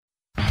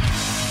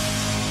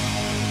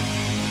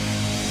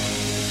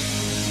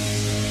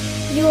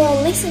You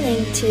are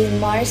listening to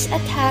Mars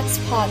Attacks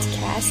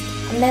Podcast,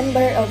 a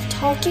member of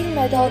Talking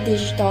Metal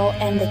Digital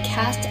and the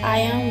Cast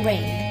Iron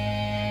Ring.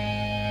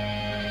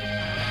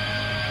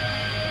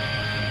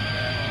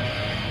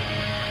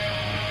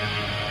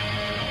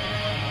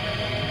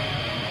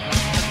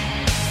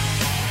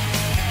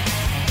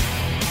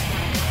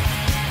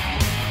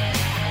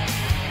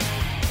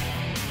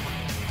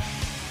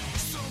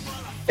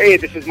 Hey,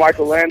 this is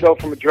Michael Lando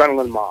from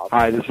Adrenaline Mob.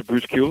 Hi, this is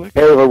Bruce Kulick.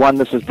 Hey, everyone,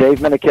 this is Dave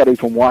Menichetti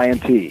from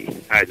Y&T.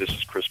 Hi, this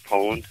is Chris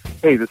Poland.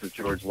 Hey, this is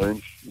George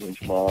Lynch,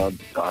 Lynch Mob,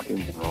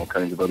 Dawkins, and all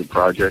kinds of other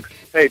projects.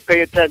 Hey, pay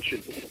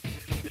attention.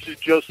 This is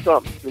Joe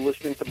Stump. You're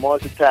listening to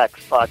Mars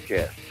Attacks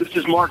Podcast. This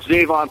is Mark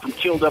Zavon from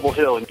Kill Devil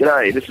Hill.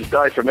 G'day, this is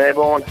Guy from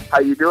Airborne.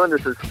 How you doing?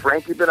 This is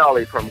Frankie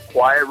Benali from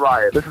Quiet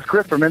Riot. This is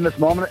Chris from In This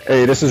Moment.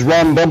 Hey, this is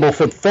Ron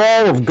Bumblefoot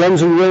Thal of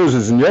Guns N'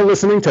 Roses, and you're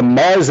listening to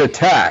Mars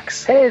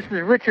Attacks. Hey, this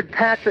is Richard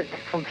Patrick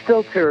from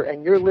Filter,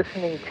 and you're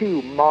listening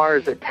to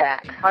Mars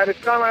Attacks. Hi, this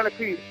is Conrad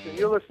Peace, and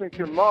you're listening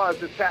to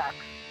Mars Attacks.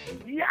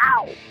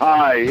 Yow!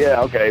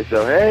 Hi,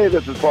 so hey,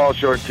 this is Paul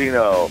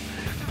Shortino.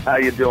 How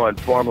you doing?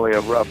 Formerly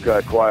of Rough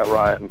Cut, Quiet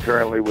Riot, and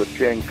currently with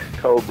King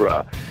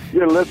Cobra.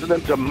 You're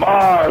listening to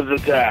Mars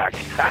Attack.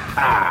 Ha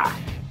ha!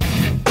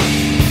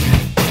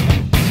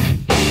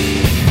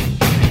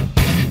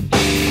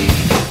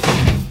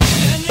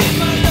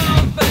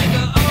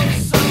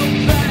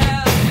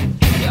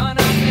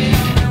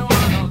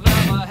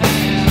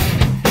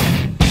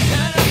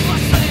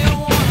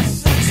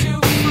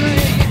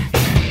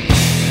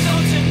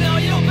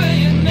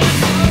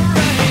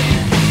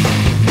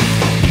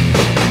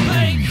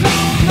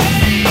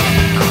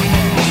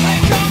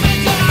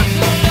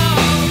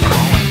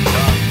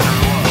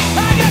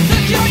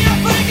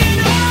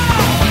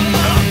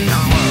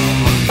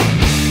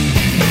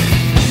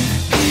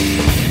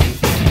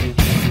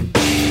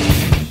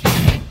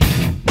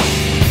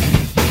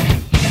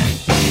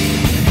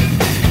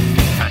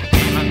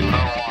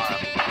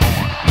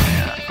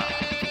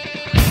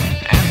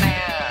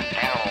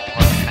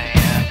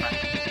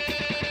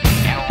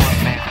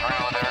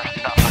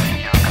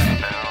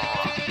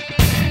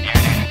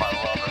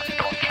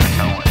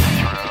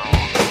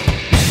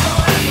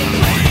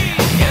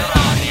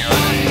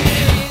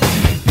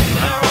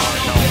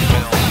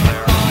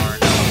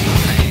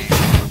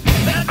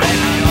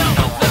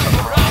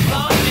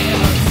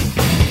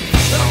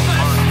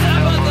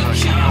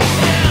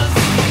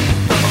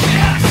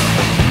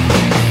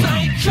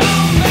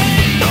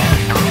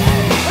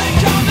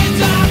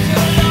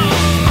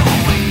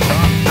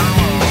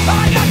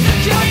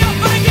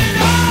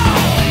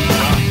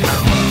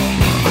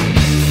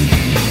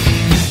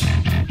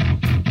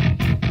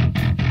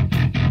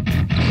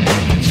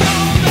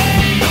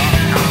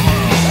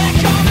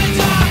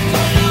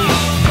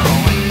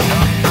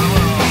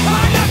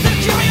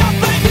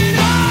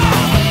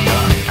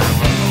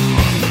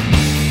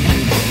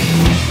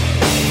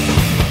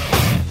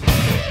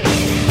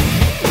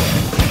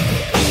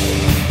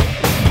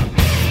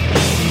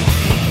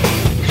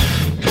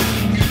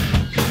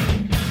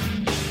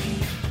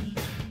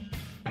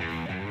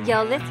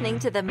 You're listening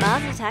to the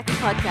Mars Attacks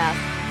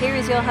Podcast. Here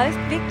is your host,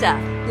 Victor.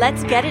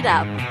 Let's get it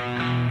up.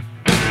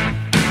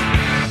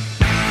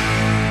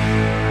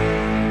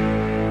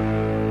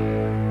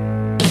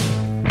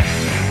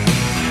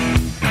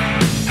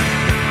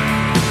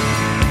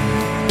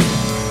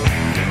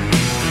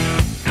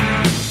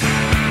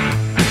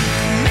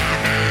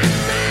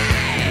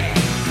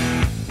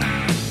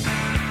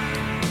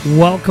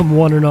 Welcome,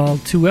 one and all,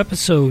 to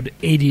episode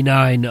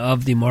 89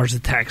 of the Mars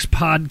Attacks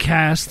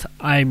Podcast.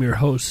 I am your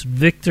host,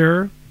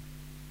 Victor,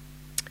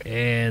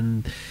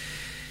 and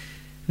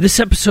this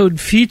episode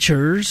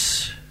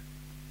features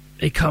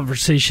a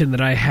conversation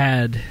that I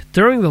had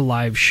during the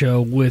live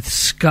show with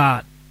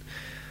Scott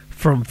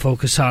from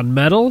Focus on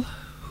Metal,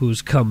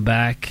 who's come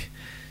back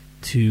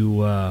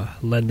to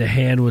lend a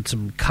hand with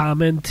some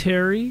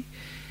commentary,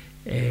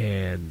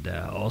 and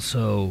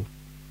also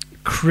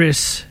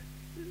Chris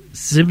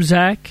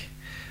Czimczak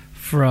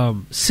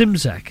from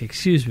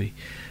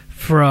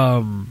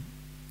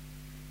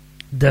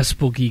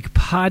Decibel Geek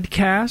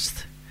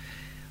Podcast,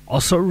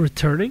 also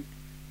returning.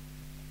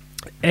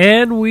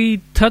 And we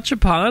touch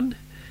upon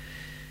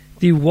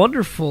the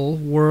wonderful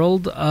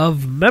world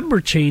of member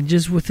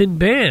changes within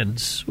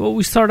bands. Well,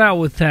 we start out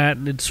with that,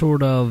 and it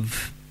sort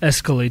of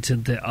escalates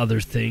into other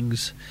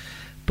things,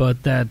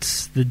 but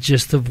that's the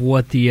gist of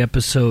what the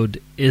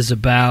episode is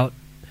about.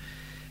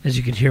 As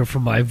you can hear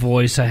from my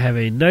voice, I have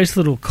a nice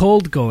little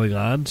cold going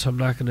on, so I'm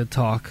not going to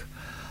talk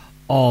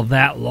all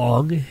that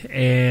long.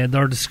 And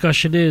our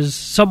discussion is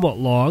somewhat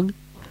long,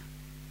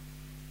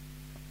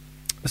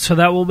 so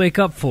that will make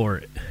up for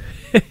it.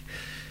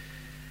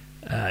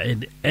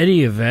 In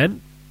any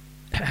event,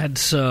 had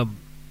some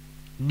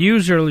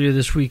news earlier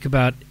this week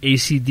about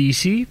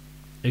AC/DC,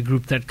 a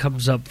group that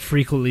comes up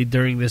frequently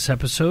during this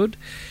episode.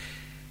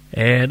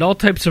 And all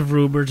types of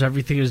rumors,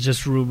 everything is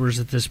just rumors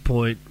at this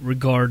point,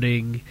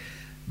 regarding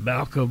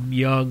Malcolm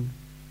Young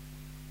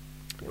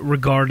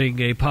regarding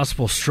a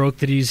possible stroke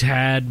that he's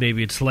had.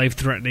 Maybe it's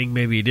life-threatening,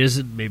 maybe it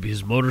isn't, maybe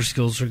his motor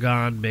skills are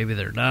gone, maybe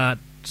they're not.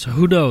 So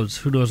who knows?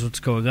 Who knows what's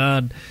going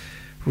on?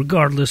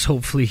 Regardless,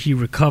 hopefully he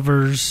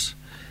recovers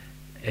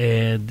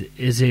and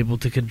is able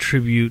to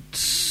contribute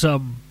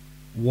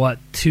somewhat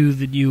to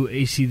the new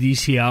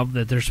AC/DC album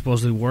that they're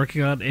supposedly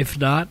working on. If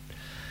not,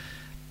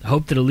 I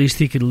hope that at least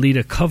he can lead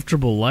a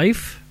comfortable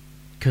life,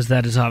 because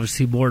that is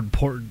obviously more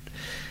important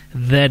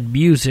than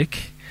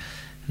music.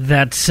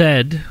 That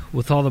said,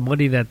 with all the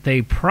money that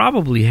they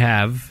probably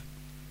have,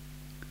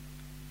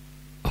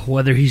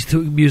 whether he's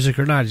doing music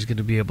or not, he's going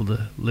to be able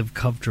to live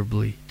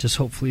comfortably. Just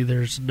hopefully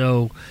there's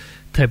no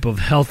type of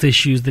health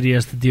issues that he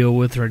has to deal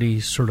with or any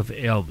sort of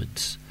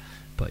ailments.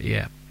 But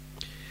yeah.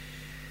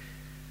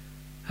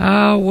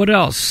 What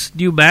else?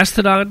 New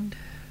Mastodon.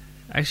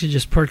 I actually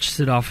just purchased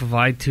it off of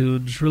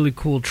iTunes. Really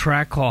cool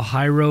track called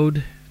High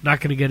Road.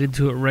 Not going to get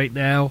into it right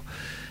now.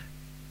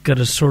 Going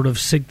to sort of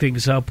sync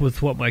things up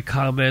with what my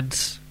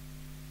comments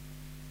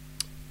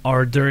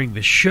are during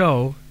the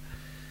show.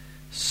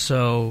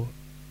 So,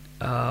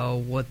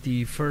 what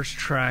the first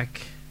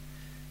track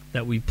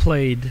that we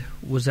played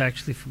was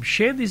actually from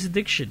Shandy's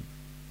Addiction,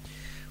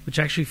 which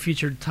actually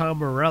featured Tom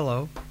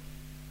Morello,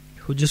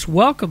 who just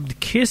welcomed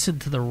Kiss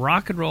into the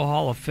Rock and Roll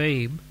Hall of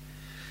Fame.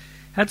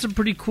 Had some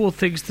pretty cool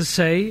things to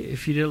say.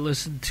 If you didn't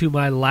listen to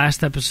my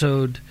last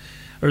episode,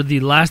 or the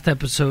last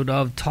episode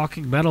of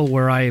Talking Metal,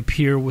 where I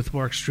appear with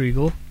Mark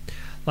Striegel,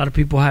 a lot of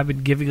people have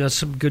been giving us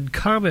some good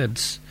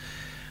comments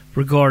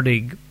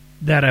regarding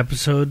that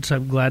episode, so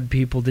I'm glad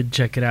people did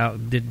check it out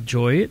and did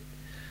enjoy it.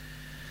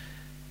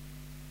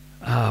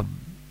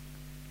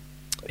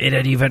 In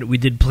any event, we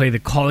did play the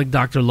Calling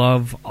Dr.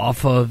 Love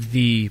off of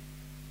the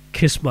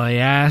Kiss My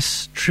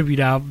Ass tribute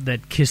album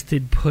that Kiss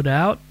did put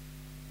out.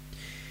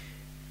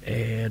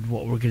 And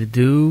what we're going to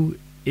do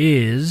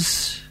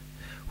is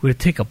we're going to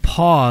take a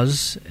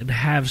pause and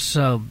have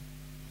some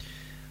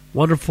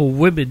wonderful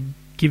women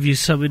give you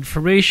some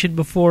information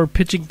before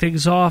pitching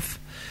things off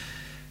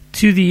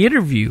to the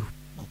interview.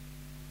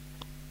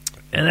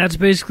 And that's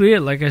basically it.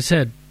 Like I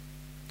said,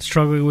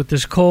 struggling with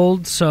this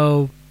cold,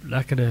 so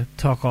not going to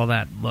talk all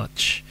that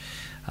much.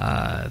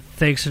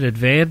 Thanks in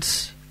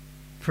advance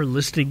for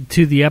listening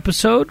to the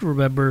episode.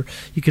 Remember,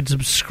 you can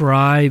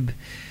subscribe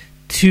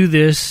to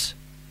this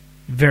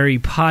very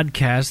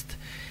podcast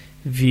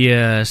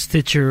via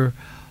Stitcher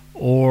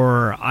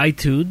or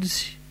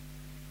iTunes.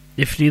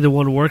 If neither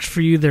one works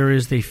for you, there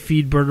is the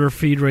FeedBurner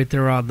feed right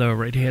there on the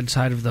right-hand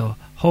side of the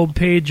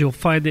homepage. You'll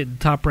find it in the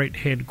top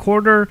right-hand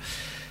corner.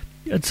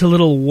 It's a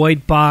little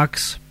white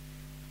box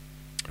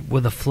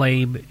with a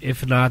flame.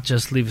 If not,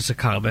 just leave us a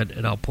comment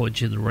and I'll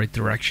point you in the right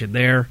direction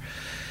there.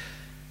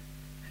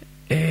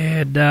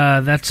 And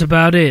that's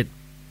about it.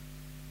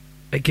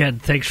 Again,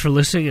 thanks for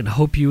listening and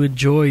hope you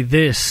enjoy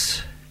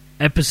this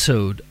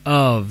episode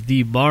of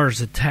the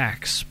Mars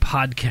Attacks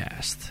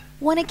podcast.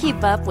 Want to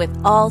keep up with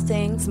all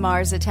things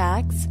Mars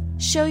Attacks?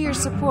 Show your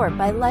support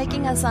by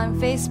liking us on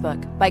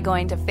Facebook by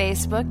going to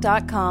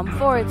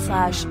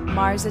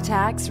facebook.com/Mars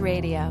Attacks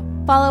Radio.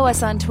 Follow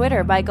us on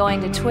Twitter by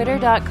going to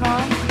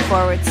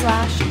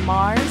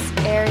twitter.com/Mars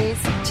Aries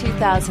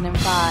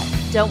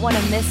 2005. Don't want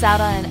to miss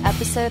out on an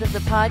episode of the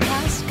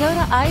podcast? Go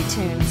to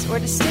iTunes or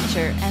to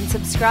Stitcher and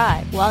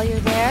subscribe. While you're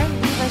there,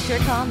 leave us your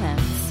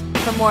comments.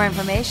 For more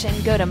information,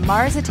 go to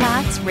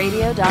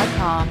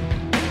MarsAttacksRadio.com.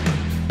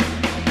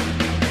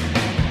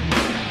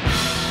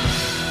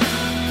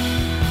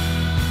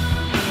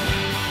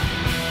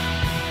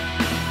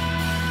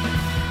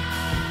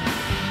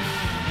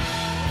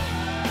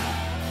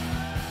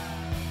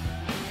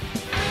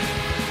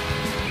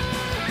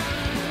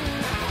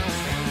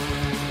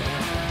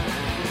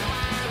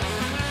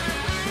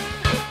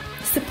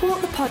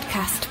 Support the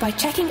podcast by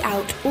checking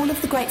out all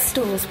of the great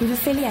stores we've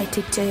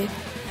affiliated to.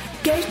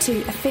 Go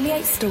to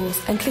Affiliate Stores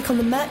and click on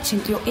the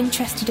merchant you're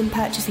interested in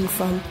purchasing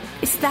from.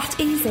 It's that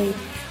easy.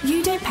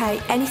 You don't pay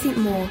anything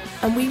more,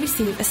 and we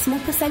receive a small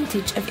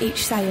percentage of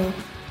each sale.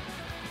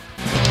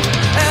 And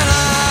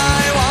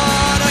I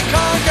want to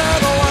conquer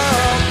the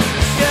world.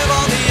 Give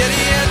all the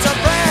idiots a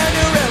brand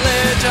new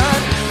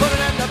religion. Put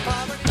an end to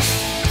poverty.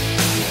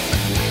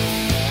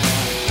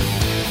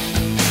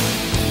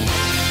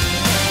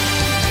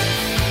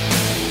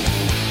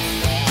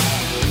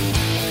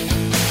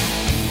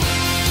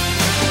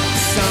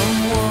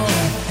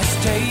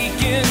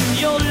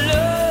 Your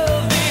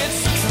love,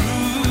 it's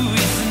true,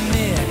 isn't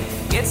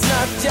it? It's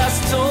not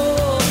just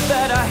talk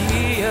that I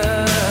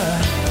hear.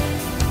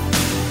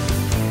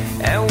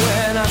 And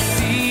when I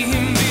see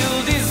him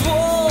build his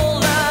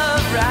wall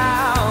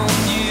around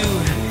you,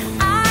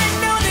 I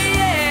know the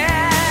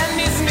end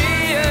is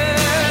near.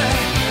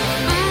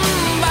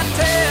 But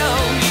tell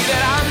me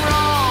that I'm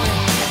wrong,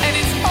 and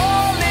it's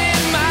all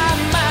in my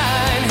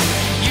mind.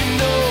 You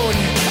know it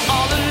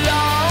all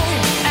along,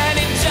 and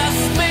it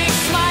just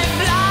makes my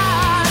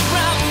blood.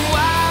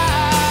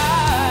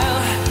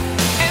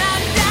 And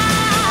I'm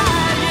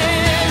dying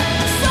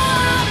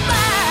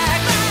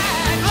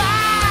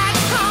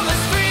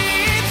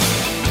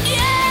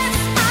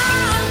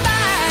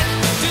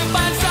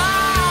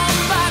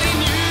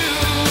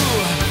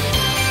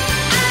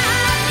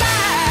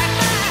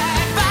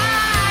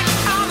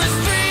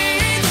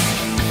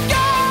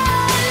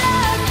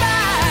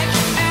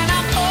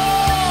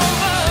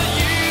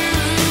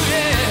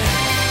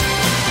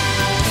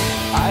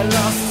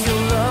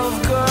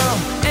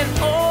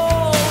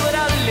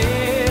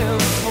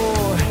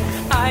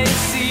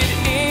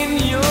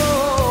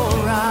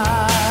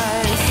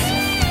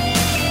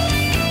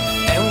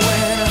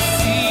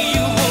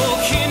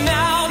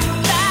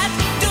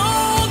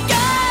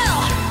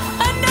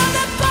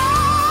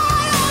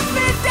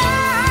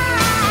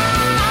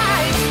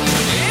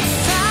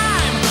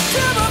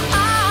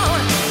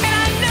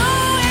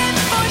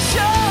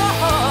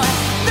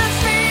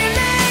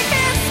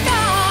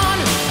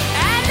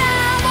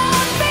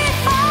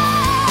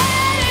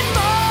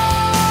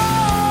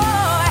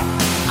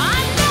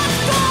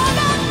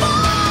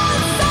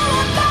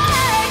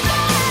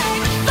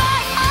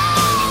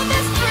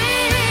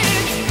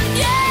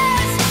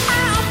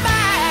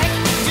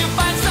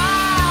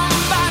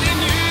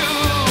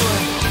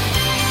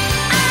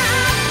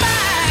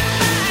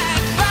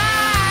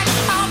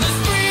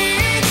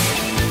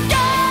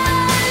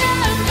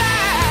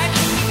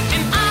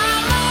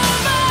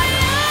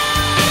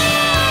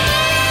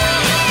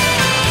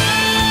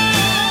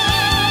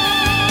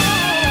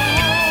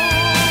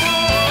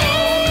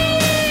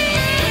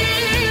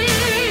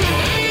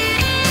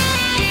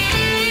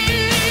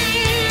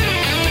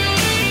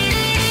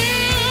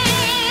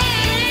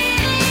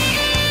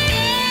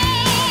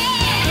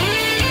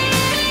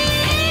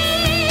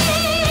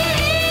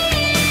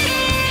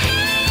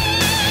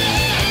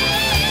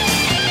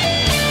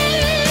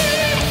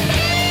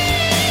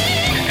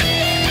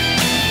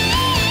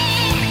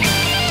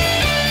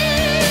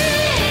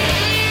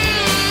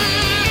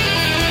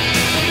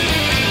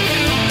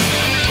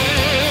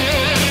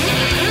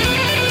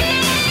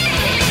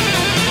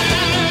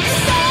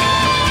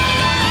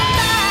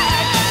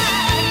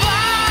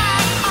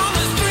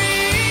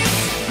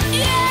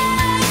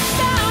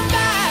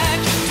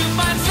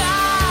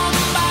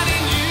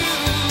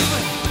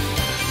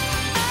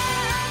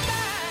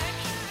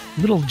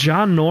little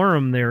John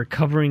Norum there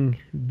covering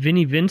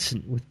Vinnie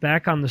Vincent with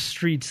Back on the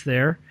Streets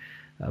there.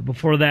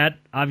 Before that,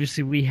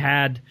 obviously, we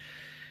had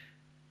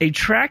a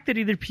track that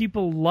either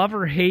people love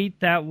or hate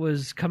that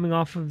was coming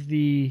off of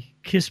the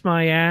Kiss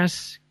My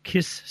Ass,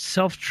 Kiss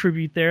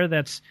self-tribute there.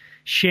 That's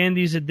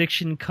Shandy's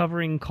Addiction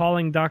covering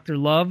Calling Dr.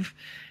 Love.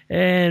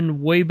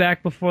 And way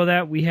back before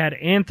that, we had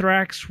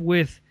Anthrax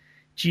with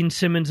Gene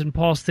Simmons and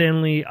Paul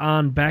Stanley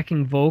on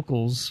backing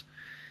vocals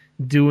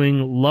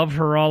doing Love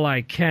Her All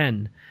I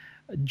Can.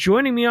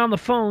 Joining me on the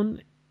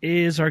phone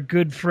is our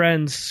good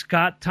friend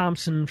Scott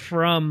Thompson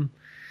from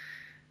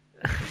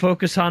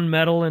Focus on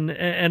Metal,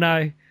 and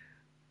I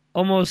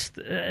almost,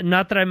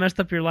 not that I messed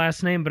up your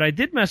last name, but I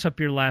did mess up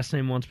your last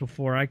name once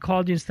before. I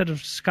called you, instead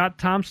of Scott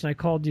Thompson, I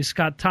called you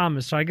Scott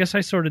Thomas, so I guess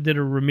I sort of did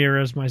a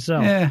Ramirez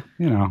myself. Yeah,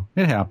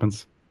 it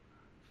happens.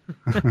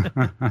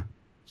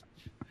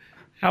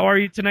 How are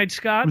you tonight,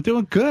 Scott? I'm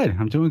doing good.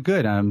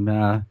 I'm,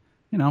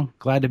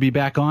 glad to be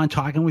back on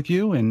talking with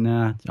you, and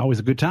it's always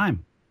a good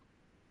time.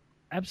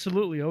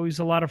 Absolutely. Always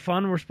a lot of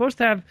fun. We're supposed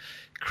to have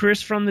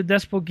Chris from the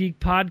Decibel Geek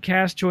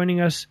podcast joining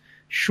us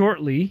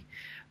shortly.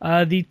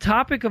 The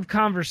topic of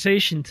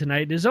conversation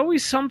tonight is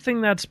always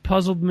something that's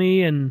puzzled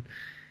me, and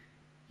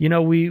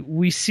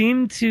we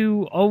seem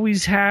to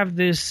always have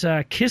this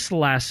Kiss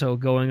lasso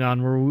going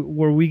on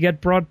where we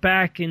get brought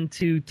back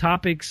into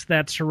topics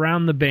that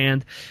surround the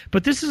band.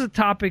 But this is a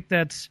topic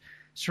that's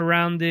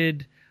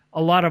surrounded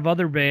a lot of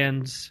other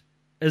bands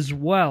as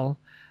well,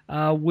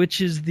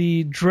 which is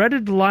the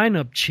dreaded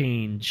lineup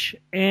change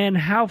and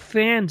how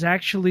fans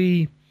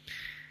actually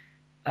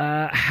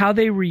how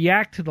they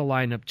react to the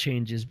lineup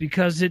changes,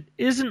 because it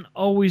isn't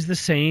always the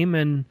same,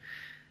 and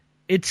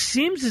it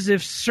seems as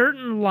if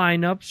certain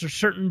lineups or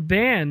certain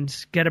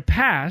bands get a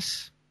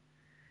pass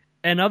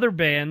and other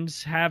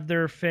bands have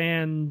their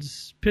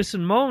fans piss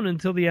and moan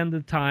until the end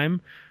of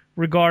time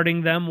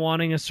regarding them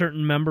wanting a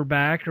certain member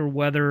back, or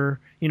whether,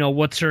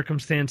 what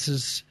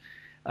circumstances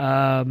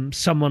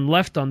someone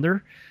left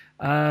under.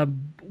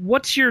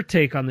 What's your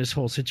take on this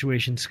whole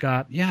situation,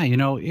 Scott? Yeah,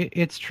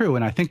 it's true,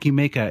 and I think you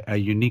make a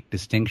unique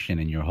distinction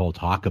in your whole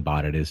talk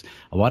about it. Is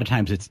a lot of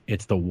times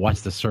it's the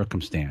what's the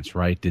circumstance,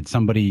 right? Did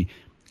somebody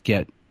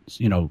get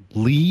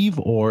leave,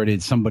 or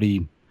did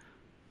somebody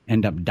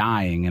end up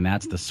dying, and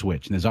that's the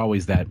switch? And there's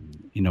always that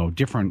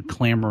different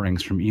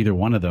clamorings from either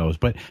one of those.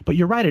 But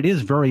you're right, it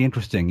is very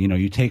interesting.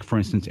 You take, for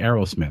instance,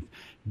 Aerosmith.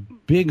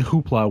 Big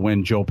hoopla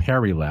when Joe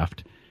Perry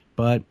left,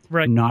 but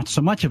not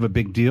so much of a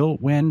big deal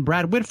when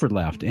Brad Whitford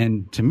left.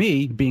 And to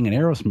me, being an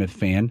Aerosmith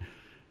fan,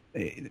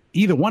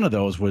 either one of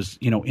those was,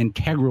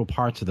 integral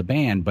parts of the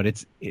band.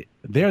 But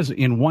there's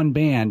in one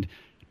band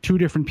two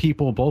different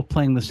people both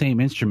playing the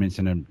same instruments,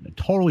 and a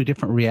totally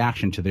different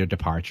reaction to their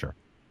departure.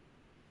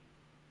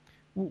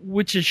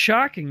 Which is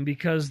shocking,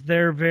 because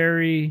they're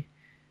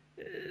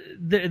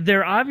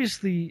they're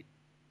obviously,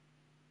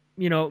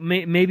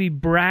 maybe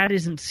Brad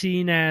isn't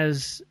seen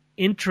as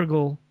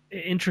intricate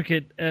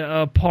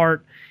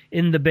part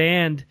in the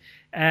band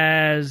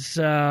as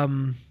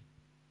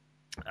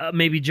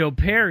maybe Joe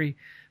Perry,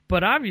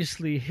 but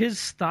obviously his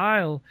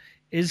style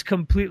is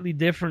completely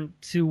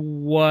different to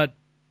what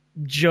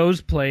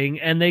Joe's playing,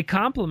 and they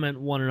complement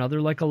one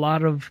another like a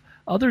lot of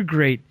other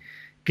great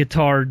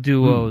guitar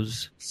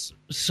duos.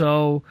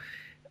 So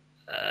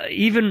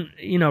even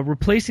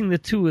replacing the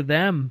two of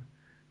them,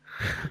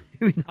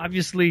 I mean,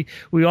 obviously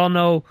we all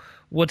know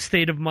what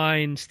state of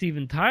mind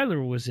Steven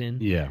Tyler was in.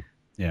 Yeah.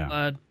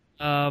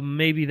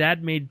 Maybe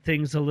that made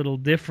things a little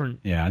different.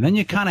 Yeah, and then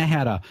you kind of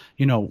had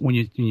when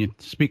you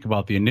speak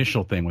about the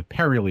initial thing with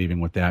Perry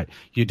leaving with that,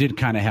 you did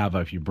kind of have,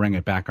 if you bring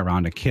it back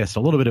around to Kiss, a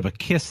little bit of a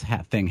Kiss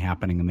thing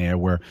happening in there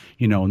where,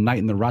 Night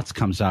in the Ruts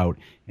comes out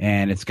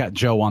and it's got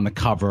Joe on the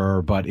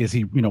cover, but is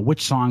he,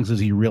 which songs is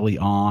he really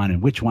on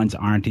and which ones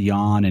aren't he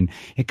on? And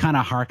it kind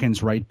of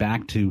harkens right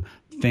back to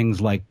things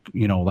like,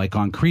 like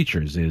on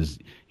Creatures is,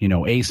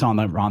 Ace on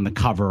the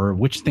cover,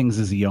 which things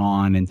is he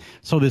on? And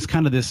so there's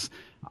kind of this,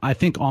 I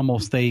think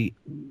almost they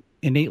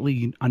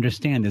innately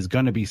understand there's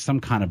going to be some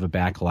kind of a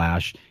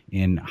backlash,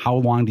 in how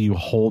long do you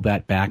hold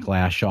that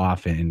backlash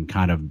off and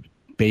kind of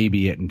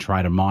baby it and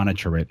try to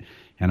monitor it.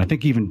 And I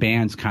think even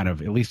bands kind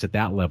of, at least at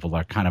that level,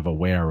 are kind of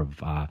aware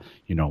of,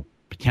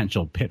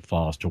 potential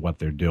pitfalls to what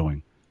they're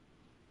doing.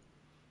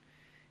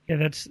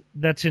 Yeah,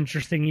 that's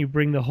interesting. You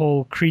bring the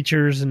whole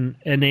Creatures and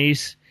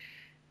Ace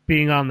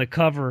being on the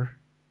cover.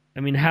 I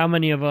mean, how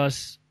many of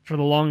us for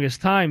the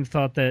longest time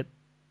thought that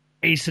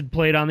Ace had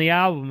played on the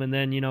album, and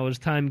then, as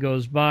time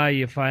goes by,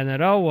 you find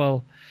that, oh,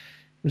 well,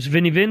 it was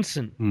Vinnie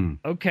Vincent.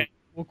 Okay,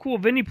 well, cool,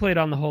 Vinnie played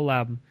on the whole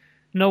album.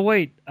 No,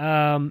 wait,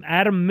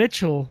 Adam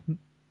Mitchell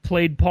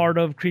played part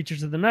of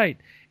Creatures of the Night.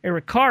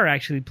 Eric Carr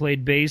actually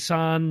played bass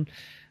on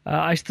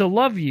I Still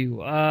Love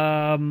You.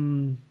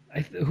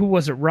 Who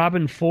was it?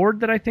 Robin Ford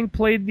that I think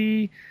played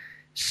the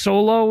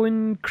solo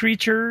in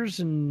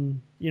Creatures,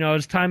 and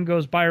as time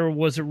goes by, or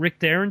was it Rick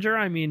Derringer?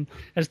 I mean,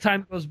 as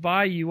time goes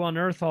by, you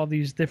unearth all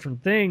these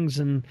different things,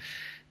 and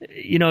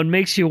it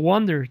makes you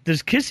wonder,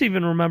 does Kiss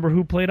even remember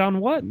who played on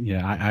what?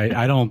 Yeah,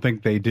 I don't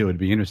think they do. It'd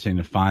be interesting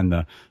to find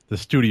the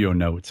studio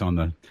notes on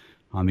the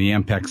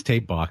Ampex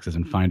tape boxes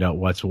and find out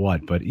what's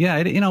what. But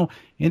yeah,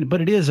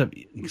 but it is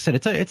like I said,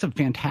 it's a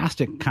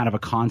fantastic kind of a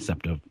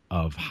concept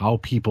of how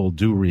people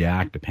do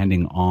react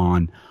depending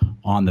on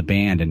the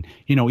band. And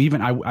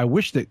even I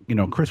wish that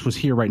Chris was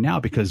here right now,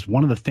 because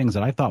one of the things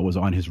that I thought was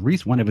on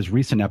one of his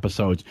recent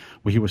episodes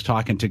where he was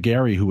talking to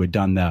Gary, who had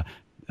done a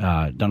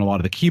lot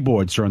of the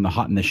keyboards during the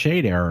Hot in the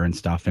Shade era and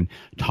stuff, and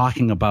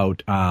talking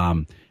about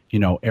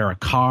Eric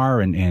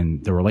Carr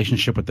and the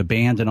relationship with the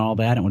band and all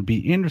that. It would be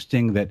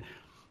interesting that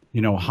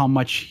how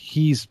much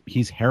he's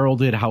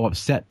heralded, how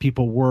upset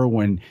people were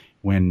when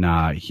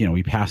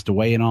he passed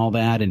away and all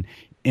that,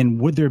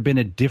 and would there have been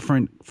a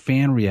different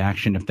fan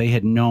reaction if they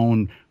had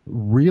known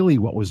really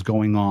what was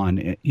going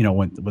on,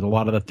 with a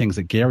lot of the things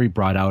that Gary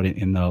brought out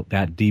in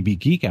that DB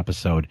Geek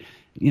episode,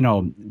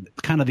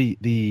 kind of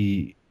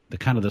the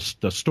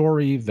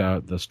story,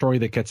 the story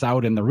that gets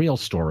out in the real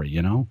story,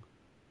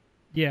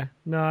 Yeah,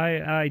 no,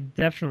 I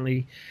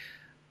definitely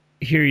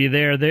hear you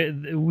there.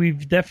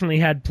 We've definitely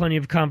had plenty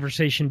of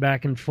conversation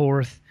back and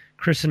forth,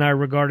 Chris and I,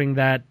 regarding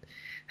that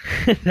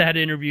that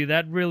interview.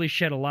 That really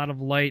shed a lot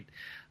of light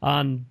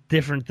on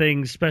different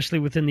things, especially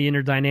within the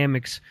inner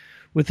dynamics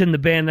within the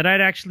band. That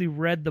I'd actually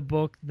read the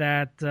book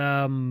that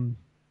that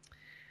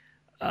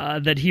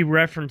he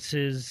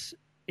references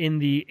in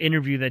the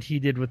interview that he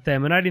did with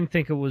them, and I didn't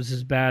think it was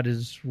as bad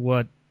as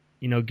what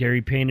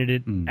Gary painted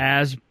it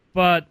as,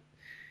 but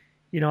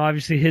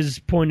obviously his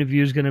point of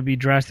view is going to be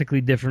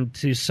drastically different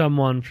to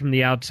someone from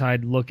the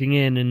outside looking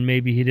in, and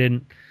maybe he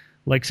didn't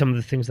like some of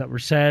the things that were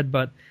said.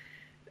 But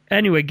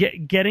anyway,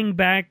 getting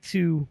back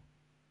to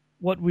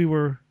what we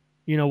were,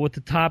 what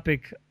the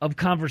topic of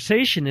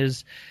conversation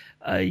is,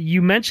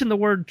 you mentioned the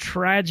word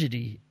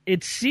tragedy.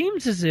 It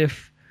seems as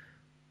if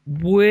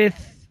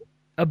with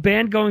a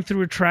band going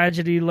through a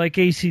tragedy like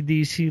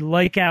AC/DC,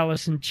 like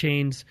Alice in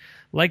Chains,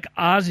 like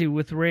Ozzy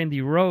with Randy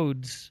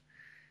Rhoads,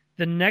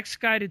 the next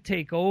guy to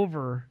take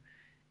over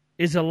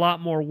is a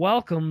lot more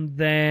welcome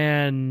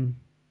than,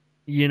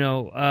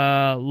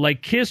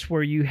 like Kiss,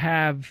 where you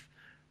have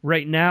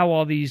right now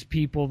all these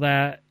people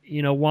that,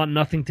 want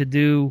nothing to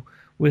do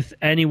with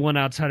anyone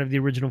outside of the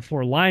original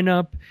four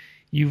lineup.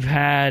 You've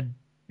had,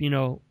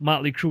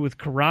 Motley Crue with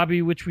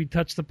Karabi, which we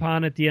touched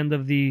upon at the end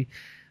of the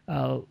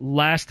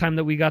last time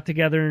that we got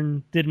together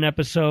and did an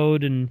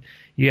episode, and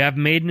you have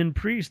Maiden and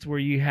Priest, where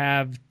you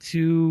have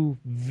two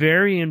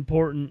very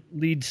important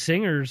lead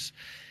singers,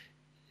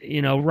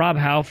 Rob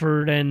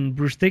Halford and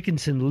Bruce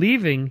Dickinson,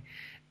 leaving,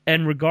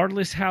 and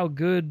regardless how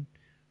good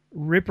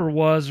Ripper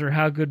was or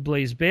how good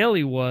Blaze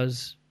Bayley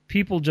was,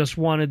 people just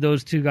wanted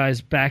those two guys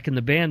back in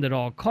the band at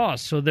all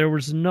costs. So there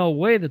was no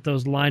way that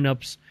those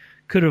lineups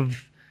could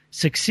have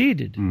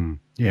succeeded.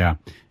 Yeah.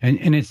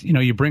 And it's,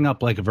 you bring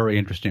up like a very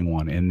interesting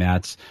one, and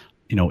that's,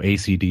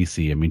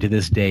 AC/DC. I mean, to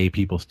this day,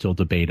 people still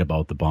debate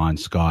about the Bon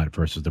Scott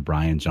versus the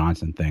Brian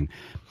Johnson thing.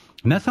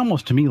 And that's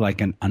almost to me like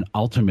an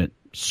ultimate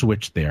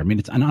switch there. I mean,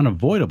 it's an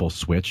unavoidable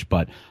switch,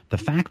 but the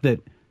fact that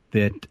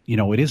it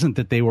isn't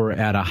that they were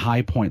at a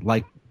high point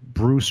like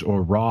Bruce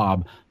or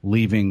Rob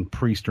leaving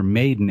Priest or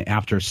Maiden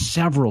after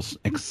several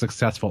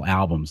successful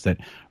albums that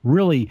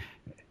really,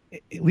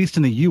 at least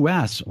in the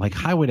U.S., like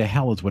Highway to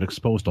Hell is what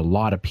exposed a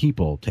lot of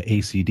people to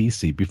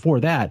AC/DC.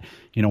 Before that,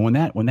 when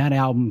that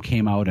album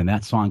came out and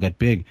that song got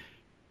big,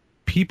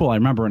 people I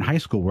remember in high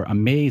school were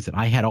amazed that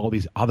I had all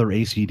these other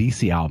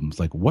AC/DC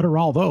albums. Like, what are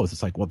all those?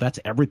 It's like, well, that's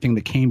everything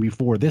that came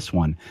before this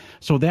one.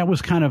 So that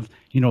was kind of,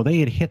 they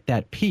had hit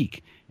that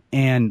peak,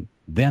 and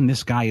then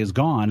this guy is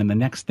gone, and the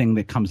next thing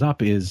that comes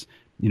up is,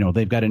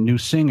 they've got a new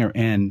singer,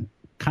 and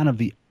kind of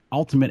the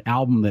ultimate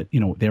album that,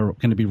 they're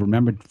going to be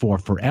remembered for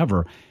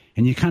forever.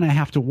 And you kind of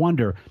have to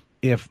wonder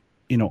if,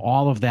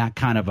 all of that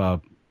kind of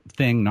a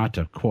thing, not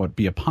to quote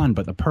be a pun,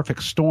 but the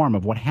perfect storm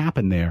of what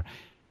happened there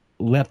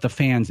let the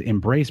fans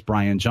embrace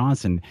Brian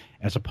Johnson,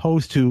 as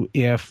opposed to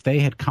if they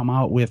had come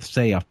out with,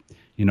 say, a,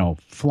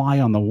 fly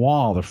on the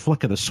wall, the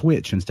flick of the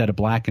switch instead of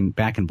Back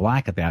in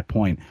Black at that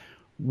point.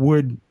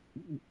 Would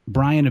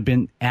Brian have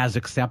been as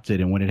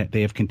accepted, and would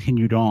they have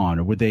continued on,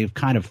 or would they have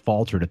kind of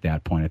faltered at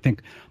that point? I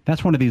think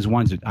that's one of these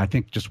ones that I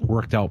think just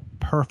worked out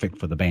perfect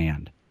for the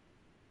band.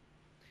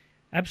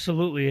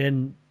 Absolutely,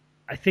 and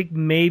I think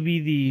maybe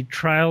the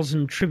trials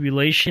and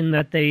tribulation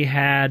that they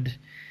had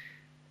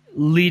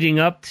leading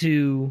up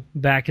to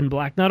Back in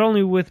Black, not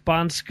only with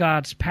Bon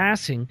Scott's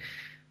passing,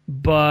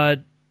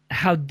 but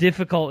how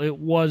difficult it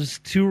was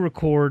to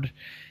record,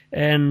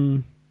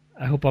 and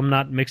I hope I'm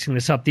not mixing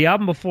this up. The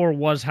album before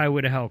was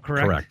Highway to Hell,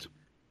 correct? Correct.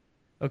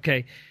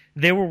 Okay.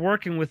 They were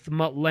working with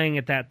Mutt Lange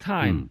at that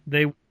time.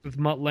 They worked with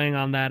Mutt Lange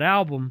on that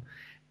album,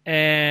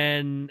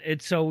 and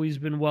it's always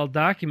been well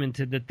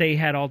documented that they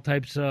had all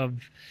types of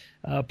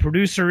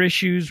producer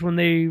issues when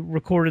they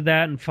recorded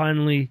that, and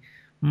finally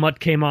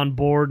Mutt came on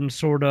board and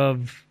sort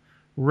of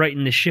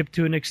righting the ship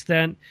to an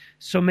extent.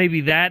 So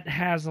maybe that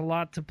has a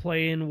lot to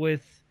play in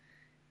with,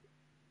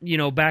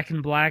 Back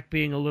in Black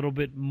being a little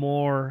bit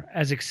more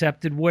as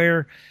accepted,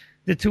 where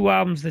the two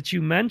albums that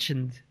you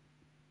mentioned,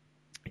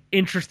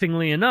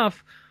 interestingly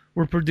enough,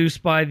 were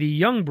produced by the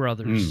Young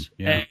brothers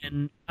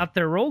and not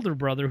their older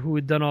brother who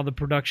had done all the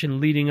production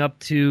leading up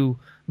to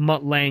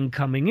Mutt Lange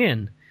coming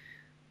in.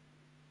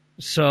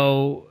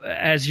 So,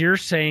 as you're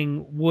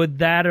saying, would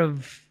that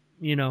have,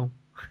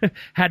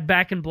 had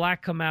Back in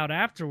Black come out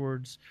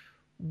afterwards,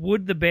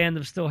 would the band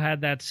have still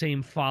had that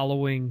same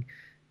following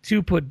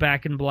to put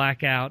Back in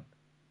Black out?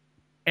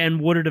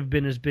 And would it have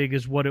been as big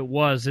as what it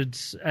was?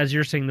 It's, as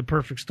you're saying, the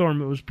perfect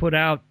storm. It was put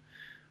out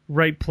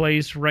right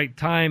place, right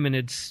time, and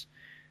it's,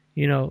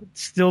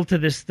 still to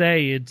this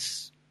day,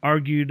 it's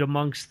argued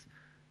amongst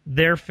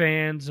their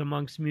fans,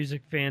 amongst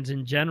music fans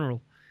in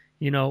general,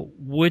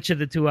 which of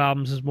the two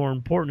albums is more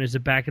important? Is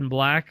it Back in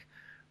Black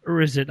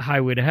or is it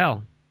Highway to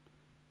Hell?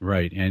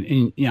 Right.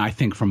 And I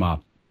think from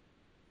a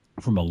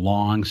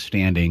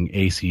long-standing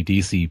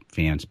AC/DC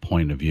fans'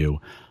 point of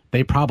view,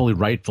 they probably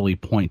rightfully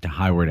point to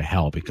Highway to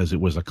Hell because it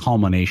was a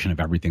culmination of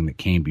everything that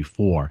came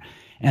before.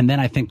 And then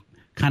I think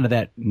kind of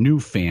that new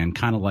fan,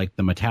 kind of like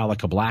the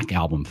Metallica Black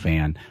Album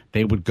fan,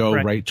 they would go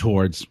right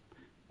towards,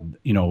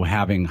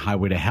 having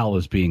Highway to Hell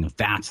as being,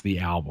 that's the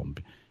album.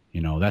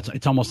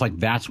 It's almost like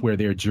that's where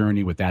their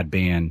journey with that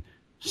band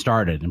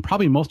started. And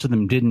probably most of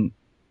them didn't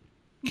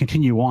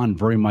continue on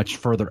very much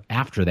further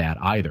after that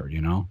either,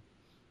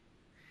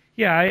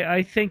 Yeah,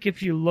 I think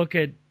if you look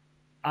at,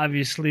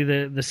 obviously,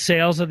 the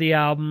sales of the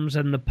albums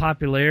and the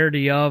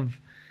popularity of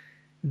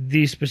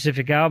these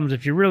specific albums,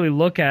 if you really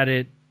look at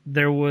it,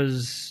 there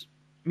was,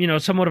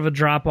 somewhat of a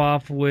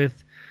drop-off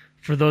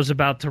for those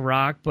about to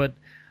rock, but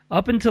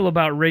up until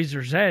about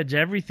Razor's Edge,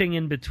 everything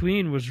in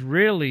between was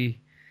really,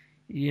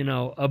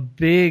 a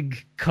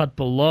big cut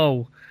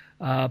below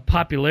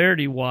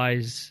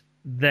popularity-wise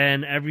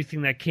than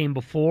everything that came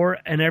before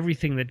and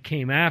everything that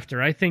came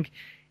after. I think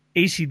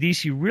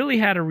AC/DC really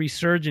had a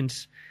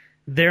resurgence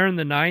there in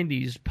the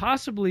 90s,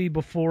 possibly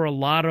before a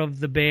lot of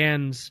the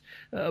bands,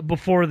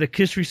 before the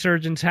Kiss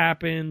resurgence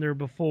happened or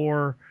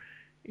before,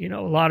 a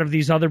lot of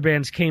these other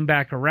bands came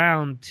back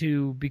around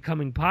to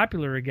becoming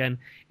popular again.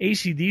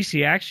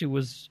 AC/DC actually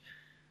was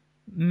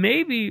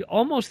maybe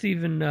almost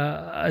even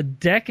a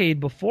decade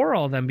before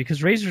all them,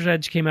 because Razor's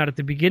Edge came out at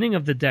the beginning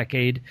of the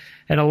decade,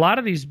 and a lot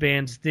of these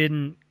bands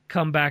didn't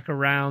come back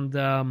around.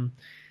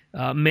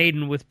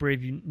 Maiden with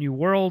Brave New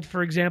World,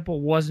 for example,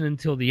 wasn't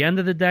until the end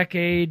of the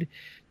decade.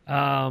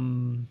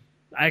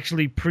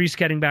 Actually, Priest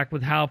getting back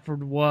with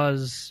Halford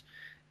was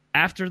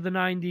after the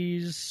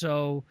 90s,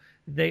 so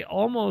they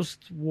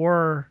almost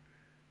were,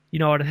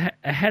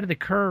 ahead of the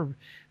curve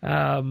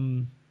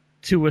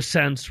to a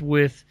sense,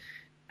 with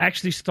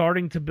actually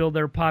starting to build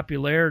their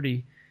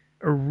popularity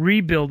or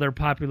rebuild their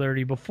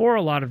popularity before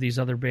a lot of these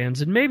other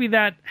bands. And maybe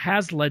that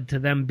has led to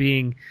them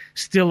being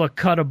still a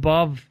cut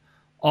above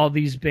all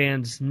these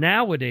bands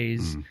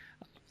nowadays,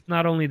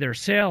 not only their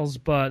sales,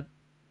 but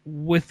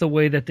with the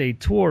way that they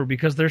tour,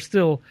 because they're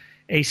still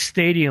a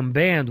stadium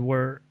band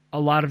where a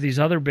lot of these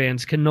other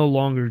bands can no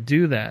longer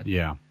do that.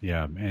 Yeah.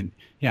 And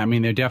I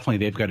mean,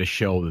 they've got a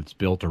show that's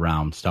built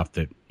around stuff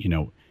that,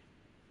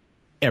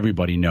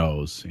 everybody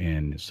knows.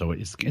 And so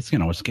it's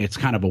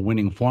kind of a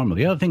winning formula.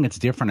 The other thing that's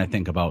different, I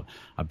think, about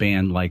a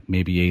band like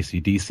maybe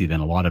AC/DC than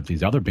a lot of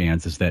these other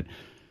bands is that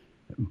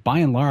by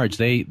and large,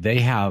 they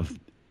have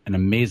an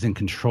amazing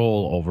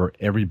control over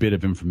every bit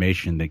of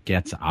information that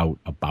gets out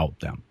about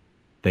them.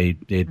 They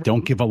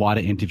don't give a lot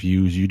of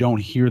interviews. You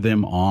don't hear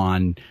them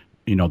on,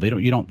 they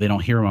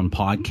don't hear them on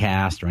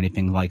podcasts or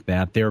anything like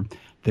that. They're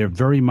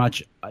very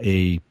much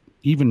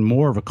even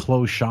more of a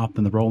closed shop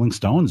than the Rolling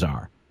Stones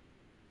are.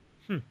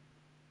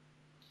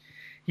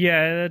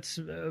 Yeah, that's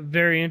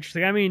very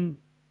interesting. I mean,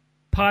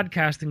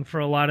 podcasting for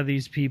a lot of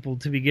these people,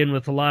 to begin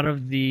with, a lot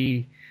of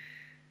the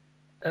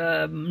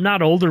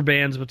not older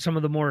bands, but some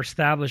of the more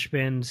established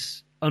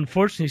bands,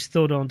 unfortunately,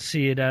 still don't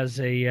see it as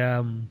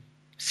a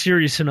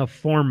serious enough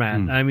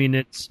format. I mean,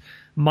 it's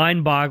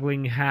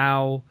mind-boggling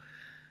how,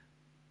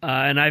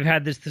 and I've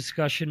had this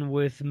discussion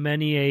with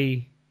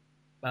many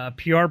a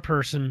PR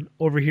person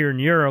over here in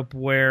Europe,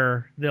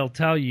 where they'll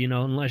tell you,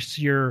 unless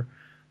you're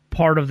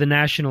part of the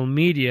national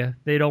media,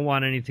 they don't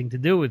want anything to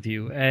do with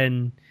you.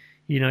 And,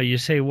 you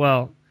say,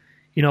 well,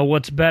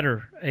 what's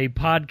better, a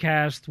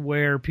podcast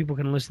where people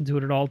can listen to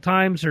it at all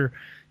times, or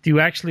do you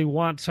actually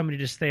want somebody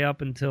to stay up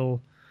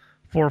until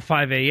 4 or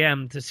 5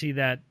 a.m. to see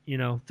that,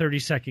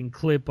 30-second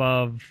clip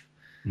of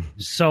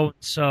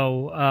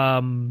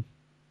so-and-so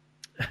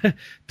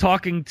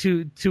talking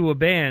to a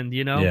band,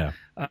 Yeah.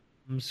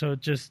 So it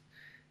just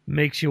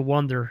makes you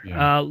wonder.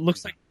 Yeah.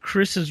 Looks like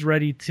Chris is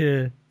ready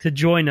to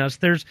join us.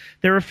 There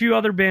are a few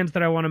other bands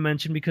that I want to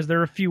mention, because there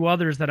are a few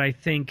others that I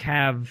think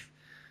have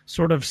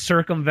sort of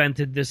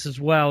circumvented this as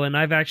well. And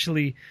I've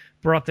actually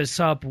brought this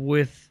up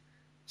with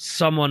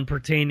someone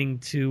pertaining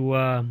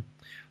to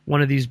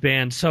one of these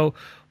bands. So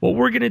what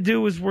we're going to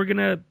do is we're going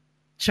to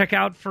check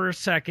out for a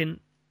second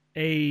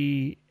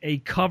a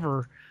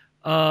cover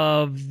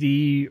of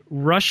the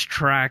Rush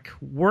track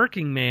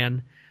Working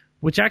Man,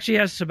 which actually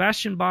has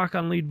Sebastian Bach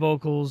on lead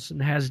vocals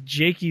and has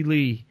Jakey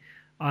Lee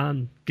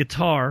on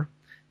guitar.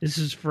 This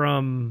is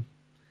from,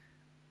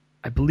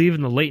 I believe,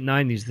 in the late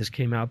 90s this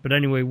came out. But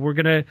anyway, we're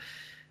going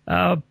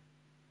to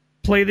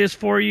play this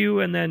for you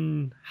and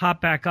then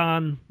hop back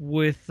on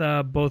with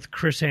both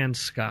Chris and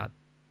Scott.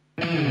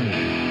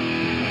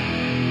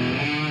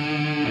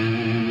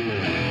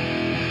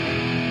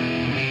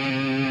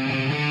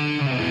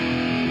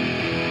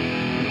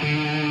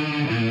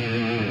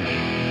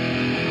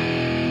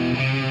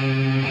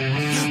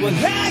 Well,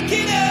 I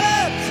get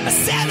up at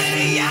 7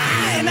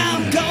 a.m.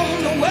 I'm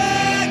going to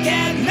work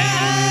at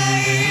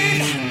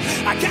night.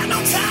 I got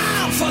no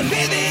time for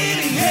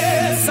living,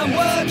 yes, I'm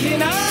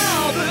working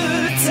all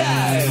the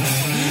time.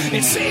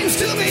 It seems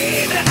to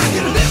me that I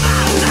can live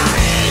my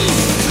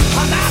life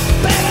a lot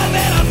better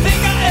than I think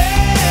I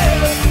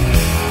am.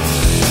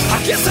 I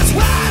guess that's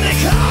why they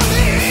call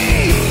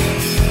me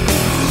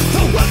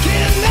the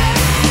working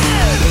man.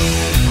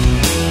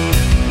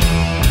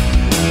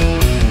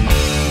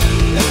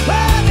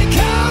 Well, they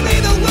call me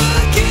the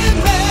working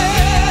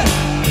man.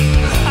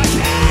 I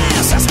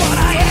guess that's what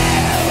I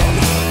am.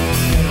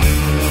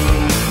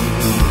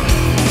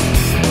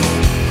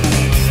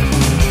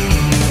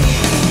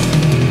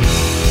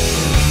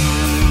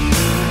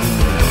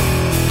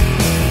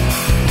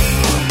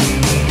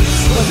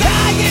 Well,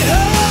 I get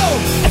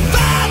home at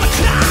 5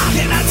 o'clock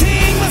and I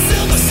take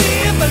myself a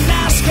sip of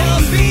nice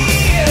cold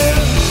beer.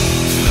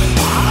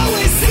 I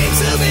always seem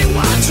to be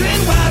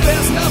wondering why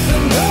there's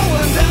nothing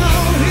going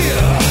down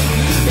here.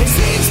 It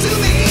seems to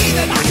me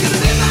that I can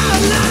live my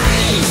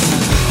life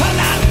a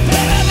lot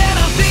better than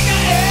I think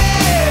I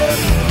am.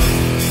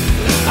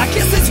 I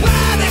guess that's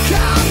why they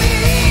call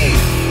me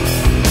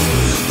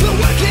the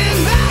working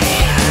man.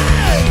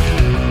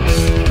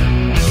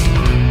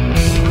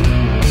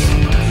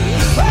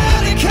 Well,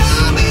 they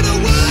call me the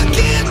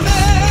working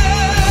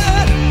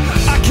man.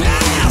 I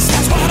guess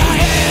that's what I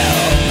am.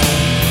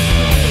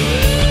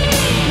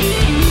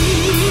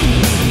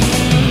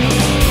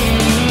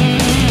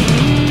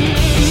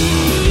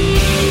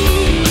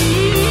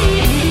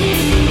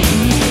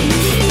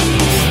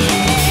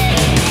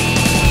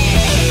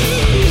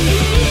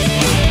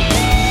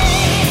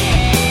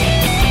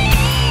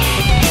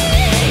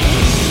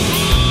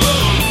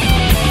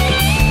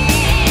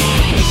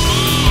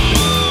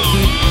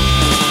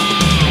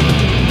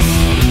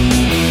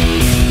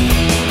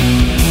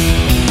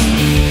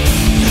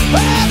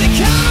 Well, they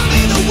call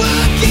me the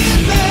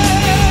working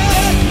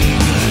man.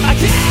 I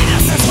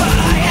guess that's what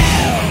I am.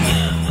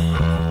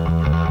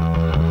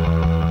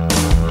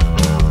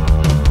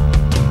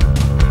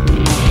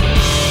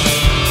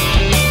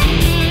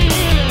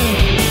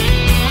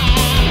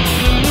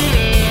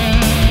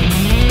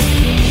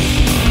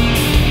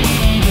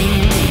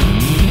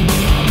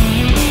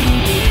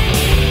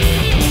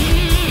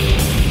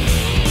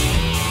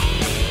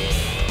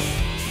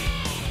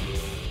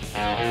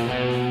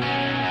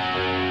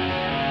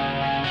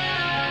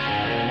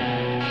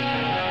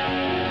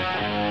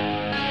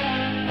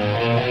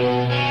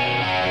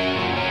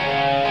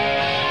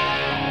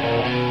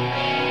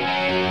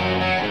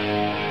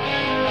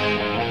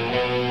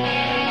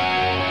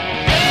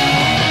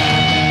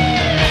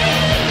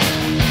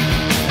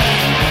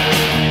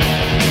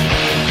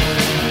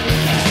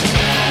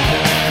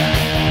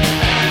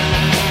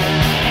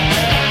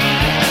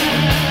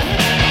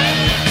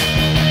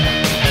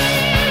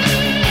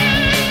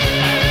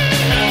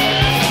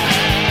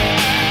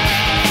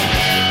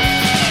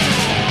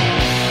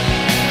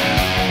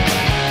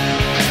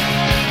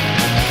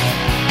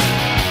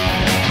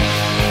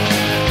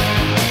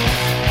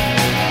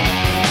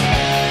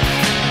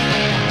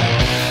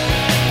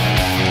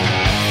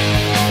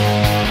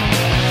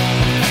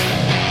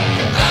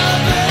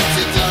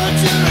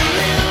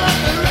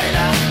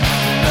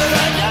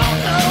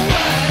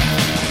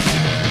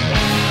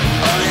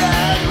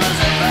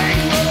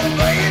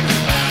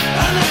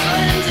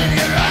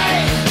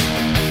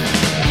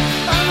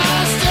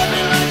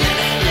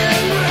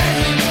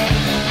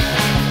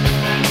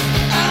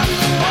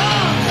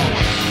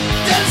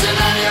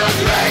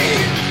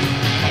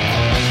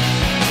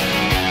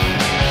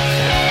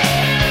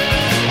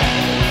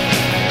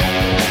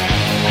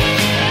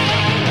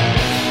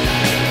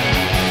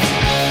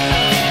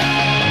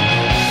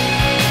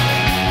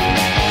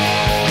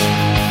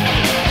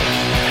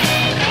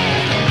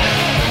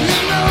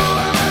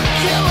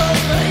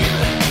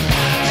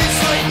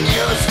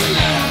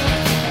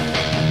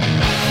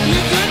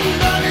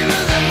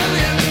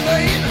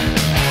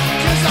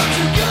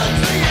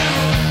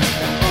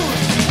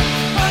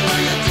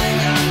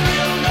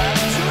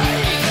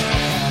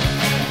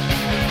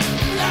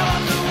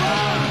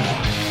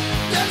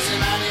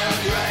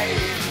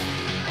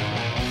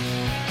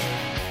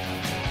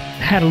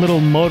 Had a little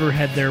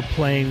Motorhead there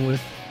playing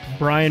with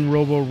Brian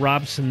Robo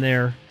Robson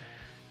there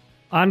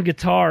on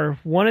guitar.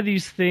 One of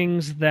these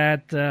things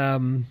that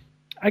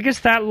I guess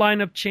that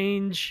lineup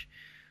change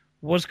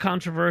was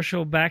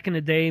controversial back in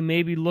the day.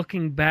 Maybe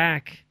looking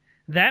back,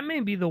 that may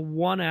be the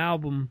one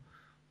album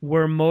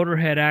where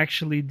Motorhead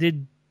actually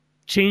did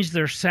change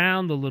their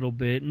sound a little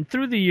bit. And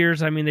through the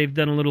years, I mean, they've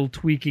done a little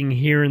tweaking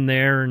here and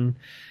there. And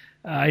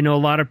I know a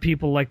lot of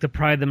people like to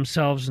pride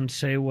themselves and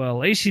say,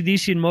 well,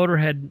 AC/DC and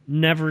Motorhead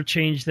never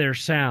changed their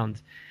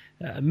sound.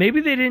 Maybe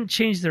they didn't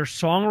change their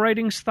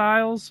songwriting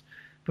styles,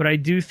 but I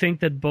do think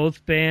that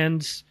both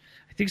bands,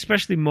 I think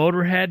especially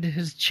Motorhead,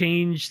 has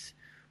changed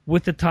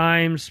with the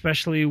times,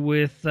 especially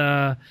with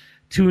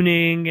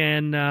tuning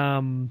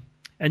and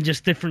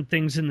just different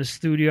things in the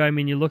studio. I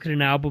mean, you look at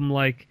an album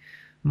like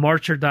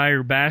March or Die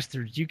or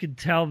Bastards, you could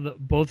tell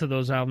that both of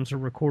those albums were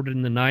recorded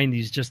in the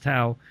 90s, just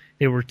how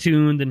they were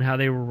tuned and how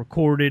they were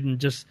recorded and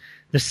just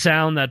the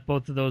sound that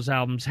both of those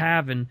albums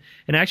have. And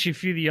actually a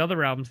few of the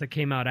other albums that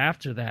came out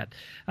after that.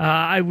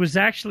 I was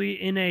actually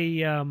in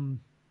a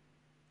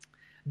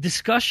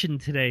discussion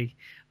today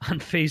on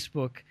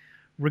Facebook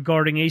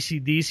regarding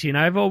AC/DC, and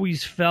I've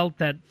always felt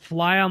that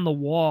Fly on the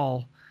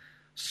Wall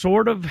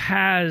sort of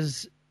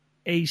has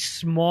a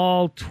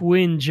small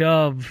twinge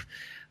of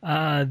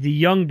the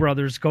Young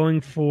Brothers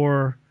going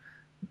for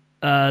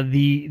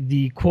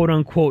the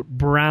quote-unquote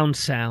brown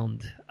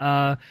sound.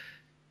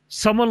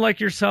 Someone like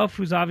yourself,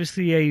 who's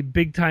obviously a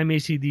big-time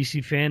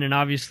AC/DC fan, and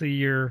obviously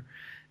you're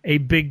a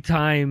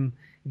big-time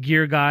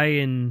gear guy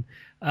and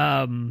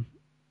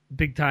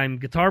big-time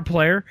guitar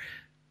player,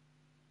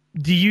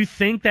 do you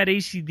think that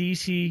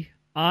AC/DC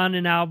on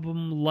an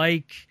album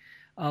like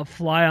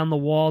Fly on the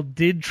Wall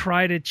did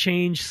try to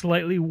change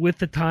slightly with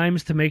the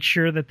times to make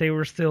sure that they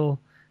were still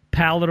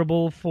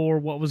palatable for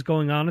what was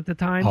going on at the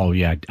time? Oh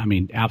yeah, I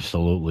mean,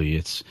 absolutely.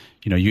 It's,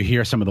 you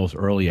hear some of those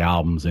early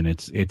albums, and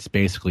it's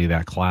basically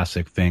that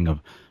classic thing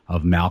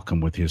of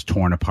Malcolm with his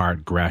torn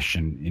apart Gresh,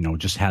 and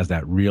just has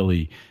that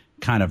really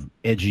kind of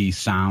edgy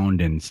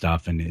sound and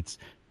stuff, and it's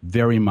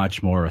very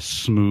much more a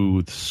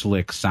smooth,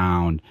 slick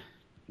sound.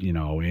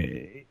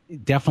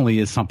 It definitely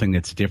is something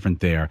that's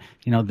different there.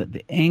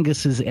 The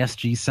Angus's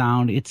SG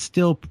sound, it's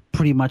still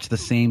pretty much the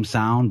same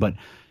sound, but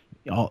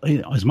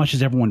as much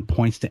as everyone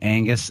points to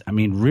Angus, I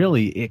mean,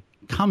 really, it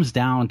comes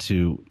down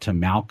to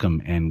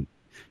Malcolm and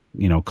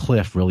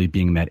Cliff really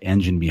being that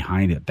engine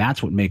behind it.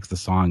 That's what makes the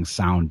songs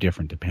sound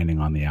different depending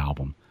on the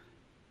album.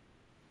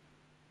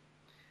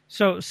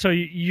 So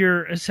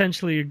you're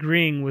essentially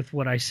agreeing with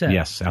what I said?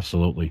 Yes,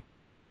 absolutely.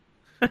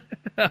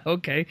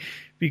 Okay,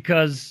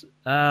 because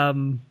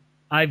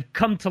I've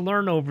come to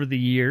learn over the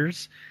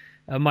years,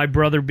 my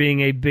brother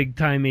being a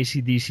big-time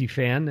AC/DC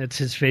fan, it's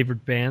his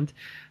favorite band,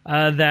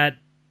 that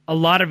a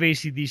lot of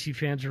AC/DC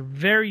fans are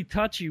very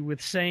touchy with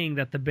saying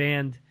that the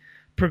band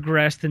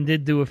progressed and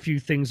did do a few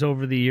things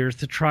over the years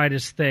to try to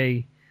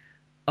stay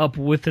up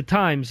with the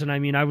times. And I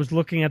mean, I was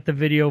looking at the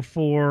video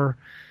for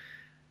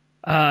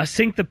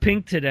Sink the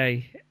Pink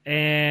today,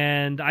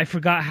 and I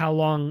forgot how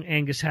long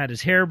Angus had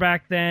his hair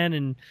back then,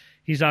 and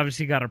he's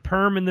obviously got a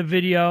perm in the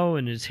video,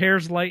 and his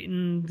hair's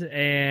lightened,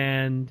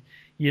 and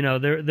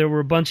there were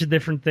a bunch of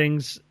different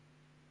things.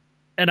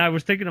 And I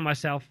was thinking to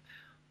myself,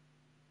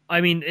 I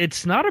mean,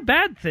 it's not a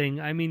bad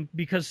thing. I mean,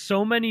 because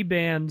so many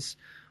bands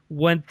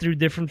went through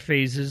different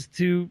phases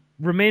to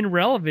remain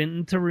relevant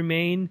and to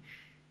remain,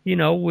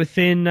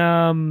 within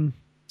to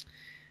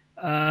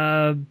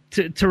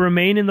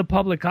remain in the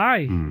public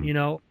eye. A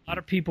lot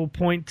of people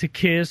point to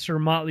Kiss or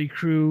Motley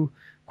Crue,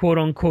 quote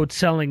unquote,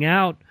 selling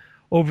out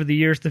over the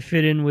years to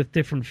fit in with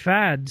different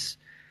fads.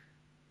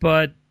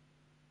 But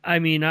I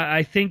mean,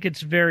 I think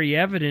it's very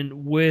evident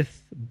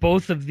with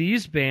both of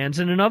these bands.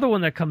 And another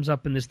one that comes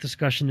up in this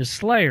discussion is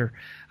Slayer.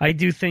 I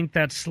do think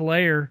that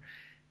Slayer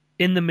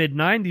in the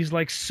mid-90s,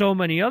 like so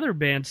many other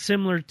bands,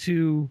 similar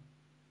to,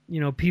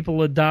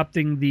 people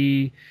adopting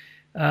the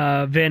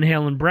Van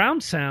Halen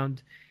Brown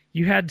sound,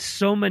 you had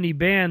so many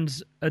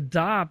bands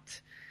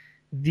adopt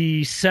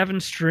the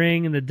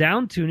 7-string and the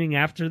down-tuning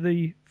after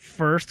the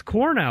first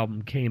Korn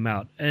album came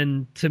out.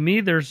 And to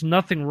me, there's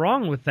nothing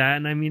wrong with that.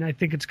 And I mean, I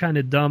think it's kind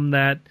of dumb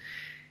that,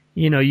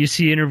 you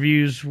see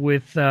interviews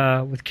with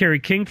Kerry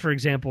King, for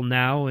example,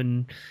 now,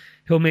 and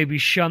he'll maybe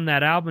shun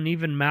that album.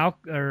 Even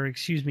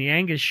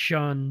Angus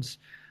shuns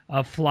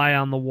Fly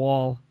on the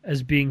Wall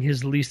as being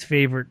his least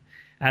favorite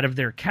out of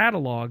their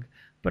catalog.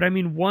 But I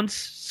mean, once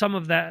some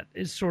of that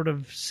is sort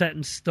of set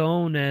in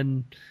stone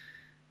and,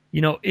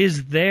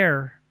 is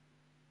there,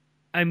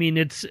 I mean,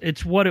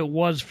 it's what it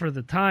was for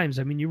the times.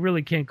 I mean, you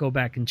really can't go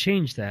back and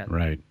change that.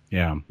 Right.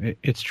 Yeah,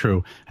 it's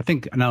true. I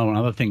think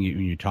another thing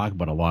when you talk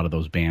about a lot of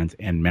those bands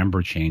and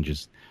member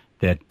changes,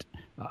 that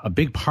a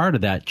big part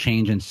of that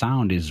change in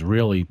sound is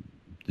really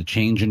the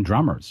change in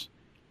drummers.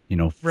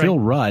 Right. Phil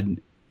Rudd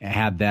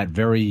had that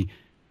very,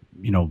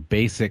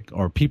 basic,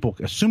 or people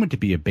assume it to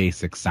be a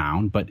basic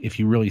sound, but if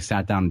you really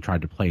sat down and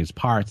tried to play his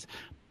parts,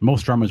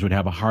 most drummers would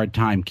have a hard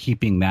time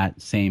keeping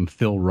that same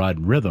Phil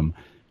Rudd rhythm.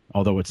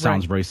 Although it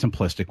sounds very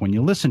simplistic when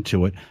you listen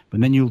to it, but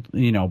then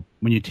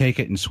when you take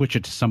it and switch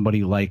it to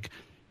somebody like,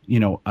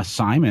 a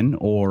Simon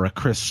or a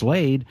Chris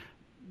Slade,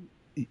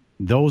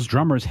 those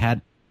drummers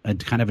had a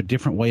kind of a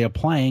different way of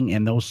playing,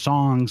 and those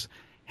songs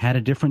had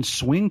a different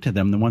swing to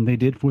them than when they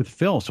did with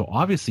Phil. So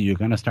obviously you're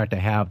going to start to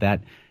have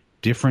that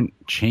different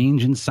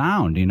change in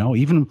sound.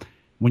 Even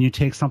when you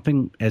take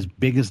something as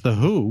big as The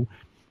Who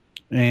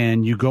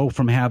and you go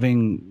from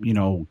having, you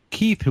know,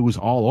 Keith, who was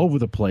all over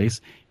the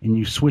place, and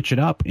you switch it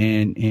up,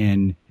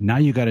 and now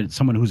you got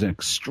someone who's an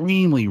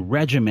extremely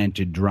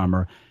regimented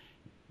drummer.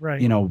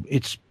 Right. You know,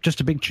 it's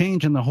just a big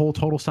change in the whole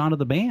total sound of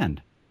the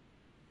band.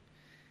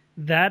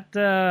 That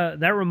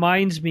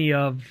reminds me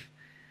of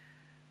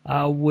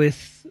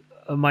with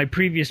my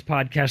previous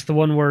podcast, the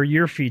one where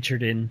you're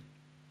featured in,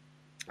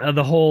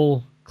 the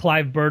whole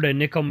Clive Burda and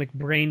Nico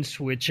McBrain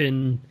switch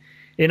in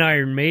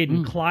Iron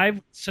Maiden.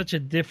 Clive, such a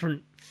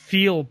different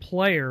feel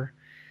player,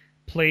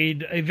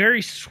 played a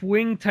very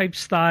swing type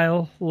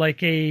style,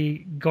 like a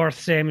Garth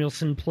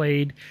Samuelson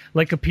played,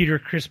 like a Peter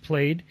Criss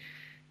played.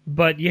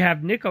 But you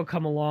have Nico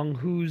come along,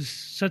 who's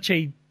such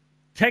a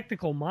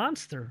technical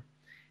monster.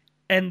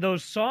 And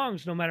those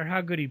songs, no matter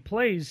how good he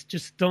plays,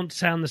 just don't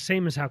sound the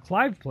same as how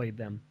Clive played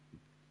them.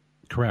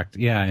 Correct.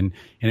 Yeah, and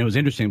it was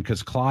interesting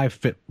because Clive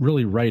fit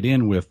really right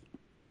in with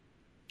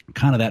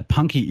kind of that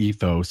punky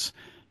ethos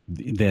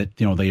that,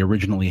 you know, they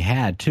originally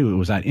had too. It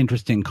was that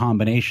interesting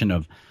combination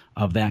of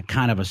that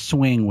kind of a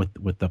swing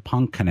with the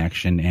punk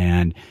connection,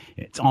 and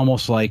it's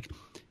almost like,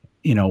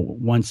 you know,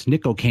 once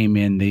Nico came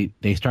in,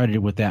 they started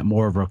with that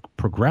more of a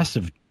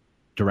progressive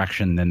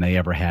direction than they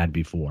ever had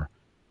before.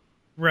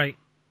 Right.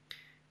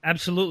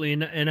 Absolutely.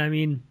 And I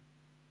mean,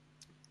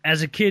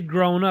 as a kid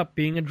growing up,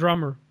 being a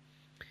drummer,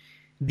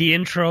 the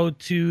intro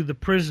to The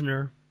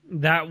Prisoner,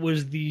 that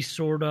was the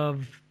sort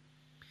of,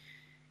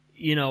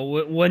 you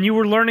know, when you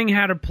were learning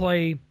how to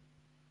play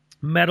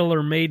metal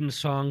or Maiden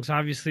songs,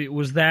 obviously it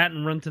was that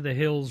and Run to the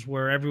Hills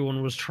where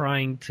everyone was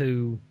trying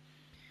to,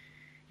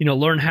 you know,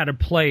 learn how to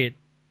play it.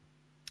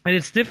 And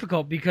it's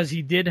difficult because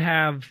he did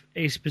have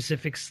a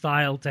specific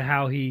style to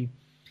how he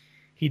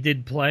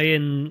did play.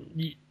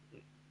 And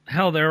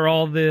hell, there are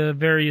all the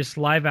various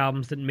live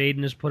albums that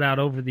Maiden has put out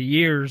over the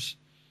years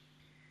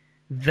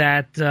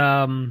that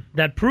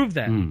prove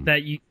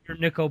that you hear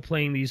Nico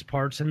playing these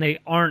parts and they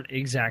aren't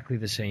exactly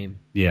the same.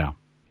 Yeah.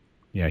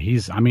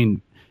 He's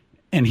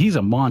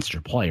a monster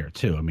player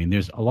too. I mean,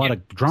 there's a lot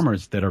of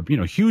drummers that are, you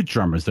know, huge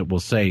drummers that will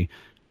say,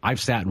 I've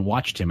sat and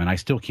watched him and I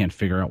still can't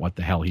figure out what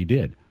the hell he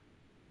did.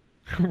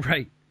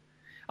 Right.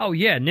 Oh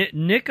yeah.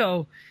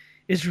 Nico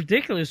is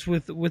ridiculous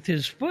with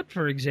his foot,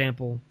 for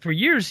example. For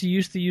years, he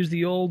used to use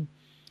the old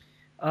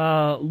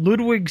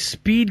Ludwig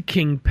Speed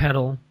King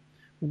pedal,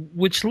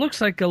 which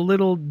looks like a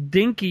little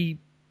dinky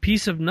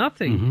piece of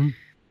nothing. Mm-hmm.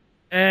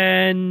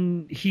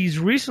 And he's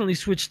recently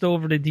switched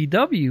over to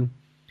DW.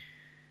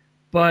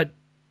 But,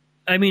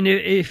 I mean,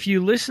 if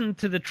you listen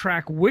to the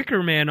track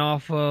Wicker Man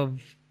off of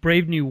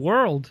Brave New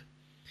World,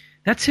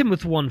 that's him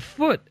with one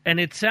foot, and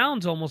it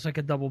sounds almost like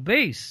a double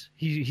bass.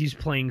 He's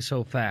playing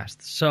so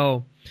fast.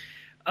 So,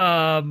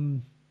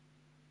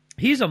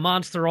 he's a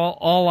monster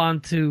all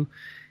onto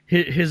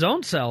his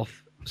own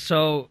self.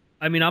 So,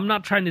 I mean, I'm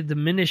not trying to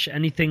diminish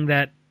anything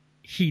that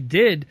he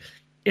did.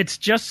 It's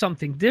just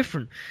something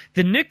different.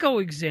 The Nico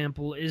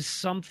example is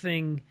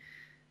something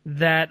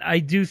that I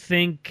do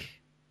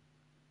think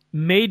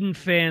Maiden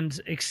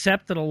fans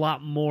accepted a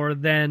lot more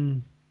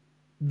than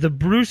the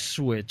Bruce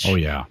switch. Oh,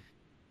 yeah.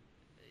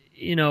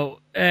 You know,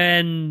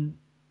 and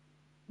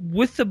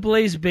with the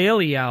Blaze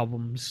Bayley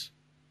albums,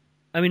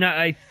 I mean,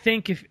 I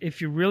think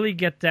if you really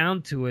get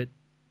down to it,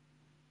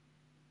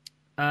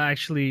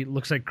 actually,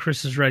 looks like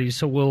Chris is ready,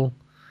 so we'll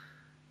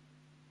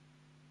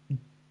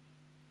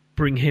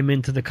bring him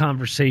into the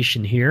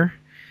conversation here.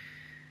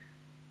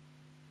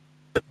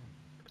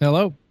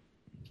 Hello,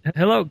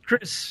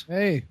 Chris.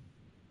 Hey.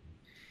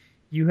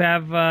 You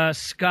have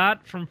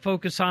Scott from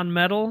Focus on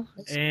Metal,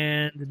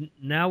 and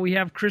now we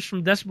have Chris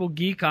from Decibel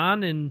Geek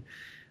on. And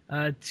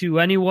to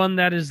anyone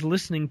that is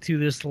listening to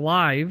this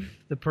live,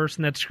 the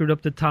person that screwed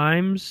up the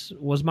times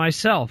was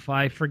myself.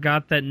 I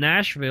forgot that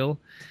Nashville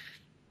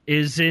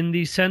is in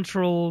the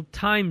Central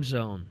Time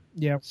Zone.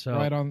 Yeah, so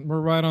we're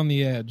right on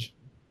the edge.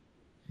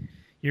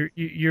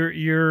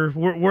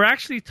 We're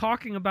actually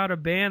talking about a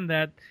band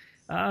that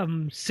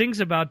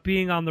sings about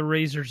being on the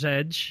razor's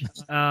edge.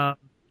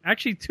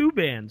 Actually, two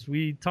bands.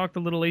 We talked a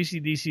little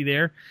AC/DC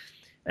there,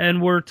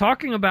 and we're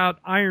talking about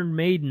Iron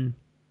Maiden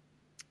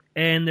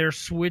and their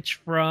switch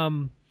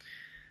from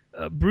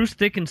Bruce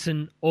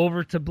Dickinson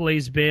over to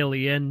Blaze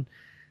Bayley. And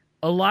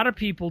a lot of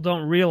people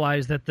don't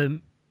realize that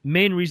the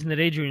main reason that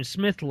Adrian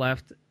Smith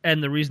left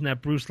and the reason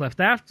that Bruce left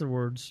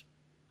afterwards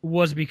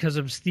was because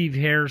of Steve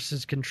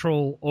Harris's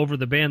control over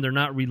the band. They're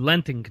not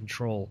relenting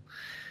control.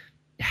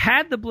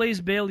 Had the Blaze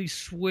Bayley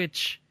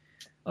switch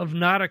have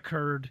not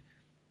occurred,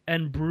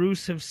 and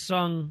Bruce have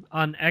sung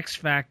on X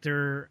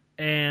Factor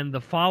and the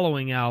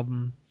following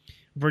album,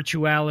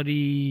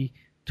 Virtuality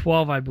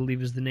 12, I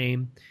believe is the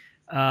name,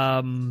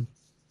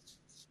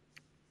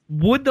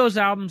 would those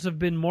albums have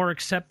been more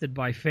accepted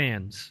by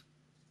fans?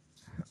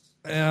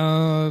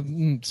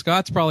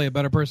 Scott's probably a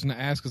better person to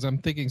ask because I'm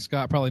thinking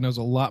Scott probably knows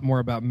a lot more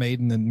about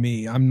Maiden than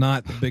me. I'm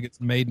not the biggest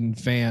Maiden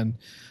fan.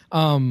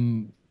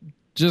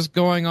 Just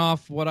going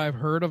off what I've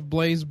heard of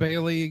Blaze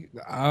Bayley,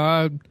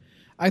 I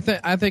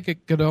think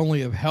it could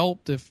only have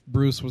helped if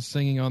Bruce was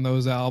singing on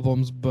those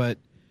albums, but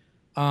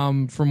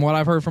From what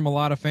I've heard from a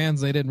lot of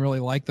fans, they didn't really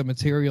like the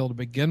material to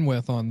begin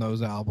with on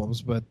those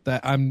albums. But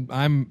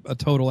I'm a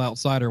total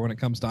outsider when it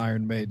comes to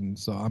Iron Maiden,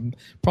 so I'm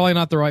probably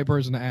not the right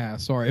person to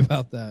ask. Sorry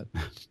about that.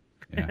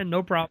 Yeah.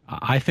 No problem.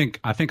 I think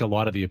a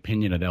lot of the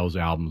opinion of those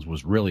albums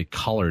was really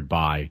colored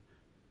by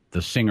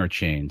the singer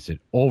change.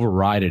 It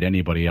overrided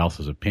anybody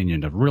else's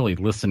opinion of really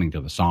listening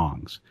to the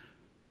songs.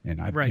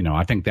 And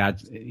I think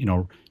that,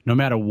 no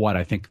matter what,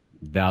 I think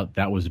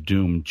that was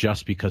doomed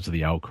just because of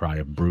the outcry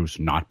of Bruce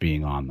not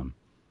being on them.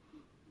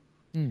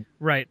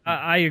 Right.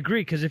 I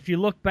agree, because if you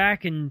look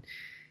back and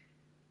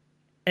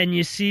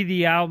you see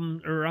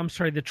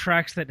the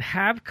tracks that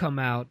have come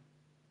out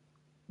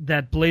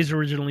that Blaze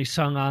originally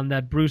sung on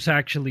that Bruce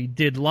actually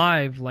did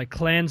live, like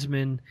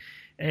Klansman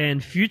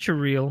and Future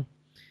Real,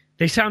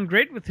 they sound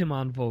great with him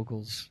on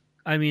vocals.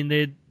 I mean,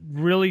 they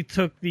really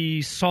took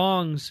the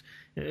songs,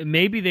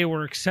 maybe they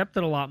were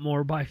accepted a lot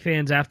more by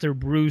fans after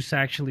Bruce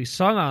actually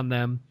sung on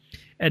them,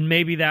 and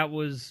maybe that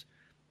was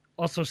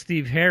also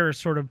Steve Harris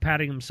sort of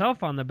patting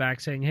himself on the back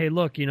saying, hey,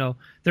 look,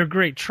 they're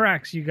great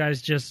tracks, you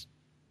guys just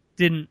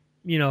didn't,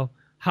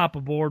 hop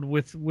aboard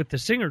with the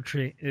singer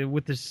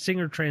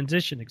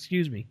transition.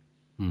 Excuse me.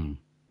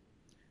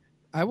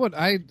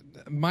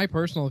 My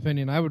personal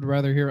opinion, I want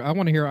to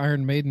hear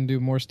Iron Maiden do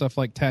more stuff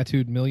like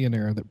Tattooed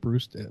Millionaire that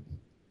Bruce did.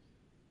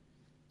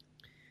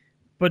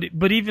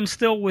 But even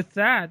still with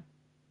that,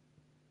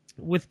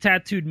 with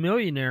Tattooed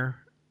Millionaire,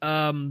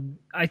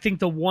 I think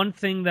the one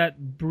thing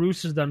that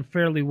Bruce has done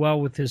fairly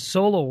well with his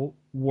solo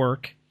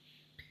work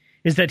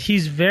is that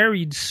he's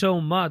varied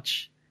so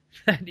much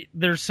that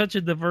there's such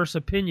a diverse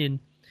opinion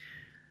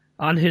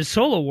on his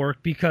solo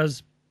work,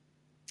 because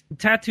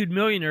Tattooed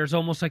Millionaire is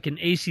almost like an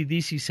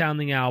AC/DC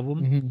sounding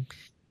album. Mm-hmm.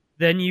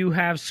 Then you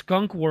have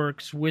Skunk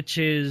Works, which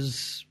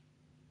is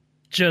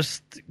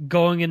just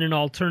going in an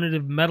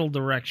alternative metal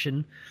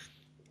direction.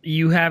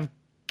 You have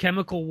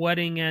Chemical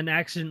Wedding and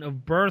Accident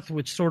of Birth,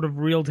 which sort of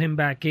reeled him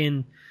back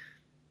in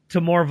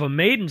to more of a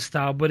Maiden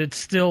style, but it's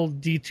still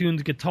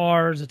detuned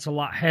guitars. It's a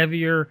lot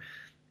heavier.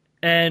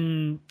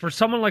 And for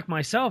someone like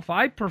myself,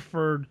 I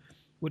preferred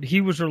what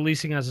he was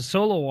releasing as a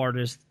solo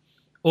artist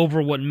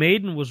over what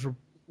Maiden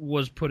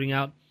was putting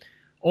out,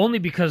 only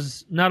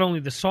because not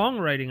only the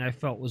songwriting I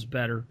felt was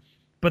better,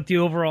 but the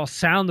overall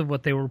sound of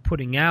what they were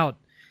putting out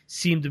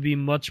seemed to be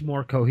much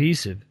more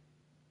cohesive.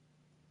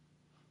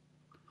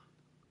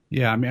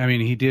 Yeah, I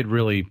mean, he did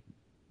really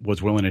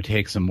was willing to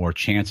take some more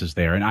chances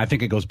there, and I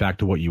think it goes back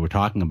to what you were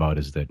talking about,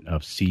 is that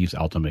of Steve's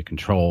ultimate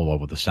control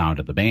over the sound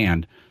of the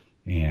band,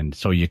 and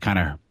so you kind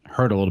of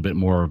heard a little bit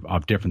more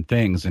of different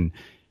things, and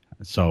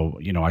so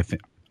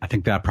I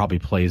think that probably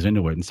plays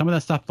into it, and some of that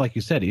stuff, like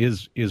you said,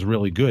 is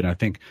really good. And I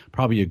think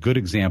probably a good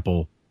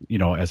example,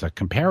 as a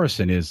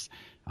comparison, is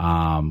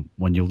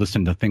when you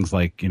listen to things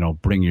like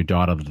Bring Your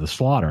Daughter to the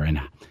Slaughter,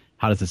 and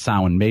how does it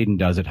sound when Maiden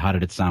does it? How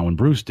did it sound when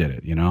Bruce did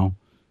it?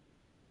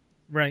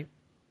 Right.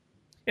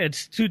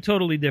 It's two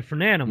totally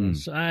different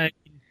animals.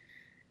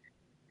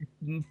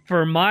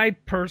 For my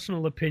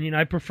personal opinion,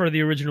 I prefer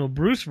the original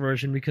Bruce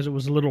version because it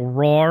was a little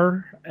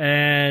raw,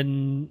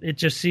 and it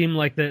just seemed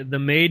like the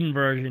Maiden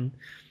version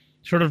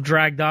sort of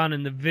dragged on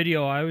in the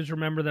video. I always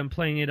remember them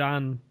playing it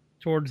on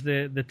towards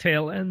the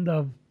tail end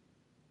of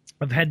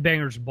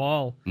Headbangers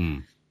Ball.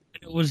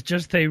 It was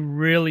just a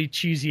really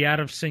cheesy, out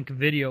of sync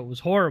video. It was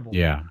horrible.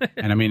 Yeah,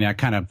 and I mean that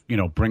kind of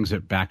brings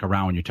it back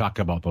around when you talk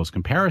about those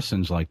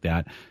comparisons like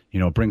that.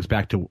 It brings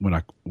back to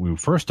when we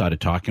first started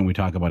talking. We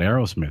talk about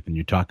Aerosmith, and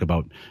you talk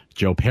about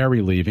Joe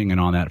Perry leaving,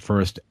 and on that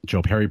first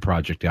Joe Perry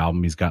Project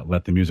album, he's got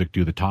 "Let the Music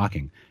Do the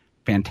Talking,"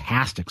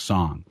 fantastic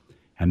song.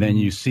 And then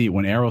you see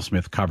when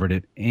Aerosmith covered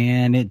it,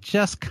 and it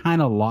just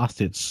kind of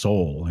lost its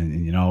soul.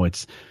 And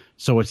it's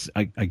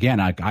again,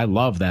 I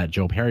love that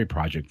Joe Perry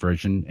Project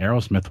version.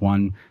 Aerosmith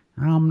one,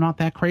 I'm not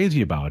that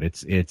crazy about.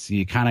 It's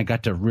you kind of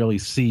got to really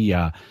see,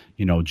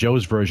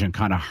 Joe's version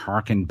kind of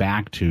harken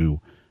back to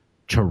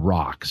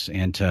rocks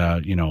and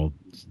to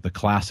the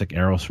classic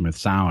Aerosmith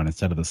sound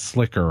instead of the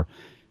slicker,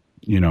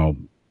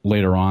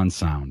 later on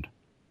sound.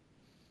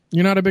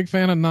 You're not a big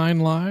fan of Nine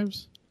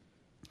Lives?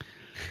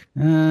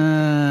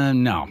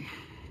 No.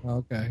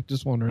 Okay,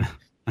 just wondering.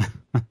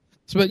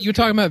 So, but you were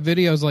talking about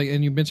videos,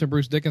 and you mentioned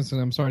Bruce Dickinson.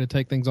 I'm sorry to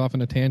take things off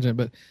in a tangent,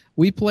 but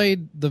we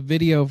played the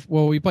video.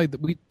 Well, we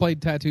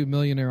played Tattoo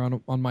Millionaire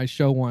on my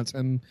show once,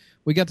 and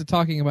we got to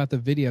talking about the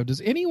video. Do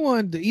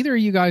either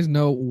of you guys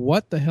know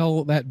what the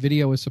hell that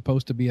video is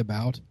supposed to be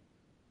about?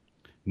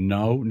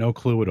 No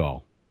clue at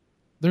all.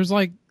 There's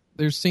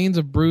scenes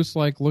of Bruce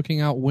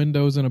looking out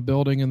windows in a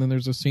building, and then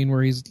there's a scene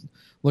where he's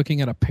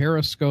looking at a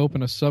periscope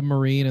in a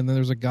submarine, and then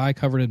there's a guy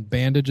covered in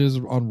bandages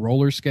on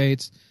roller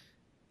skates.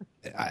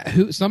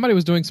 Somebody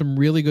was doing some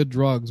really good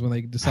drugs when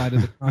they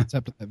decided the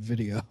concept of that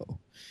video.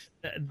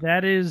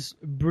 That is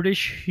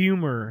British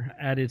humor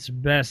at its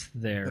best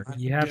there.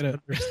 You have to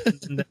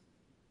understand that.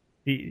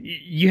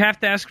 You have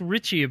to ask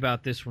Richie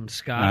about this one,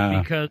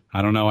 Scott, because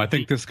I don't know. I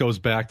think this goes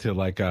back to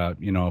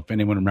if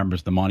anyone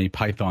remembers the Monty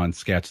Python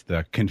sketch,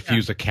 the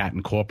Confuse a Cat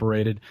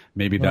Incorporated,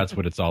 maybe that's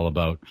what it's all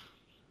about.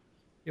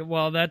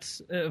 Well,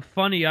 that's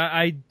funny.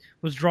 I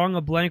was drawing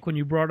a blank when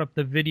you brought up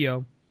the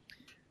video,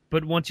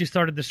 but once you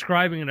started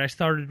describing it, I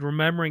started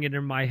remembering it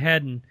in my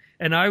head,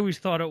 and I always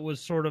thought it was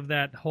sort of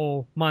that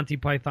whole Monty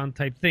Python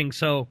type thing.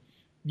 So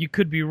you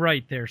could be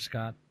right there,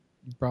 Scott.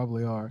 You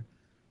probably are.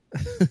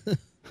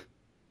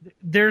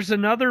 There's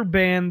another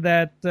band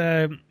that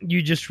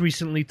you just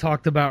recently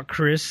talked about,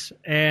 Chris,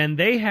 and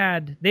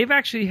they've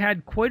actually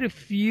had quite a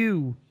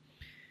few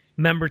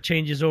member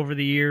changes over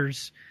the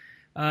years.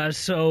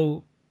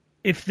 So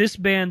if this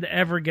band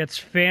ever gets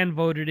fan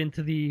voted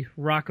into the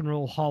Rock and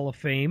Roll Hall of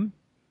Fame,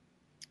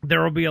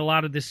 there will be a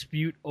lot of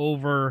dispute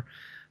over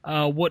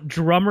what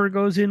drummer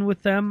goes in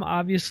with them,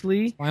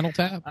 obviously. Spinal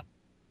Tap.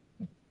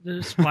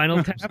 The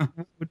Spinal Tap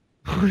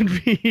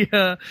would be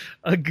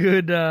a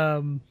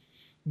good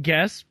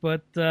guess,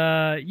 but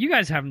you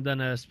guys haven't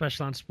done a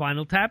special on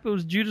Spinal Tap. It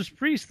was Judas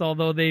Priest,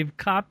 although they've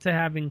copped to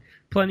having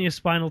plenty of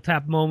Spinal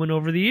Tap moment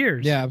over the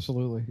years. Yeah,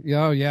 absolutely.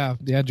 Yeah,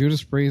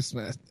 Judas Priest.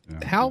 Yeah.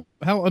 How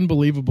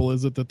unbelievable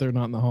is it that they're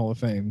not in the Hall of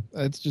Fame?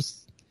 It's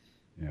just...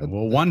 Yeah,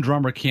 well, one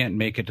drummer can't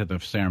make it to the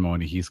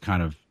ceremony. He's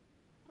kind of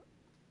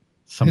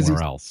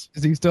somewhere else.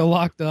 Is he still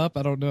locked up?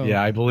 I don't know.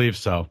 Yeah, I believe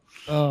so.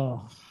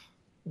 Oh.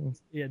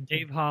 Yeah,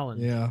 Dave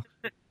Holland. Yeah.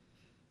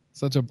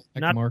 Such a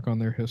black mark on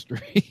their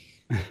history.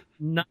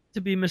 Not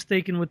to be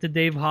mistaken with the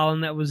Dave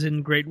Holland that was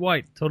in Great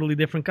White. Totally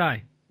different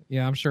guy.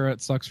 Yeah, I'm sure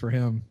it sucks for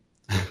him.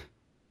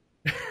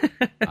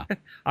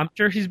 I'm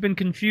sure he's been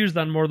confused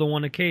on more than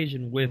one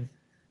occasion with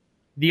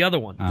the other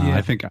one. Yeah.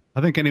 I think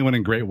anyone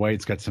in Great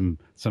White's got some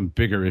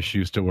bigger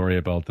issues to worry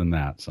about than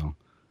that. So,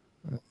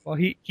 well,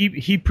 he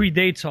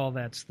predates all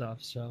that stuff.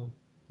 So,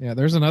 yeah,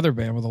 there's another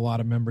band with a lot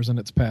of members in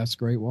its past,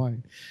 Great White.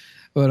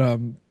 But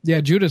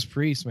Judas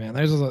Priest, man,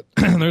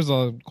 there's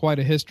quite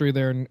a history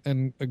there,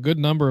 and a good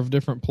number of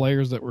different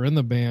players that were in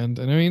the band.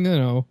 And I mean,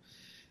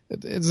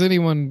 is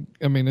anyone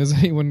going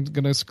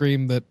to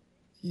scream that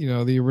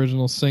the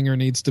original singer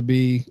needs to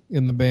be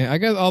in the band? I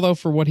guess, although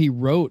for what he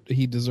wrote,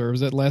 he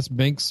deserves it. Les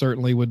Binks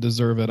certainly would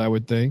deserve it, I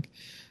would think.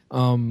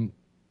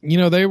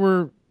 They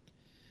were,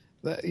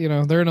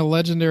 they're in a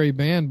legendary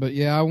band, but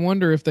yeah, I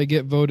wonder if they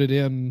get voted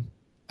in.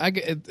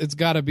 It's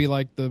got to be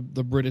like the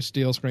British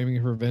Steel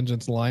Screaming for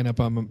Vengeance lineup.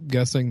 I'm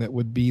guessing that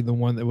would be the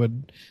one that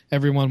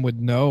everyone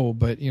would know.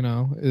 But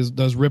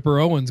does Ripper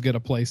Owens get a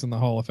place in the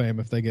Hall of Fame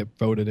if they get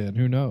voted in?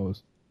 Who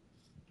knows?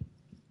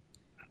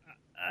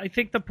 I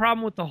think the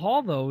problem with the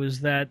Hall, though, is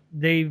that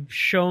they've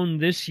shown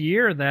this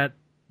year that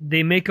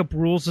they make up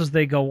rules as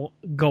they go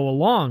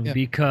along. Yeah.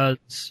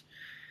 Because,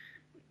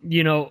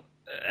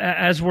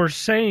 as we're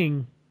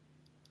saying,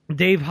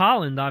 Dave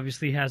Holland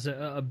obviously has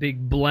a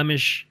big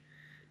blemish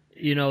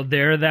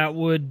there that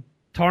would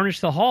tarnish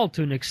the Hall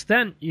to an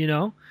extent,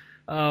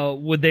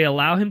 Would they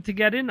allow him to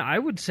get in? I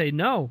would say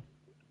no.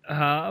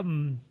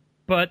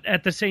 But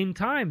at the same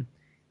time,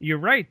 you're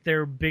right.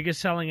 Their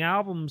biggest selling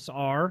albums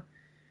are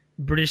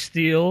British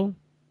Steel,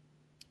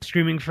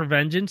 Screaming for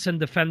Vengeance, and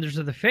Defenders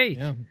of the Faith.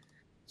 Yeah.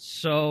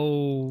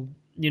 So,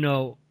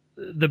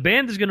 the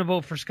band is going to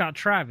vote for Scott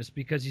Travis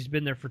because he's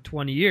been there for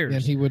 20 years.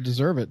 And he would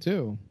deserve it,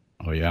 too.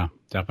 Oh, yeah,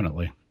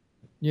 definitely.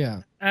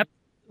 Yeah.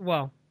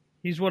 Well,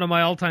 he's one of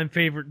my all-time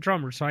favorite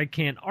drummers, so I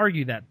can't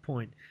argue that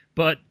point.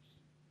 But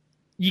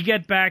you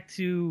get back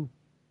to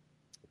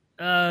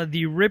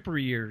the Ripper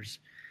years.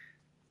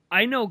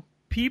 I know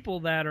people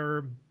that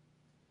are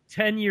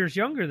 10 years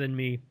younger than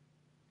me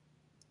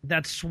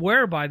that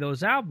swear by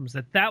those albums,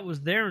 that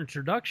was their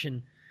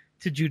introduction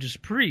to Judas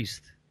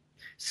Priest.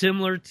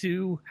 Similar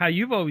to how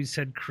you've always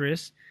said,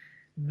 Chris,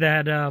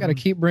 that... you got to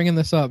keep bringing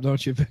this up,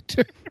 don't you,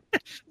 Victor?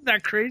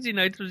 That Crazy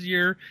Nights was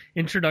your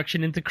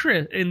introduction into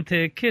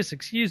Kiss,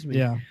 excuse me.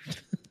 Yeah.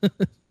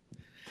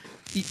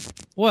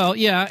 Well,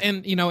 yeah,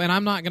 and and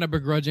I'm not going to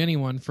begrudge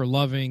anyone for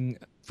loving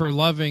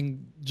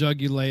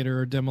Jugulator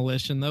or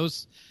Demolition.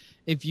 Those,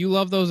 if you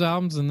love those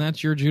albums and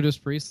that's your Judas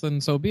Priest, then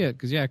so be it.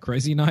 Because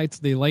Crazy Nights,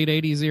 the late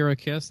 '80s era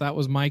Kiss, that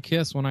was my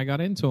Kiss when I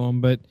got into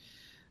them. But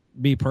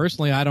me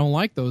personally, I don't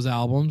like those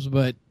albums.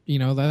 But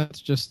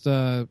that's just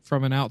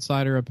from an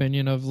outsider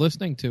opinion of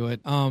listening to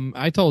it.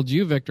 I told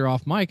you, Victor,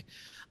 off mic,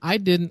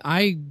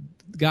 I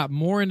got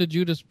more into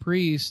Judas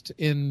Priest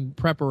in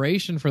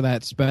preparation for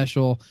that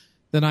special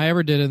than I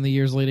ever did in the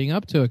years leading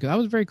up to it. Because I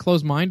was very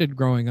close-minded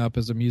growing up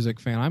as a music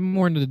fan. I'm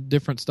more into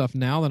different stuff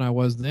now than I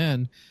was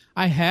then.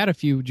 I had a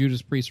few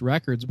Judas Priest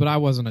records, but I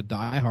wasn't a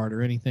diehard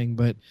or anything.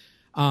 But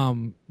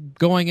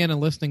going in and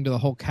listening to the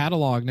whole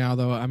catalog now,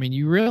 though, I mean,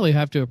 you really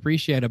have to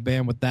appreciate a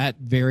band with that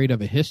varied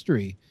of a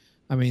history.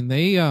 I mean,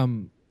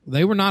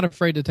 they were not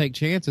afraid to take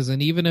chances,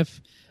 and even if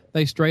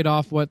they strayed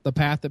off what the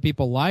path that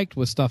people liked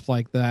was stuff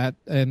like that,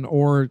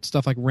 or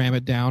stuff like Ram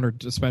It Down, or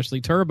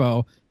especially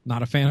Turbo.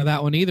 Not a fan of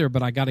that one either,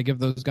 but I got to give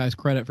those guys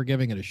credit for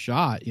giving it a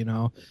shot. There's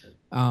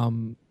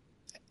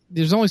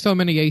only so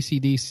many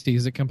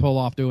AC/DCs that can pull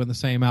off doing the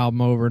same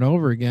album over and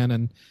over again,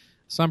 and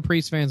some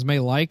Priest fans may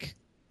like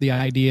the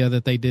idea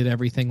that they did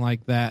everything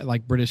like that,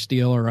 like British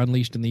Steel or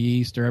Unleashed in the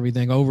East or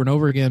everything over and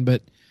over again,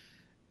 but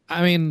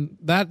I mean,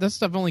 that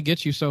stuff only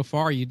gets you so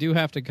far. You do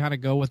have to kind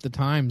of go with the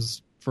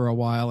times for a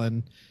while,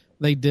 and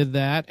they did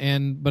that.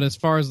 But as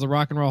far as the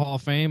Rock and Roll Hall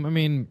of Fame, I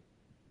mean,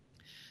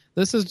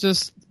 this is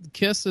just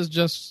Kiss is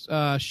just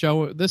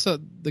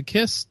the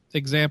Kiss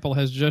example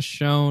has just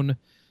shown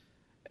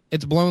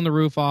it's blown the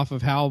roof off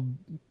of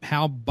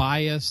how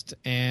biased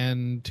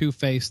and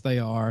two-faced they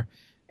are.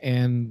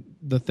 And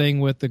the thing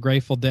with the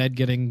Grateful Dead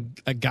getting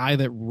a guy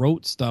that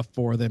wrote stuff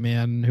for them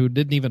in who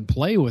didn't even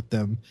play with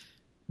them,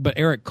 but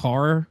Eric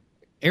Carr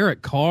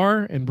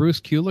and Bruce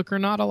Kulick are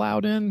not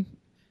allowed in,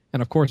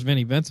 and of course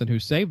Vinnie Vincent who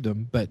saved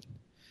them. But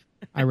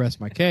I rest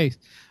my case.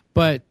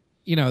 But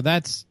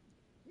it's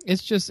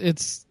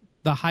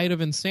the height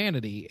of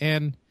insanity.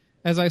 And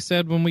as I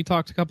said when we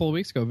talked a couple of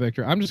weeks ago,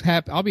 Victor, I'm just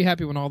happy. I'll be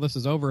happy when all this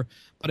is over.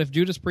 But if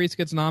Judas Priest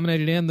gets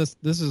nominated in, this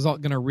is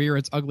going to rear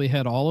its ugly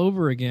head all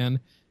over again.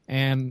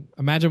 And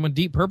imagine when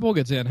Deep Purple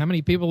gets in. How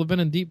many people have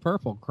been in Deep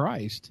Purple?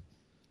 Christ.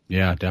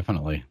 Yeah,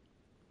 definitely.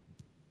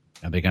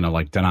 Are they going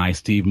to deny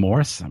Steve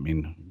Morse? I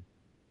mean,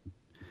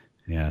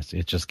 yes,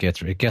 it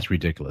gets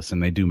ridiculous,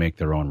 and they do make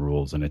their own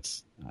rules, and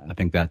I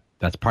think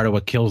that's part of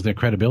what kills their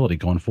credibility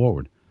going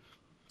forward.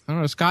 I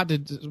don't know, Scott.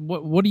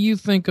 What do you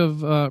think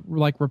of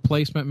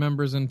replacement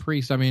members in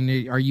Priest? I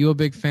mean, are you a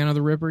big fan of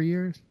the Ripper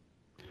years?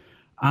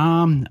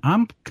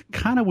 I'm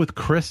kind of with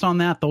Chris on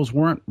that. Those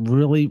weren't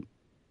really,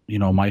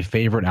 my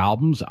favorite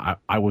albums.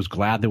 I was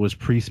glad there was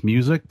Priest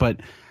music, but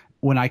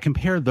when I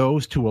compare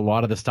those to a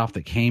lot of the stuff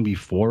that came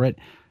before it,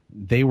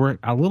 they were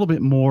a little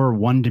bit more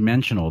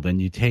one-dimensional than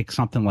you take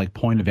something like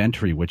Point of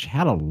Entry, which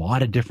had a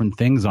lot of different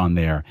things on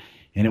there,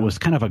 and it was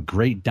kind of a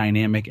great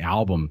dynamic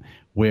album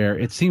where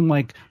it seemed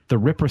like the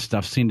Ripper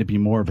stuff seemed to be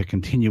more of a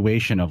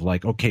continuation of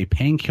okay,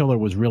 Painkiller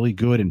was really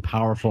good and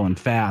powerful and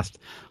fast.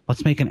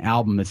 Let's make an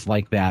album that's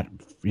like that,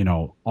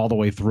 all the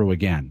way through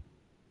again.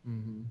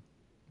 Mm-hmm.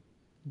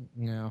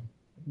 Yeah.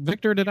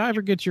 Victor, did I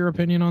ever get your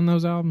opinion on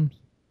those albums?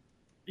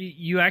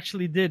 You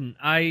actually didn't.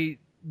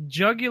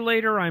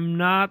 Jugulator, I'm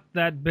not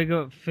that big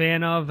a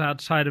fan of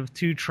outside of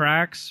 2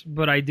 tracks,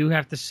 but I do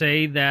have to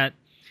say that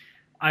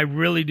I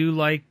really do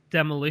like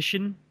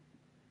Demolition.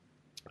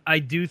 I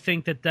do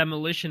think that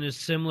Demolition is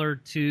similar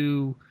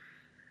to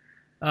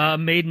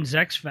Maiden's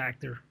X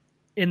Factor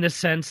in the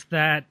sense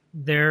that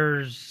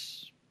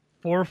there's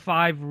 4 or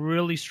 5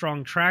 really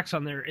strong tracks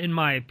on there, in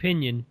my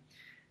opinion,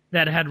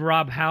 that had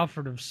Rob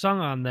Halford have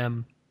sung on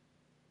them,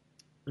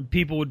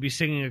 people would be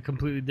singing a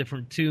completely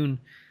different tune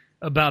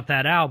about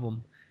that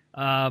album.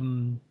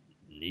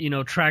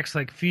 Tracks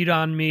like Feed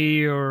on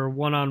Me or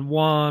One on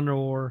One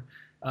or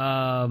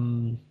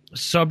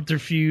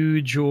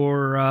Subterfuge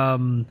or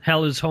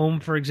Hell is Home,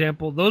 for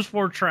example. Those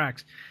 4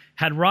 tracks,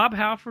 had Rob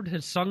Halford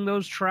had sung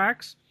those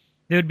tracks,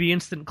 they would be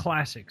instant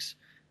classics.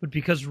 But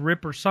because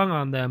Ripper sung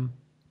on them,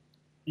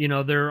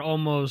 they're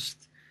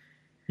almost,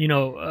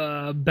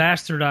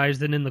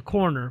 bastardized and in the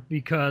corner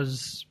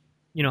because,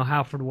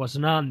 Halford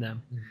wasn't on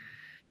them.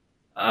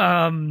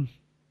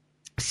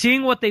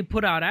 Seeing what they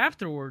put out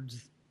afterwards,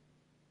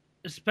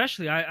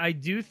 especially, I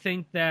do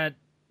think that,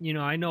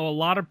 I know a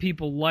lot of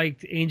people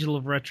liked Angel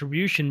of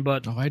Retribution,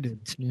 but... Oh, I did,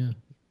 yeah.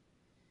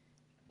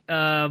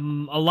 A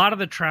lot of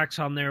the tracks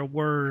on there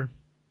were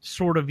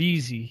sort of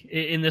easy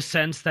in the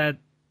sense that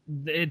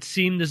it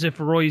seemed as if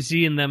Roy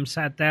Z and them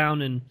sat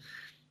down and,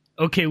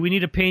 okay, we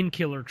need a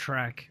Painkiller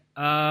track.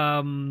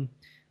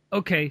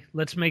 Okay,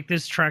 let's make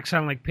this track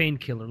sound like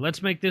Painkiller.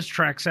 Let's make this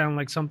track sound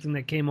like something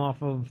that came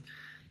off of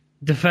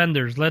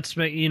Defenders. Let's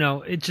make,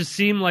 it just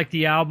seemed like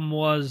the album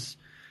was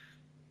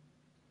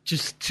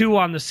just too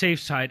on the safe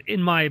side,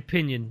 in my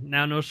opinion.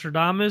 Now,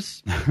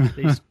 Nostradamus,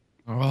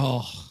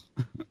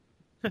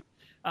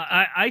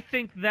 I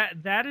think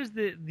that is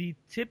the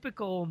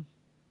typical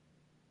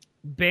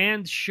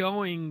band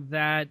showing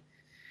that,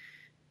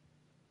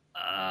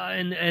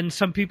 and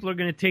some people are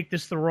going to take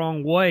this the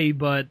wrong way,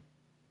 but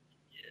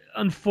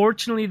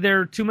unfortunately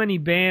there are too many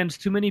bands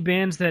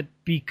that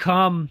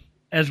become,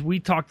 as we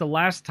talked the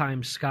last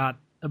time, Scott,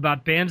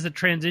 about bands that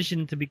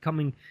transition to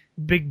becoming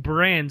big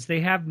brands. They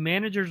have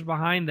managers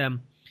behind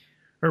them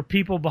or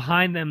people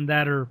behind them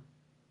that are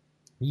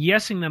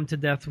yesing them to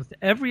death with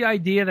every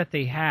idea that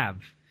they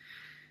have.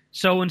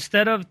 So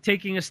instead of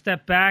taking a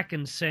step back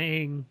and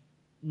saying,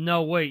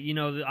 no, wait,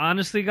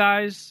 honestly,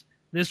 guys,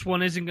 this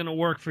one isn't going to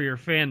work for your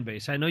fan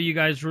base. I know you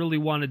guys really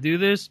want to do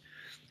this,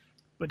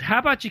 but how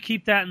about you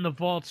keep that in the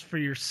vaults for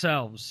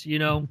yourselves,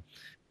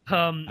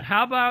 How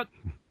about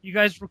you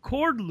guys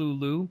record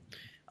Lulu,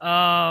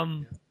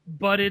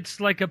 but it's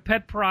like a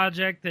pet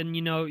project and,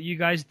 you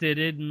guys did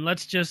it, and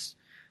let's just,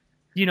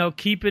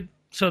 keep it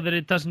so that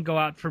it doesn't go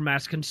out for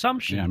mass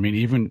consumption. Yeah, I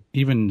mean,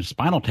 even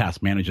Spinal Tap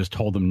managers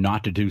told them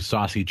not to do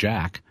Saucy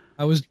Jack.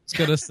 I was just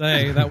going to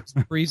say, that was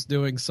Priest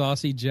doing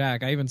Saucy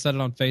Jack. I even said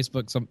it on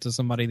Facebook to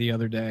somebody the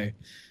other day.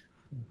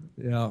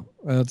 Yeah,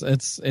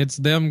 it's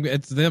them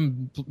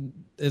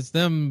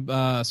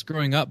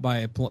screwing up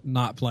by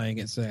not playing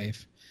it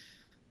safe.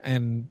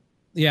 And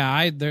yeah,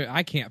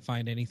 I can't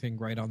find anything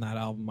great on that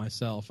album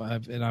myself.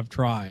 I've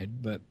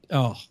tried, but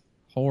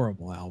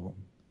horrible album.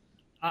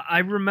 I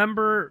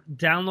remember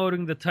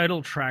downloading the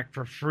title track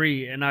for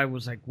free, and I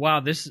was like,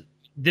 wow, this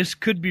this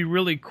could be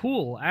really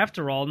cool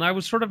after all. And I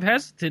was sort of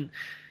hesitant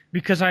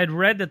because I had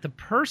read that the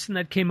person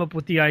that came up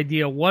with the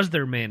idea was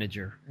their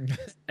manager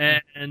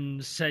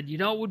and said,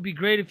 it would be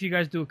great if you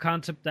guys do a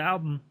concept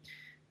album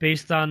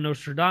based on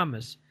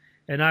Nostradamus.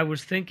 And I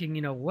was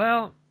thinking,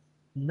 well,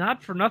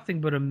 not for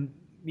nothing, but,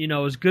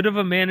 as good of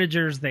a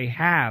manager as they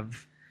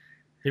have,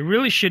 they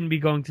really shouldn't be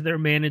going to their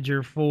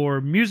manager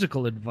for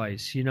musical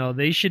advice.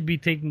 They should be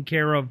taking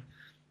care of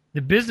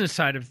the business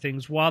side of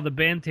things while the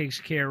band takes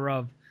care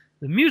of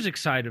the music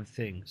side of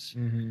things.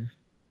 Mm-hmm.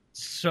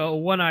 So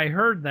when I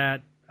heard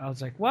that, I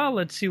was like, well,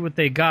 let's see what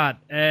they got.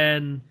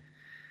 And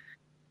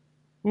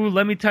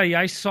let me tell you,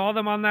 I saw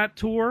them on that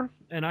tour,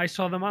 and I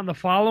saw them on the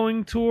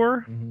following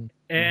tour,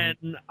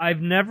 and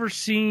I've never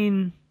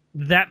seen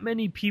that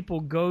many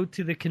people go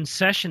to the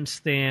concession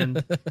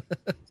stand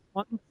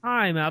one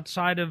time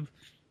outside of,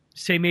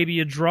 say, maybe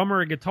a drum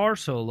or a guitar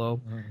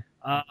solo.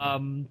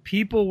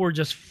 People were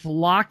just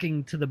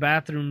flocking to the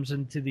bathrooms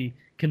and to the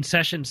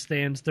concession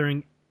stands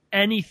during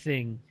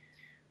anything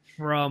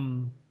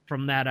from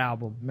that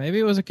album. Maybe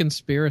it was a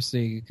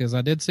conspiracy, because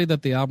I did see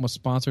that the album was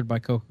sponsored by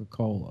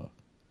Coca-Cola.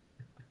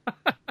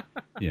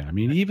 Yeah, I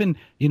mean, even,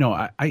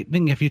 I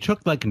think if you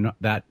took like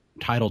that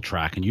title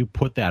track and you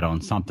put that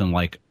on something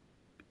like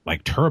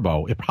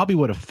Turbo, it probably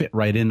would have fit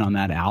right in on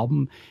that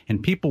album,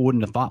 and people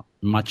wouldn't have thought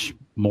much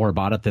more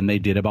about it than they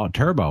did about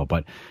Turbo.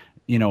 But,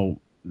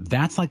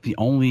 that's like the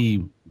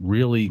only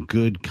really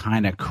good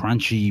kind of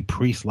crunchy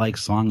Priest-like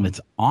song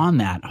that's on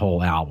that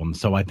whole album.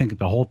 So I think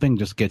the whole thing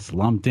just gets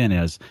lumped in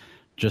as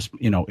just,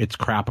 it's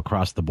crap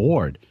across the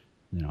board.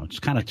 It's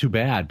kind of too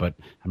bad. But,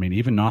 I mean,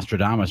 even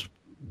Nostradamus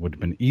would have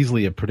been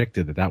easily have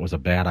predicted that was a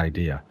bad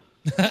idea.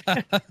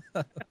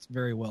 That's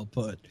very well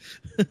put.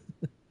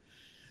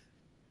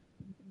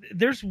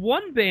 There's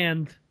one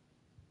band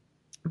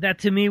that,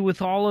 to me,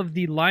 with all of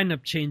the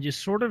lineup changes,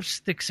 sort of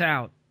sticks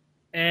out.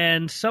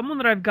 And someone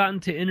that I've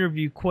gotten to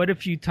interview quite a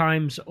few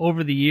times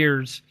over the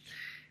years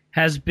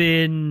has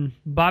been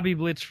Bobby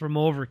Blitz from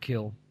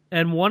Overkill.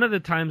 And one of the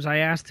times I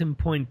asked him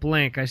point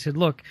blank, I said,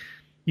 look,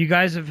 you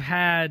guys have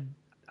had,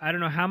 I don't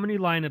know how many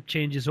lineup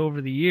changes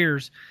over the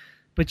years,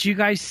 but you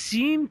guys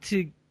seem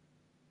to,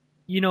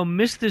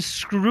 miss this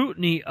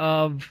scrutiny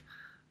of,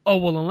 oh,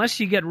 well, unless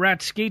you get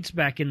Rat Skates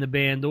back in the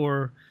band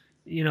or,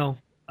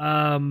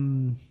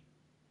 so-and-so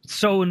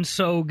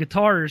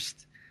guitarist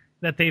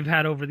that they've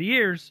had over the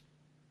years,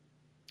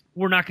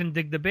 we're not going to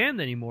dig the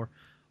band anymore.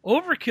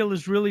 Overkill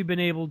has really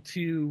been able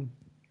to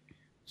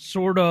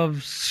sort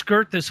of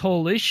skirt this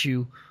whole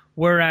issue,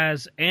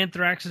 whereas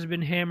Anthrax has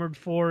been hammered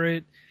for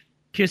it.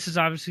 Kiss has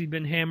obviously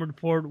been hammered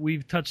for it.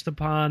 We've touched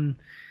upon,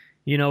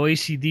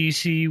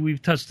 AC/DC.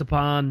 We've touched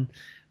upon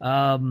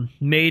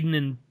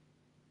Maiden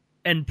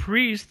and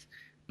Priest,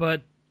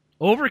 but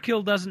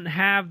Overkill doesn't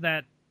have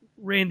that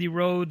Randy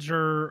Rhoads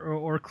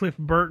or Cliff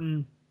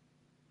Burton,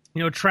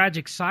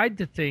 tragic side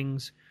to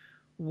things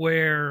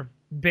where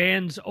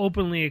bands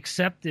openly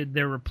accepted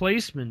their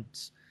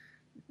replacements.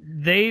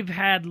 They've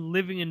had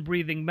living and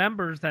breathing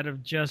members that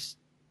have just,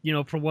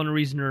 for one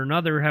reason or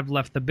another, have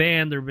left the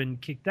band or been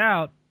kicked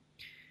out,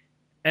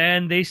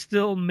 and they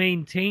still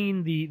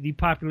maintain the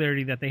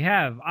popularity that they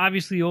have.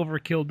 Obviously,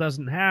 Overkill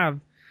doesn't have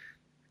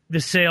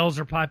the sales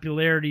or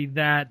popularity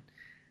that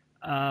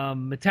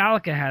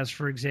Metallica has,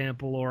 for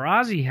example, or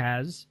Ozzy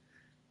has,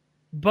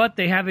 but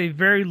they have a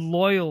very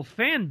loyal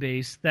fan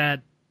base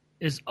that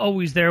is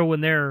always there when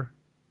they're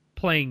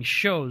playing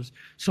shows.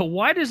 So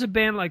why does a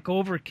band like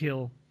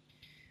Overkill,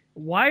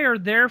 why are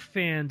their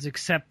fans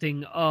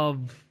accepting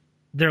of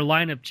their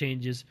lineup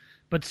changes,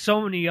 but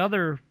so many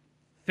other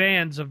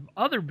fans of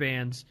other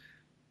bands,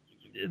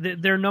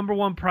 their number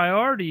one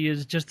priority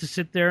is just to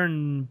sit there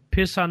and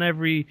piss on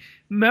every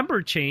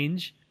member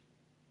change?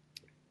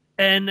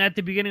 And at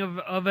the beginning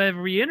of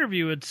every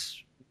interview,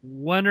 it's,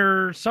 when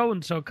are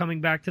so-and-so coming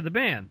back to the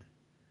band?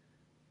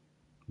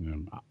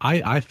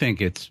 I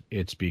think it's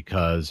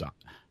because I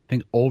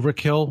think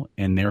Overkill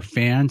and their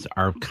fans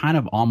are kind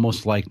of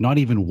almost like not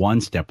even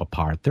one step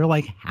apart. They're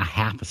like a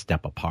half a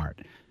step apart.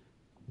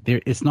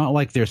 It's not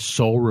like they're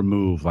so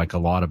removed like a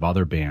lot of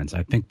other bands.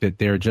 I think that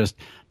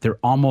they're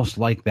almost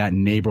like that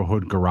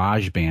neighborhood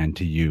garage band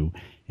to you.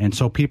 And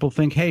so people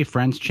think, hey,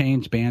 friends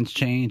change, bands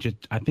change.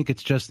 I think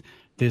it's just,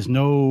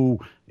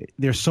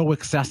 they're so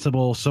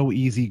accessible, so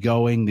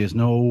easygoing. There's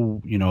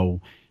no,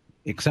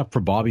 except for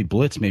Bobby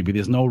Blitz, maybe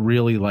there's no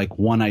really like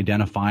one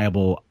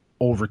identifiable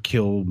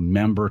Overkill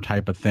member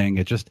type of thing.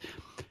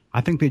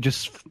 I think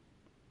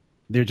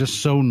they're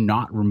just so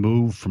not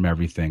removed from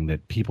everything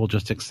that people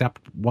just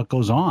accept what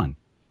goes on.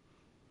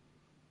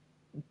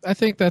 I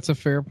think that's a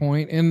fair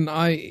point. And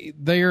I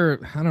don't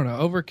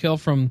know, Overkill,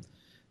 from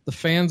the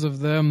fans of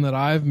them that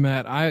I've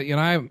met,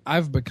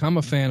 I've become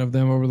a fan of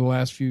them over the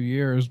last few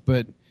years,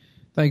 but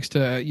thanks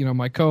to,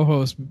 my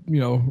co-host,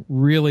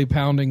 really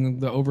pounding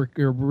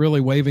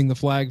really waving the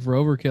flag for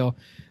Overkill,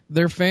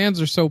 their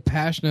fans are so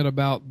passionate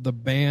about the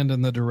band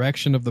and the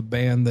direction of the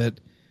band that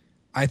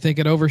I think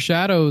it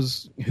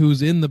overshadows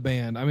who's in the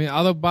band. I mean,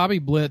 although Bobby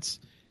Blitz,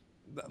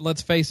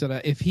 let's face it,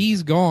 if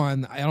he's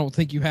gone, I don't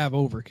think you have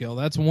Overkill.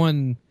 That's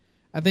one.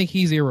 I think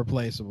he's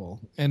irreplaceable.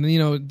 And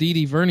Dee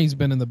Dee Verney's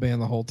been in the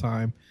band the whole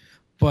time,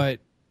 but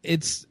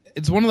it's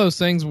one of those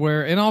things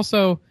where, and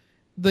also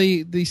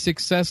the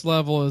success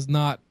level is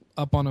not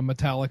up on a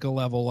Metallica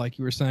level, like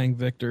you were saying,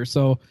 Victor.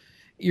 So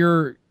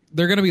they're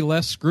going to be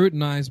less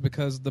scrutinized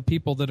because the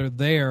people that are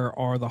there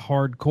are the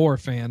hardcore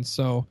fans.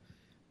 So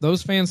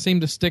those fans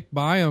seem to stick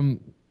by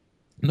them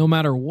no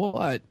matter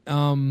what.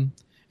 And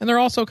they're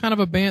also kind of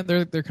a band.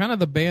 They're kind of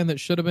the band that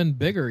should have been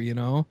bigger,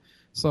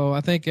 So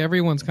I think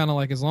everyone's kind of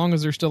like, as long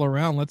as they're still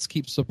around, let's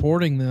keep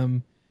supporting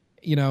them,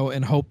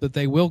 and hope that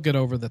they will get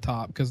over the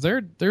top, because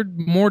they're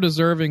more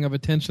deserving of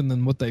attention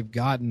than what they've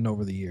gotten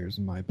over the years,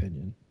 in my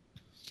opinion.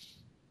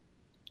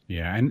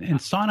 Yeah, and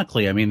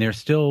sonically, I mean, they're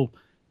still,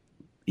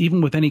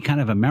 even with any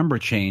kind of a member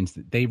change,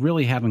 they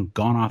really haven't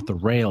gone off the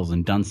rails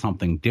and done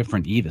something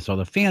different either. So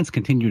the fans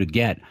continue to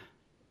get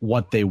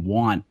what they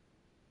want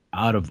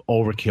out of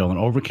Overkill, and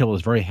Overkill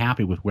is very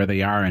happy with where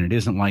they are, and it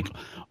isn't like,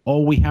 oh,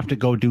 we have to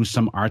go do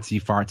some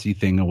artsy-fartsy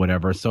thing or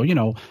whatever. So,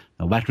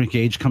 Electric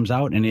Age comes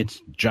out, and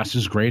it's just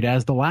as great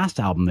as the last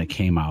album that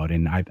came out,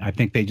 and I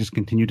think they just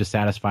continue to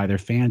satisfy their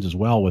fans as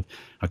well with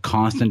a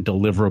constant,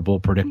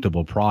 deliverable,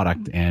 predictable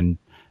product, and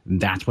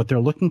that's what they're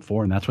looking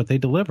for, and that's what they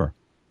deliver.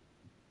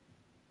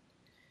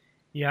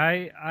 Yeah,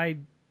 I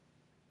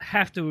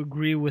have to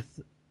agree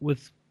with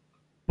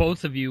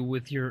both of you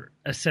with your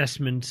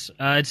assessments.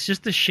 It's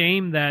just a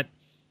shame that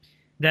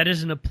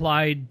isn't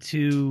applied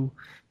to,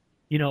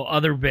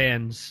 other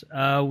bands.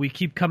 We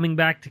keep coming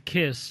back to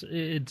Kiss.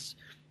 It's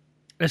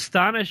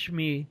astonished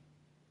me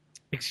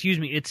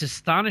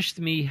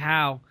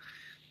how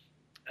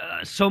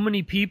so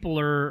many people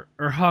are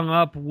hung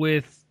up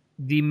with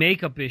the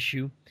makeup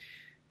issue,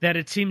 that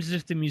it seems as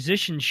if the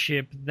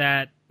musicianship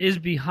that is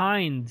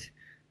behind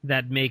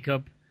that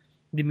makeup,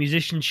 the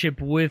musicianship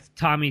with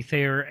Tommy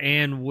Thayer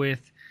and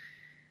with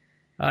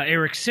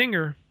Eric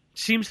Singer,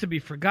 seems to be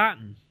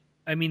forgotten.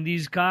 I mean,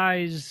 these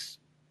guys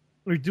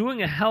are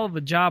doing a hell of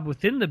a job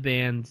within the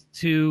band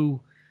to,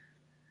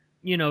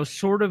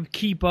 sort of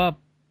keep up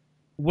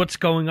what's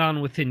going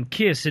on within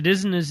Kiss. It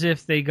isn't as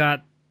if they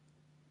got,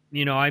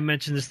 I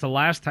mentioned this the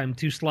last time,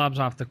 two slobs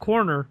off the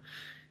corner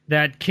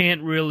that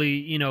can't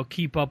really,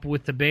 keep up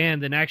with the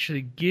band and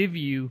actually give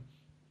you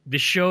the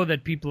show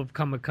that people have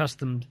come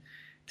accustomed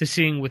to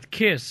seeing with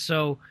Kiss.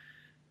 So,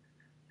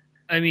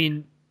 I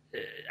mean,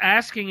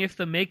 asking if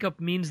the makeup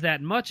means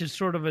that much is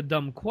sort of a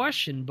dumb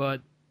question,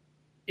 but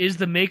is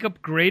the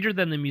makeup greater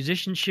than the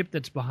musicianship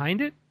that's behind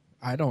it?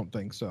 I don't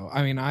think so.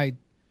 I mean, I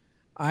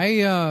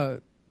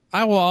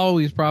will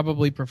always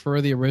probably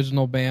prefer the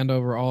original band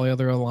over all the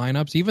other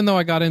lineups, even though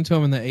I got into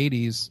them in the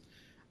 80s.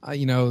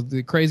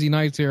 The Crazy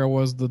Nights era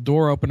was the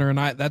door opener, and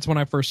that's when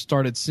I first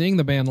started seeing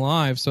the band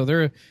live. So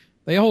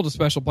they hold a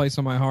special place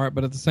in my heart,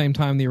 but at the same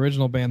time, the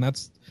original band,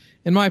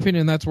 in my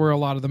opinion, that's where a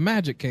lot of the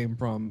magic came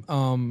from.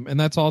 And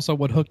that's also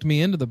what hooked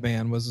me into the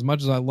band, was as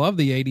much as I love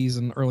the 80s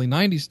and early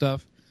 90s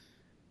stuff,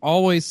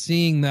 always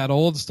seeing that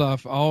old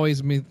stuff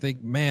always made me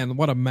think, man,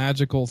 what a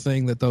magical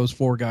thing that those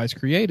four guys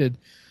created.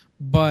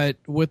 But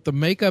with the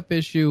makeup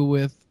issue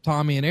with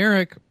Tommy and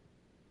Eric,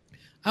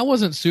 I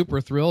wasn't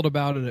super thrilled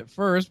about it at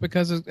first,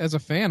 because as a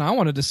fan, I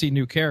wanted to see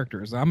new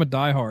characters. I'm a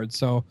diehard,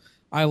 so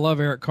I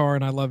love Eric Carr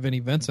and I love Vinnie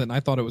Vincent, and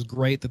I thought it was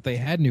great that they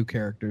had new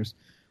characters.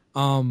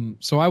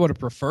 So I would have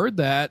preferred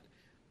that,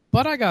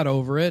 but I got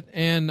over it,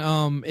 and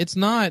it's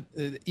not.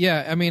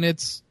 I mean,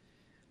 it's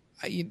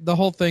the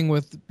whole thing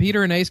with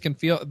Peter and Ace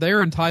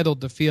they're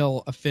entitled to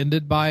feel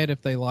offended by it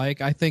if they like.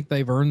 I think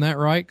they've earned that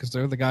right because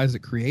they're the guys that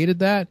created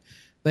that.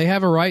 They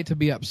have a right to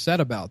be upset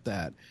about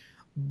that.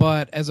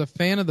 But as a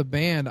fan of the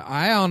band,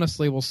 I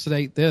honestly will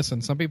state this,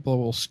 and some people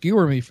will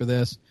skewer me for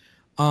this.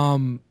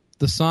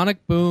 The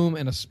Sonic Boom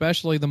and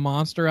especially the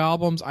Monster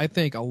albums, I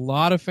think a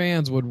lot of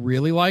fans would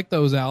really like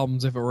those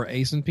albums if it were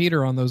Ace and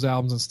Peter on those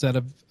albums instead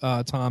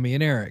of Tommy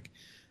and Eric,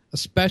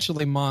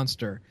 especially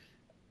Monster.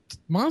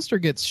 Monster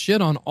gets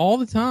shit on all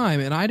the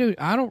time, and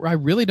I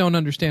really don't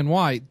understand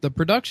why. The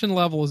production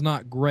level is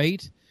not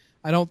great.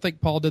 I don't think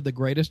Paul did the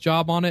greatest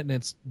job on it, and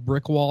it's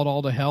brick-walled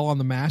all to hell on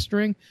the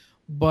mastering.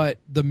 But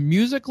the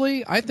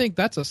musically, I think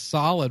that's a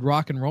solid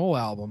rock and roll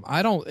album.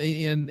 I don't,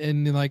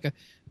 and like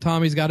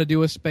Tommy's got to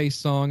do a space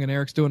song, and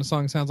Eric's doing a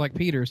song that sounds like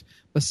Peter's.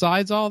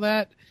 Besides all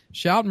that,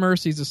 Shout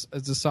Mercy is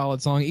a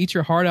solid song. Eat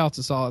Your Heart Out's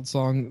a solid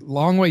song.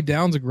 Long Way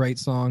Down's a great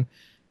song.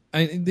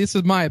 This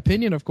is my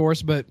opinion, of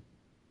course, but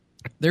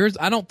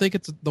I don't think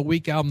it's the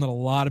weak album that a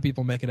lot of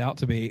people make it out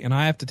to be, and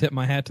I have to tip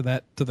my hat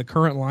to the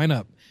current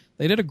lineup.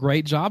 They did a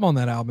great job on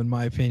that album, in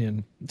my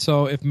opinion.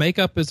 So if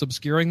makeup is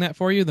obscuring that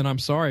for you, then I'm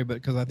sorry, but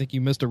because I think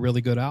you missed a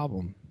really good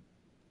album.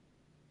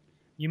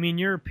 You mean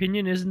your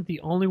opinion isn't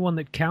the only one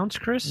that counts,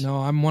 Chris? No,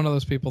 I'm one of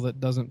those people that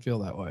doesn't feel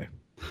that way.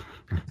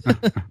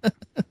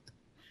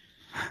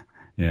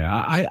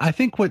 Yeah, I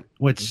think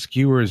what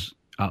skewers,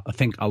 I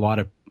think a lot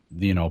of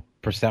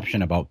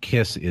perception about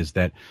Kiss is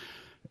that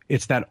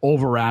it's that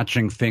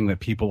overarching thing that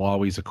people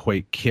always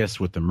equate Kiss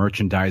with the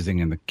merchandising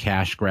and the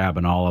cash grab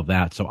and all of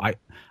that. So I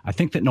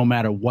think that no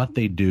matter what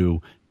they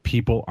do,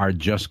 people are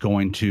just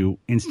going to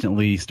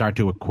instantly start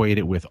to equate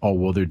it with, oh,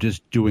 well, they're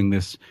just doing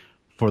this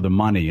for the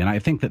money. And I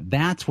think that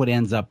that's what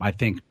ends up, I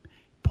think,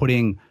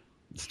 putting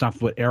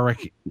stuff what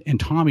Eric and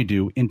Tommy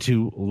do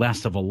into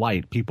less of a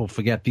light. People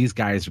forget these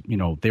guys,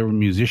 they were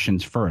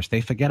musicians first. They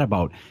forget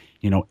about,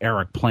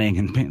 Eric playing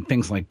in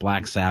things like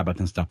Black Sabbath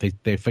and stuff.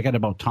 They forget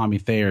about Tommy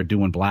Thayer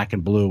doing Black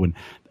and Blue, and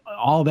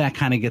all that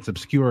kind of gets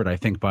obscured, I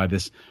think, by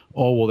this,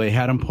 oh, well, they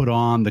had them put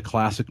on the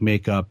classic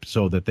makeup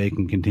so that they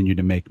can continue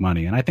to make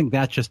money. And I think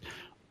that's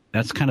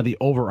kind of the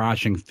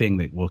overarching thing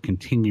that will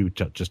continue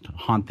to just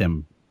haunt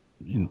them,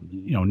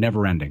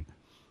 never ending.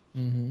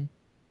 Mm-hmm.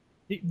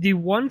 The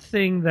one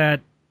thing that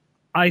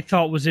I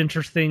thought was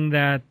interesting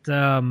that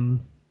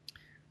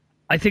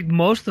I think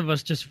most of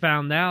us just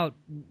found out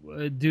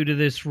due to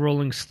this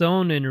Rolling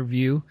Stone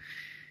interview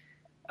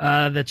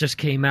that just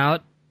came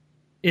out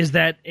is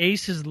that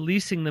Ace is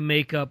leasing the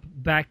makeup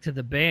back to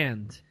the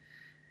band.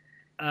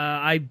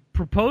 I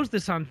proposed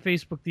this on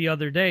Facebook the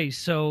other day.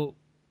 So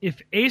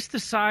if Ace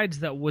decides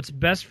that what's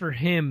best for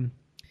him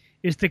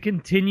is to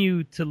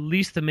continue to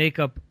lease the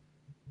makeup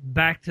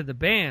back to the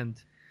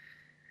band,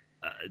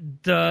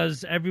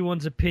 does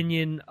everyone's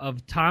opinion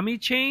of Tommy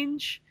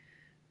change,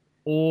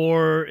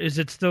 or is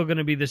it still going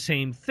to be the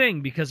same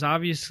thing? Because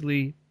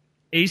obviously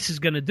Ace is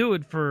going to do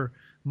it for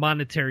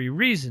monetary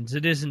reasons.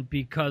 It isn't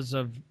because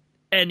of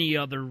any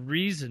other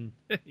reason,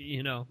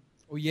 Well,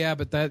 yeah,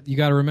 but that you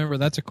got to remember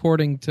that's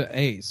according to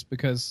Ace,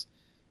 because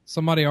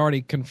somebody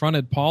already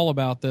confronted Paul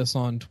about this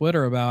on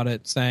Twitter about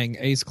it, saying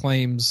Ace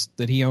claims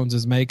that he owns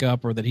his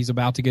makeup or that he's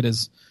about to get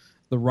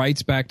the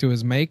rights back to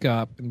his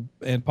makeup,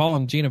 and Paul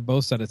and Gene have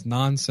both said it's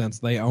nonsense.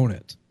 They own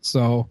it.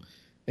 So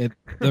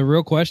the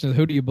real question is,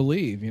 who do you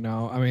believe?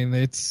 I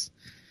mean,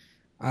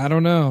 I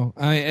don't know.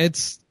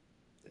 It's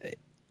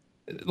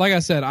like I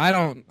said,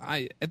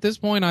 at this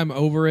point I'm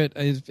over it.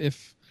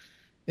 If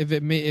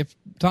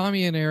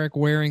Tommy and Eric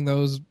wearing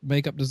those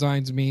makeup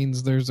designs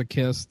means there's a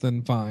Kiss,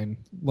 then fine,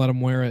 let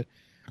them wear it.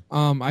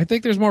 I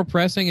think there's more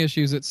pressing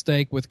issues at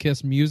stake with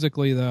Kiss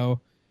musically, though.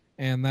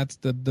 And that's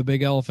the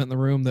big elephant in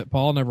the room that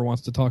Paul never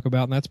wants to talk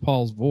about, and that's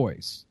Paul's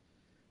voice.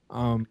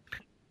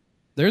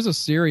 There's a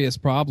serious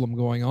problem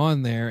going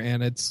on there,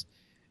 and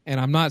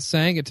I'm not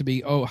saying it to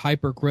be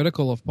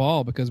hypercritical of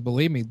Paul, because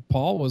believe me,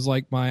 Paul was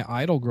like my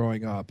idol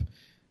growing up.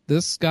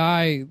 This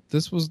guy,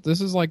 he's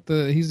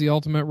the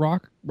ultimate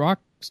rock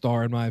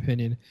star in my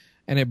opinion,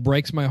 and it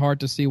breaks my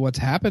heart to see what's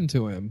happened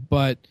to him.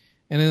 And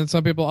then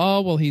some people,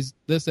 oh well, he's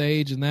this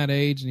age and that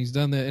age, and he's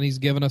done that, and he's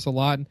given us a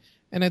lot,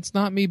 and it's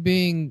not me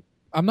being.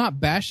 I'm not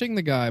bashing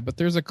the guy, but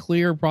there's a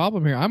clear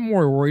problem here. I'm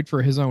more worried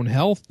for his own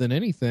health than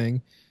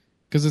anything,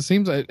 because it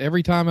seems like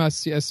every time I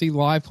see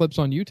live clips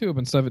on YouTube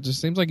and stuff, it just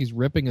seems like he's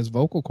ripping his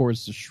vocal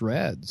cords to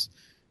shreds.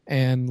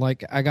 And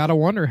like, I gotta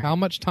wonder, how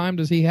much time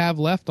does he have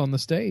left on the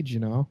stage?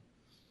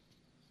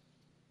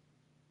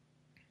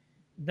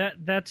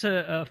 That's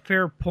a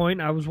fair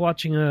point. I was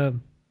watching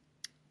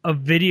a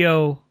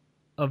video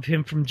of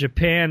him from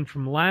Japan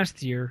from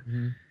last year,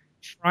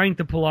 trying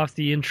to pull off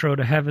the intro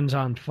to Heaven's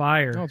on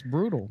Fire. Oh, it's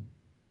brutal.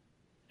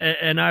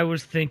 And I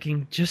was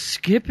thinking, just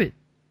skip it.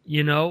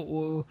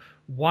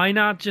 Why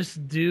not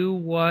just do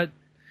what,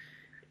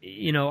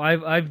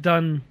 I've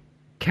done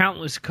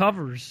countless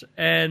covers,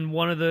 and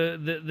one of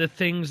the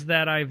things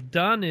that I've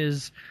done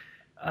is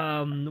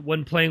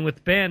when playing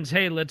with bands,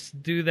 hey, let's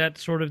do that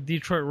sort of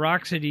Detroit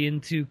Rock City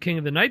into King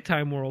of the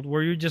Nighttime world,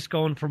 where you're just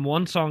going from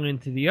one song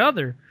into the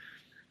other.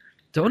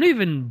 Don't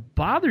even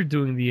bother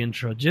doing the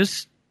intro.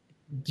 Just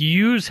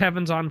use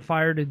Heaven's on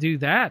Fire to do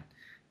that.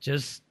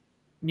 Just,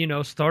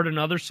 start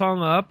another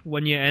song up.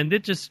 When you end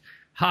it, just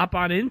hop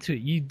on into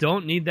it. You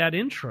don't need that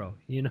intro,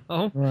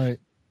 Right.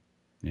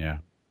 Yeah.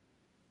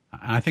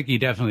 I think he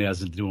definitely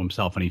doesn't do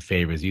himself any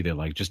favors either.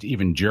 Like, just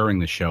even during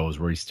the shows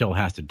where he still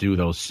has to do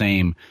those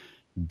same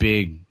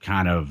big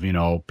kind of,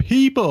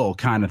 people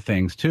kind of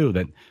things too.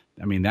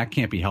 That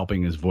can't be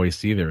helping his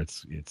voice either.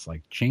 It's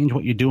like, change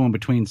what you're doing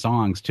between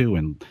songs too,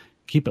 and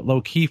keep it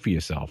low key for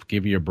yourself.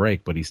 Give you a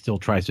break, but he still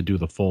tries to do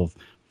the full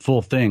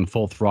thing,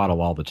 full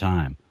throttle all the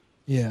time.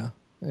 Yeah.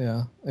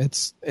 Yeah.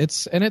 It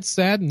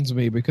saddens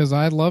me, because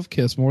I love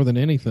Kiss more than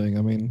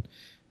anything.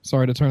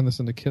 Sorry to turn this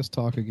into Kiss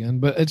talk again,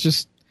 but it's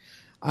just,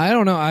 I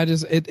don't know.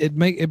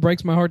 It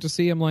breaks my heart to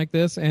see him like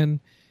this. And,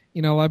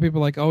 a lot of people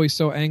are like, oh, he's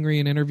so angry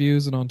in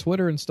interviews and on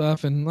Twitter and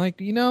stuff. And like,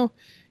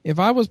 if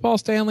I was Paul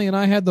Stanley and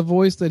I had the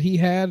voice that he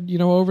had,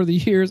 over the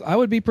years, I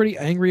would be pretty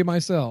angry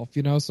myself,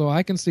 so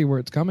I can see where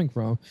it's coming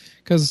from.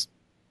 Because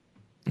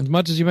as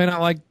much as you may not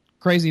like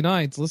Crazy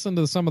Nights, listen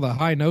to some of the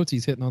high notes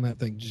he's hitting on that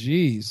thing.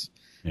 Jeez.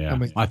 Yeah,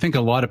 I think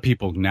a lot of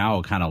people now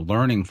are kind of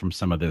learning from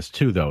some of this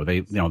too, though.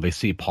 They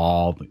see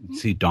Paul,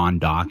 see Don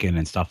Dokken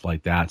and stuff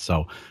like that.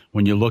 So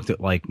when you looked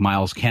at like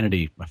Miles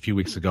Kennedy a few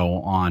weeks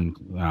ago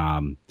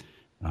on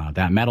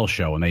that metal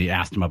show, and they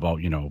asked him about,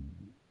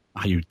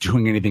 are you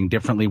doing anything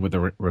differently with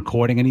the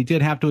recording? And he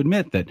did have to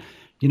admit that,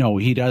 you know,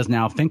 he does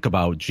now think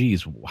about,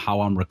 geez,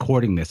 how I'm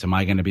recording this. Am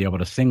I going to be able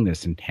to sing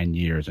this in 10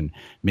 years? And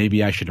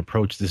maybe I should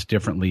approach this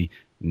differently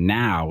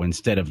now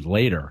instead of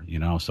later, you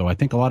know? So I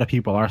think a lot of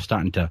people are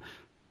starting to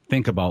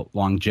think about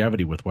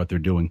longevity with what they're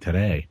doing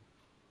today.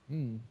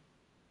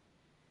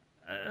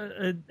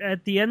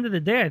 At the end of the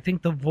day, I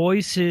think the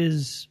voice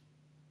is,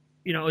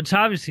 you know, it's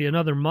obviously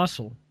another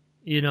muscle,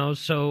 you know,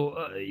 so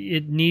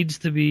it needs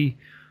to be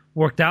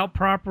worked out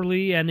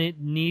properly and it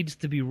needs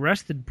to be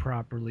rested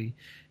properly.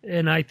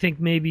 And I think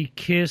maybe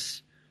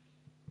Kiss,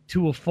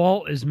 to a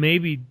fault, is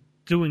maybe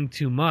doing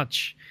too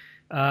much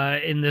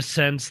in the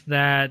sense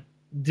that,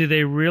 do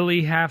they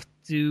really have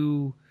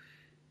to,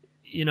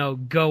 you know,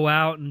 go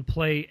out and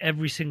play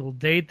every single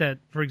date that,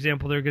 for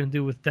example, they're going to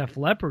do with Def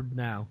Leppard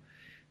now?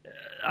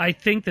 I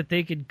think that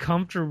they could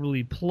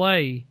comfortably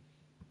play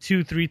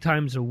 2-3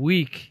 times a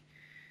week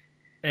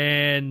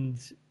and,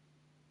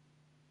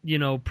 you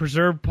know,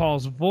 preserve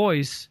Paul's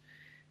voice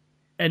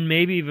and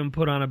maybe even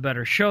put on a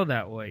better show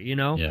that way, you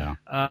know?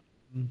 Yeah.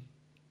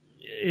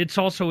 It's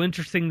also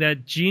interesting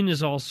that Gene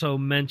is also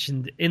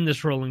mentioned in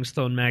this Rolling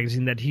Stone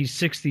magazine that he's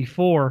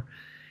 64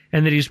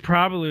 and that he's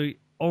probably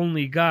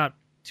only got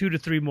 2 to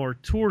 3 more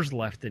tours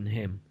left in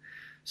him.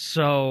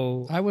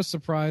 So I was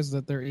surprised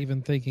that they're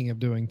even thinking of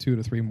doing 2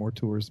 to 3 more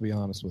tours, to be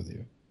honest with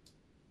you.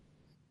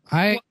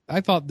 I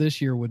thought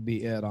this year would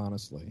be it,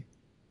 honestly.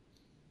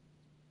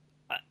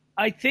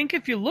 I think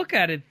if you look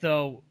at it,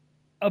 though,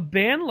 a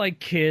band like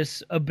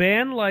Kiss,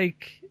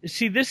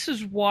 see, this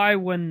is why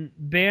when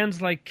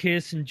bands like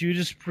Kiss and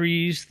Judas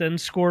Priest and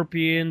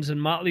Scorpions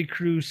and Motley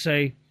Crue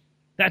say,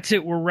 that's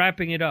it, we're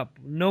wrapping it up,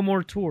 no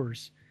more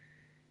tours.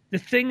 The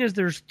thing is,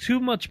 there's too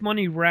much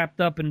money wrapped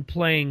up in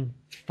playing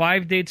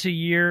 5 dates a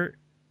year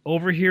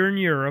over here in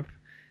Europe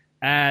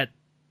at,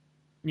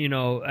 you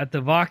know, at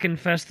the Wacken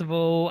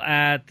Festival,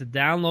 at the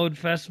Download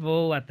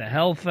Festival, at the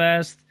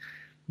Hellfest.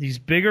 These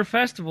bigger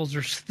festivals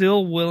are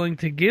still willing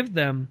to give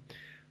them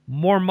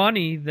more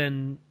money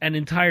than an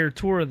entire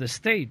tour of the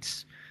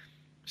States.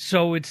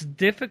 So it's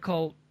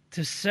difficult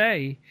to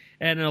say,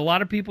 and a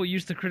lot of people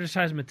used to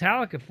criticize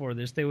Metallica for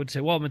this. They would say,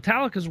 well,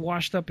 Metallica's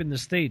washed up in the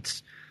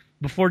States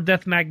before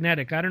Death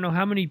Magnetic. I don't know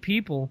how many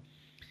people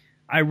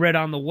I read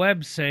on the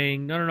web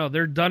saying, no,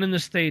 they're done in the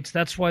States.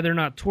 That's why they're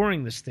not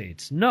touring the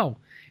States. No,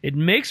 it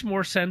makes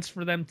more sense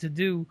for them to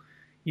do,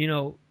 you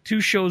know,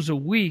 2 shows a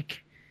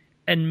week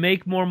and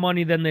make more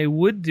money than they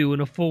would do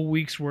in a full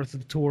week's worth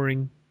of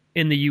touring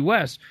in the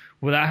U.S.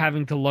 without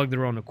having to lug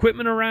their own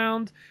equipment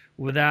around,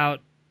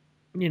 without,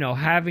 you know,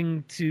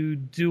 having to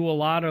do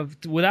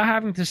without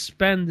having to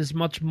spend as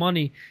much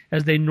money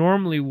as they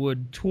normally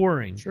would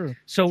touring. Sure.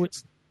 So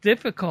it's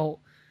difficult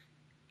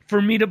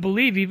for me to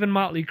believe, even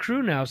Motley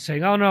Crue now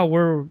saying, oh no,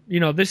 we're,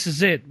 you know, this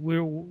is it.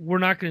 We're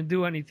not going to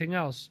do anything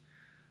else.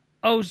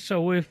 Oh,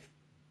 so if,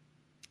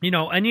 you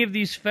know, any of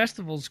these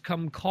festivals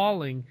come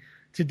calling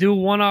to do a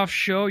one-off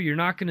show, you're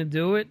not going to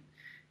do it.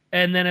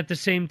 And then at the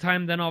same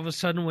time, then all of a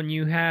sudden when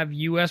you have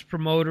U.S.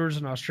 promoters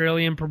and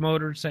Australian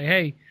promoters say,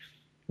 hey,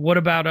 what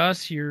about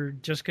us? You're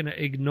just going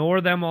to ignore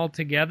them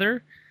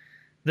altogether.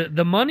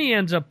 The money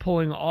ends up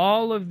pulling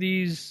all of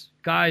these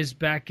guys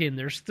back in.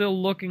 They're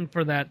still looking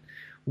for that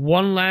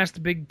one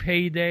last big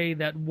payday,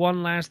 that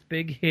one last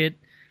big hit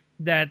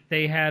that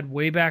they had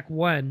way back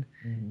when.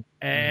 Mm-hmm.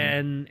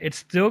 And it's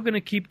still going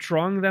to keep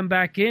drawing them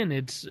back in.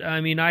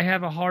 I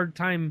have a hard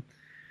time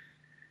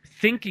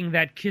thinking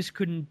that Kiss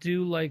couldn't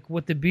do like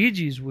what the Bee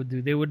Gees would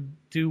do. They would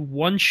do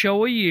 1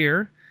 show a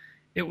year.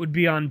 It would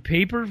be on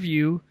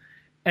pay-per-view,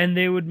 and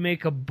they would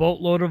make a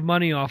boatload of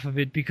money off of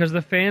it because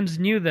the fans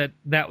knew that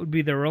that would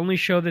be their only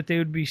show that they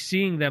would be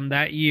seeing them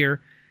that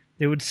year.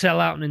 They would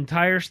sell out an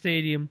entire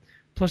stadium,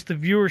 plus the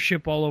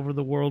viewership all over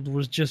the world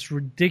was just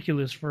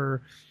ridiculous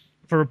for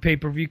a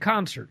pay-per-view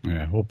concert.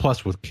 Yeah, well,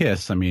 plus with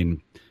Kiss, I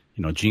mean,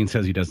 you know, Gene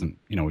says he doesn't,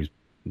 you know, he's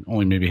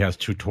only maybe has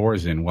 2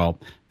 tours in. Well,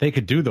 they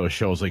could do those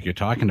shows like you're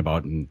talking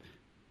about, and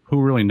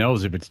who really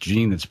knows if it's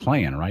Gene that's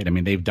playing, right? I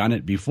mean, they've done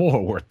it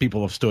before where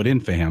people have stood in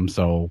for him,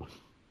 so,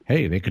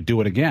 hey, they could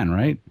do it again,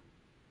 right?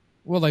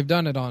 Well, they've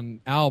done it on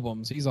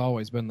albums. He's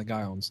always been the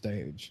guy on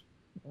stage.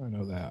 I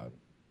know that.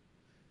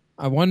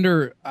 I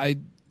wonder,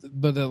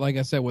 like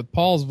I said, with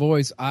Paul's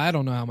voice, I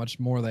don't know how much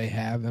more they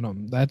have in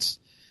him.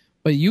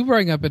 But you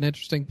bring up an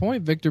interesting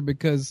point, Victor,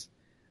 because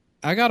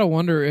I got to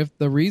wonder if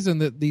the reason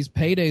that these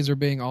paydays are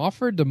being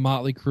offered to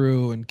Motley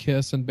Crue and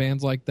Kiss and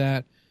bands like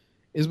that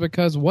is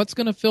because what's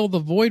going to fill the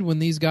void when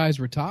these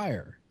guys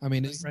retire? I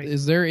mean,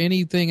 is there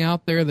anything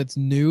out there that's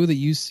new that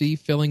you see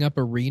filling up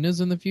arenas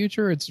in the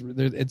future? It's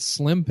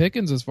slim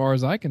pickings as far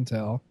as I can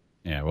tell.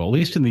 Yeah, well, at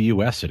least in the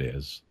U.S. it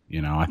is.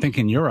 You know, I think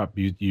in Europe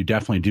you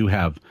definitely do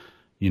have,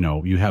 you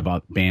know, you have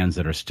bands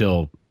that are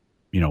still,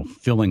 you know,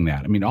 filling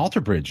that. I mean, Alter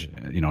Bridge,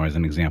 you know, as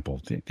an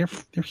example,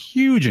 they're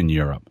huge in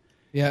Europe.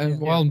 Yeah, and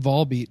in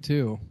Volbeat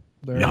too.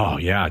 Oh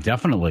yeah,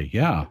 definitely,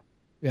 yeah.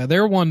 Yeah,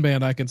 they're one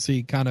band I can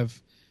see kind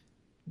of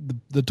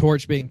the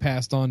torch being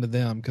passed on to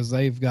them because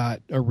they've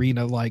got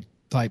arena like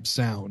type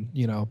sound,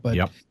 you know. But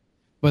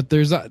But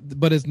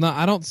it's not.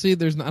 I don't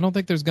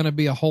think there's going to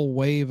be a whole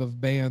wave of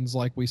bands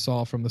like we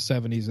saw from the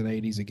 70s and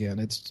 80s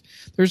again.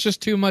 There's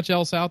just too much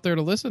else out there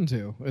to listen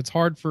to. It's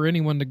hard for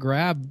anyone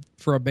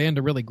for a band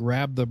to really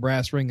grab the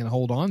brass ring and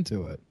hold on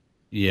to it.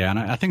 Yeah, and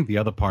I think the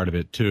other part of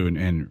it too,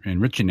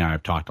 and Richie and I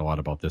have talked a lot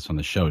about this on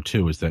the show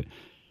too, is that,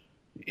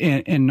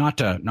 and not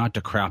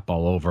to crap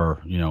all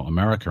over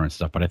America and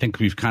stuff, but I think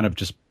we've kind of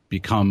just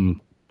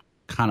become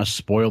kind of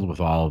spoiled with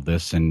all of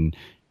this, and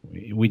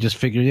we just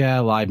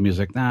figure, live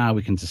music,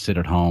 we can just sit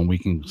at home, we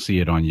can see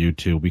it on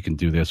YouTube, we can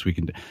do this,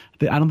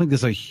 I don't think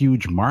there's a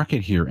huge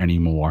market here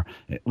anymore,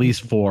 at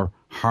least for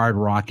hard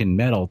rock and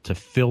metal to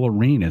fill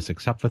arenas,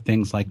 except for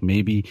things like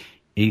maybe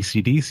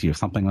AC/DC or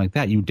something like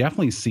that. You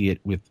definitely see it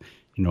with,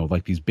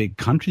 like these big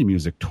country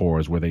music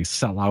tours where they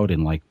sell out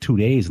in like 2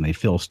 days and they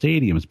fill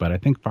stadiums. But I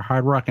think for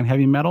hard rock and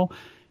heavy metal,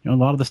 a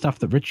lot of the stuff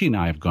that Richie and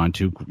I have gone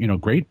to,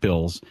 great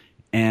bills,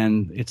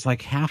 and it's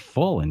like half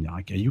full. And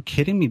like, are you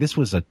kidding me? This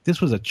was a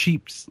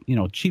cheap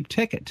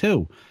ticket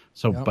too.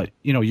 So, yep. But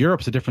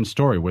Europe's a different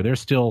story where there's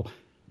still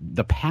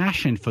the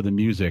passion for the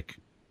music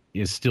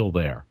is still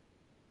there.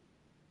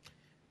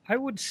 I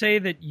would say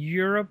that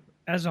Europe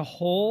as a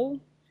whole,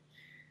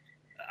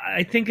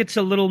 I think it's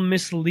a little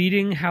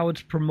misleading how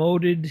it's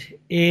promoted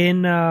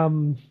in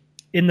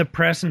the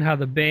press and how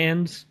the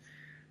bands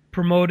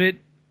promote it,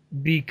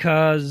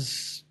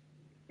 because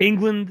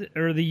England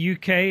or the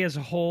UK as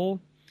a whole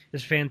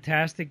is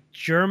fantastic.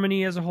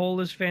 Germany as a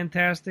whole is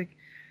fantastic.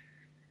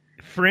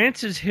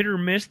 France is hit or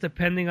miss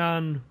depending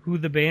on who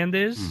the band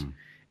is.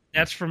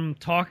 That's from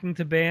talking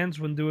to bands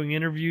when doing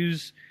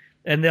interviews,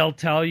 and they'll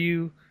tell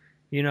you,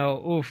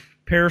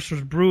 Paris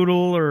was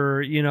brutal,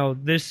 or,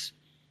 this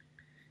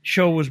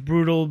show was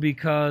brutal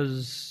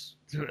because,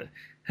 who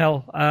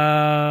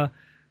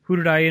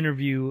did I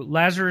interview?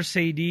 Lazarus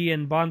AD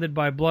and Bonded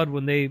by Blood,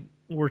 when they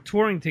were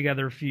touring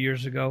together a few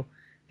years ago,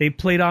 they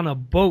played on a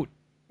boat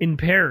in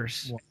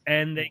Paris,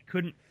 and they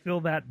couldn't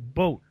fill that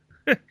boat.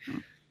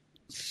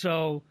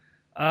 So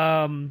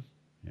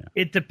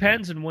it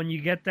depends. And when you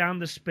get down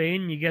to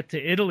Spain, you get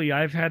to Italy,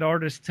 I've had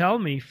artists tell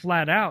me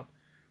flat out,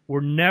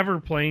 we're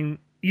never playing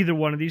either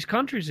one of these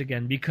countries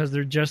again because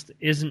there just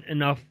isn't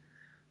enough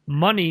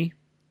money.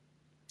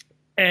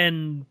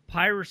 And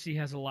piracy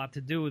has a lot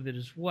to do with it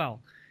as well.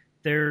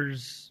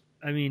 The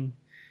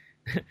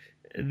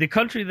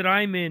country that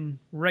I'm in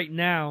right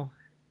now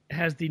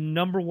has the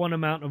number one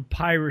amount of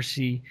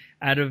piracy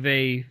out of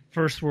a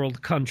first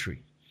world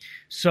country.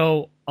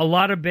 So a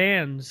lot of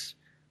bands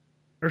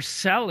are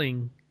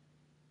selling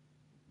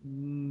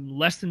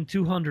less than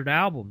 200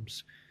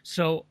 albums.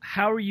 So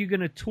how are you going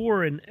to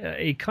tour in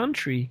a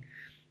country?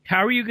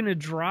 How are you going to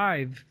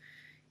drive,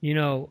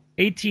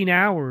 18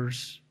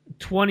 hours,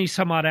 20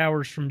 some odd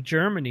hours from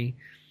Germany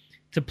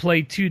to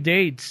play 2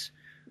 dates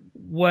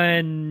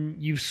when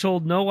you've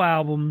sold no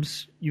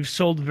albums, you've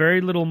sold very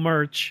little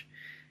merch,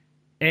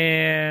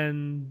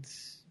 and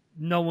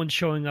no one's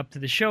showing up to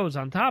the shows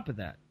on top of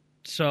that?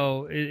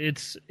 So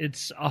it's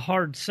a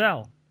hard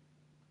sell.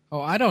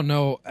 Oh, I don't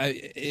know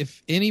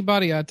if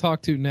anybody I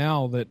talk to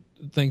now that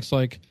thinks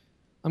like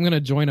I'm going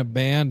to join a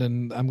band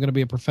and I'm going to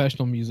be a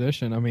professional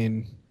musician. I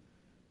mean,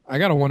 I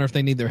got to wonder if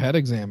they need their head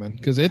examined,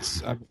 because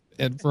it's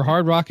for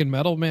hard rock and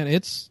metal, man,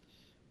 it's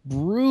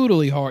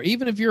brutally hard.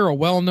 Even if you're a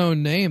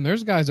well-known name,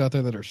 there's guys out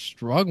there that are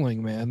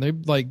struggling, man.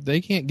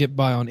 They can't get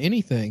by on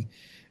anything.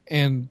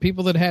 And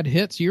people that had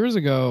hits years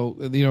ago,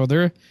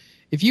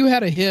 if you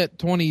had a hit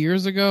 20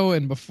 years ago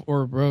and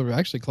before, or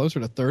actually closer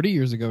to 30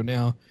 years ago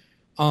now,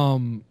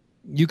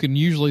 you can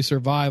usually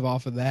survive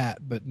off of that.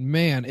 But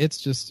man, it's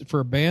just,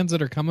 for bands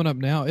that are coming up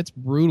now, it's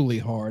brutally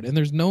hard, and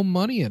there's no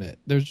money in it.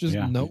 There's just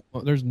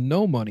there's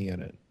no money in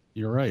it.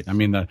 You're right. I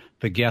mean,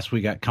 the guest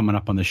we got coming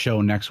up on the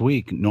show next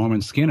week,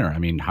 Norman Skinner. I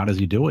mean, how does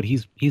he do it?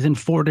 He's in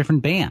 4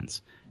 different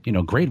bands.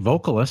 Great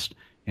vocalist,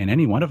 and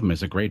any one of them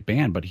is a great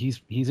band. But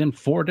he's in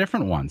 4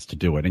 different ones to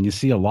do it, and you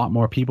see a lot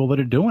more people that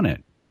are doing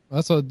it.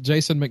 That's what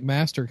Jason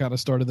McMaster kind of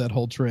started that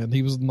whole trend.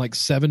 He was in like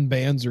 7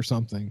 bands or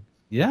something.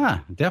 Yeah,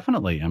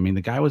 definitely. I mean,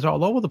 the guy was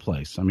all over the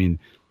place. I mean,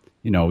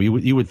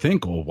 you would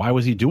think, well, why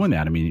was he doing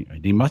that? I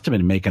mean, he must have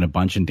been making a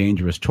bunch of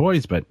Dangerous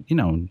Toys, but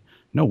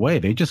no way.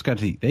 They just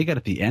got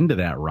at the end of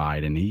that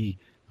ride, and he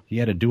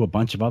had to do a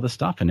bunch of other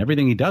stuff, and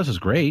everything he does is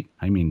great.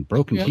 I mean,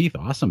 Broken Teeth,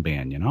 awesome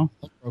band,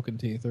 Broken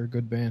Teeth, they're a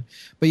good band.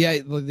 But yeah,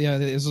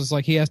 it's just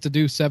like he has to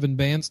do 7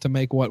 bands to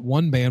make what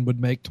one band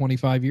would make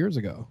 25 years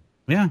ago.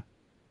 Yeah.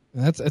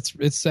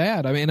 It's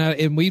sad. I mean,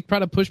 and we try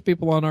to push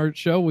people on our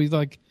show. We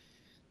like,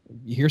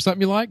 you hear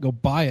something you like, go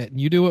buy it,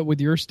 and you do it with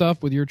your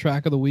stuff, with your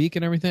track of the week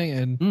and everything.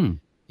 And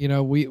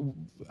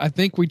I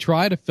think we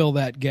try to fill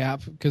that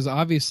gap, because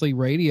obviously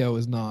radio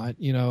is not.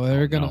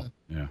 They're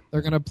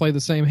gonna play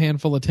the same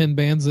handful of 10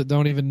 bands that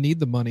don't even need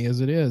the money as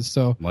it is.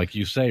 So, like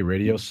you say,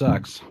 radio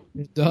sucks.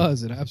 It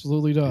does. It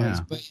absolutely does.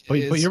 Yeah.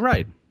 But you're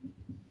right.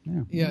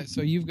 Yeah.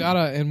 So you've got to,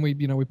 and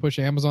we push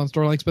Amazon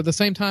store links, but at the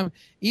same time,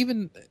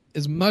 even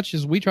as much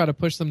as we try to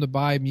push them to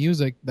buy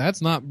music, that's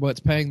not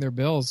what's paying their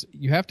bills.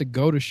 You have to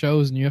go to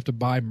shows and you have to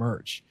buy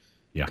merch.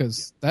 Yeah.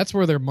 Because that's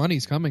where their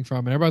money's coming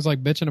from. And everybody's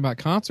like bitching about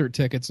concert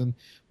tickets and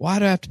why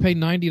do I have to pay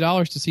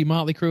 $90 to see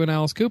Motley Crue and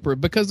Alice Cooper?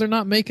 Because they're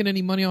not making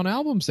any money on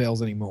album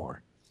sales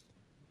anymore.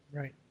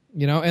 Right.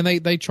 You know, and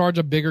they charge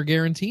a bigger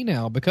guarantee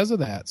now because of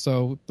that.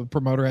 So the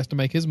promoter has to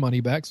make his money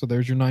back. So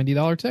there's your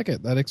 $90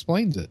 ticket. That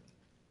explains it.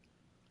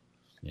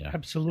 Yeah,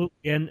 absolutely.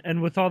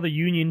 And with all the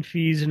union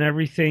fees and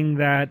everything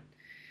that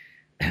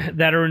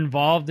are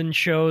involved in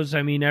shows,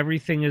 I mean,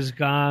 everything has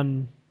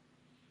gone.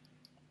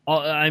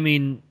 I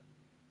mean,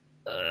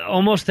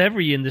 almost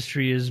every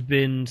industry has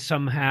been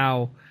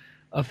somehow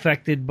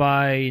affected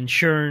by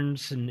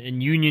insurance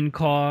and union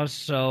costs.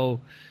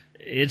 So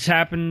it's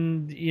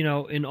happened, you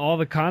know, in all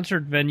the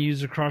concert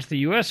venues across the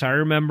U.S. I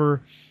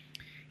remember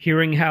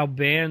hearing how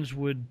bands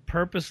would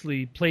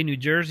purposely play New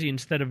Jersey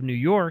instead of New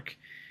York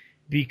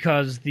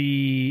because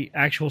the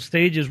actual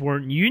stages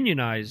weren't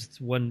unionized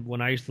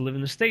when I used to live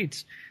in the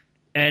States.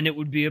 And it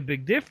would be a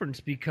big difference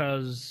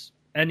because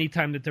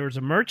anytime that there was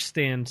a merch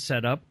stand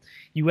set up,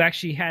 you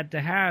actually had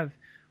to have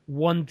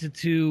 1 to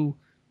 2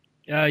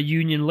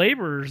 union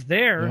laborers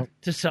there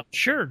to sell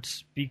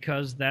shirts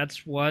because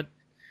that's what,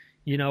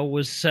 you know,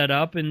 was set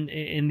up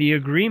in the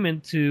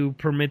agreement to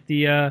permit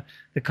the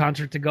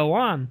concert to go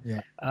on.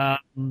 Yeah.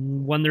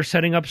 When they're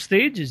setting up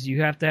stages,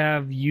 you have to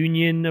have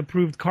union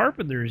approved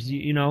carpenters,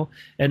 you know,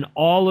 and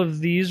all of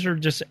these are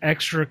just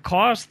extra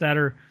costs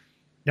that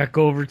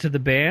go over to the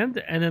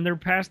band and then they're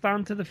passed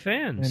on to the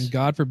fans. And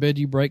God forbid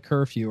you break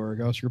curfew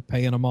or else you're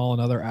paying them all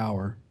another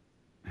hour.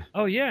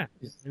 Oh yeah.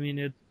 I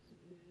mean,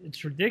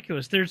 it's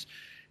ridiculous.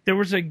 There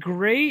was a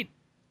great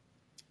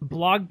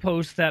blog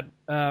post that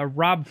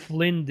Rob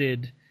Flynn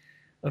did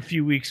a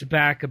few weeks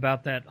back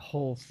about that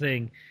whole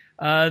thing.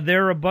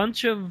 There are a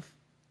bunch of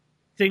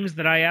things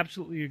that I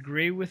absolutely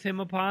agree with him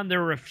upon.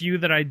 There were a few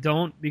that I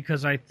don't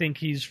because I think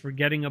he's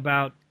forgetting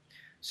about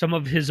some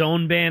of his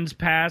own band's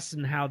past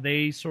and how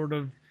they sort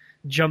of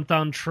jumped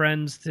on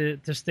trends to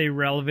stay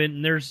relevant.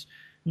 And there's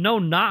no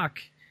knock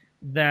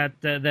that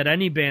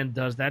any band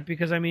does that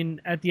because, I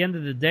mean, at the end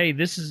of the day,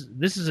 this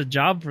is a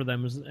job for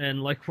them.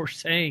 And like we're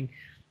saying,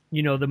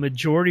 you know, the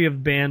majority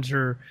of bands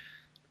are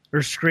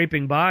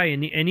scraping by.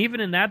 And even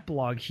in that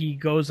blog, he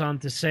goes on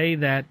to say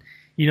that,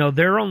 you know,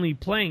 they're only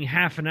playing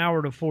half an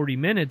hour to 40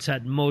 minutes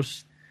at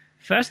most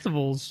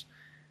festivals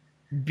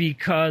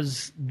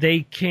because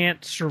they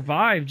can't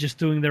survive just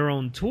doing their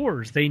own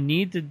tours. They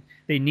need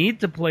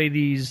to play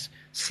these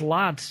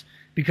slots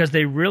because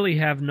they really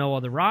have no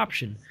other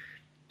option.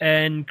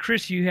 And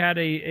Chris, you had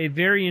a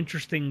very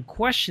interesting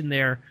question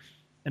there,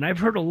 and I've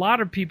heard a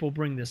lot of people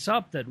bring this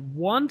up, that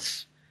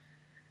once,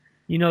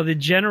 you know, the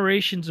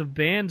generations of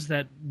bands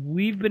that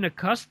we've been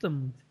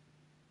accustomed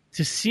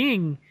to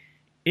seeing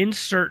in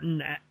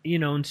certain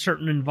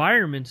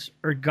environments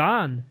are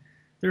gone,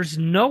 there's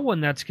no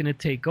one that's going to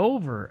take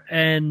over.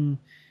 And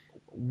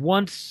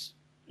once,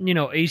 you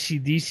know,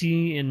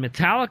 AC/DC and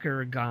Metallica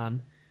are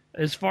gone,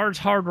 as far as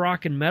hard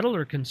rock and metal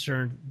are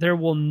concerned, there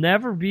will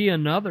never be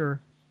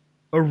another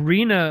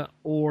arena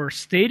or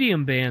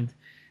stadium band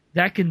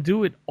that can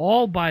do it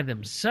all by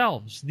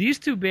themselves. These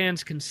two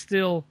bands can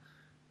still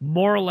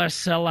more or less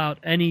sell out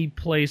any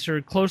place or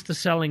close to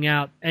selling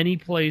out any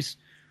place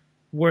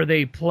where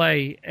they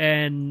play,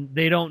 and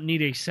they don't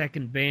need a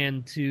second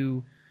band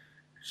to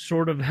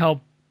sort of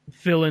help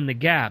fill in the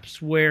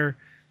gaps. Where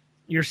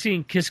you're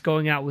seeing Kiss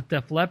going out with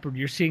Def Leppard,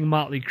 you're seeing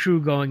Motley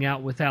Crue going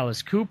out with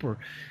Alice Cooper.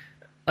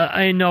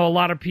 I know a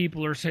lot of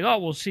people are saying, oh,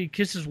 well, see,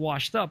 Kiss is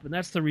washed up, and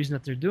that's the reason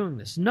that they're doing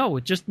this. No,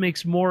 it just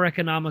makes more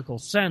economical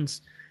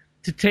sense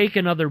to take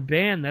another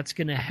band that's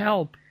going to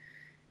help,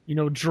 you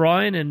know, draw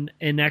in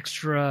an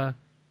extra,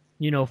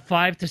 you know,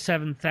 5,000 to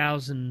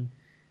 7,000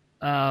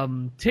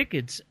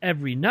 tickets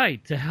every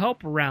night to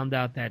help round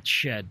out that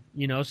shed,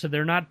 you know, so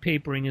they're not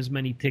papering as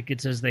many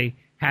tickets as they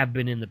have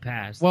been in the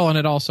past. Well, and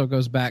it also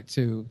goes back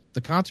to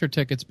the concert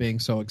tickets being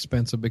so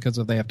expensive because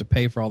they have to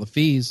pay for all the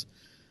fees.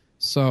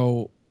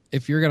 So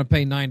if you're going to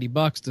pay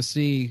 $90 to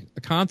see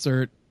a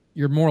concert,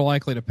 you're more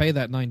likely to pay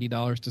that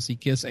 $90 to see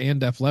Kiss and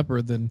Def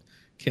Leppard than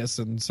Kiss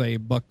and, say,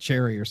 Buck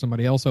Cherry or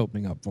somebody else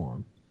opening up for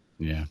them.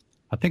 Yeah.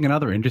 I think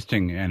another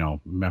interesting, you know,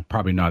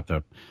 probably not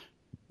the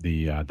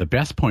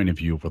best point of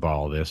view with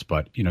all of this,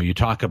 but, you know, you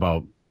talk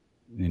about,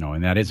 you know,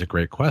 and that is a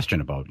great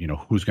question about, you know,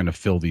 who's going to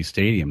fill these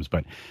stadiums.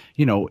 But,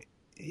 you know,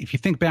 if you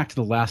think back to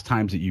the last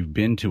times that you've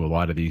been to a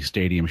lot of these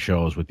stadium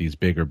shows with these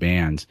bigger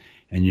bands,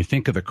 and you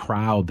think of the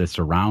crowd that's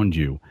around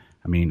you,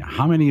 I mean,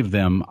 how many of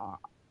them,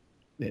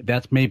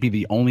 that's maybe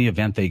the only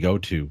event they go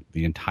to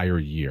the entire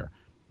year.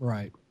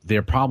 Right.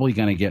 They're probably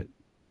going to get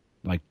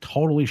like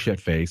totally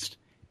shit-faced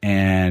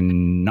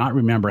and not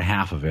remember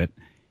half of it.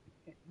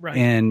 Right.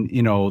 And,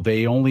 you know,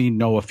 they only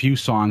know a few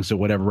songs or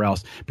whatever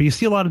else. But you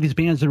see a lot of these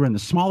bands that are in the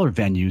smaller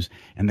venues,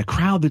 and the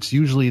crowd that's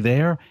usually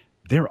there,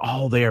 they're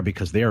all there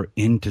because they're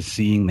into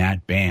seeing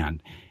that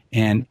band.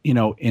 And, you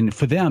know, and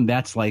for them,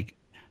 that's like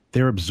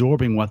they're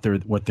absorbing what they're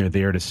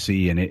there to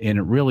see, and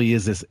it really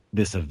is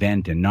this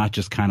event, and not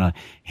just kind of,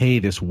 hey,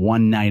 this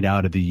one night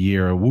out of the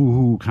year,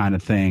 woohoo kind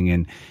of thing.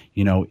 And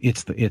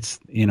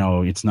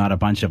it's not a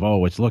bunch of,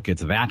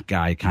 it's that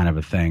guy kind of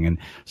a thing. And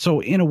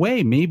so in a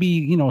way,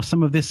 maybe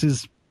some of this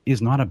is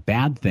not a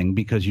bad thing,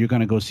 because you're going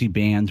to go see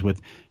bands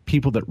with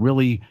people that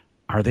really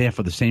are there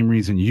for the same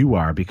reason you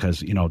are,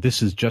 because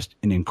this is just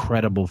an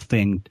incredible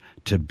thing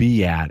to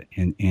be at,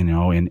 and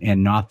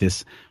not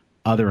this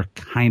other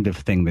kind of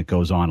thing that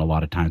goes on a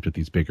lot of times with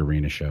these big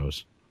arena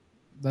shows.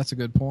 That's a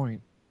good point.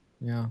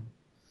 Yeah.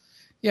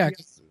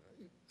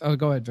 Oh,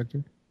 go ahead,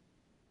 Victor.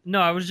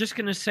 No, I was just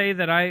going to say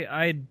that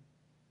I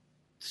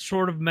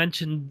sort of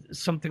mentioned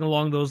something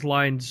along those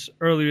lines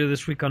earlier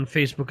this week on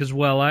Facebook as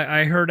well.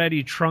 I heard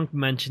Eddie Trunk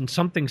mention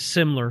something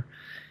similar,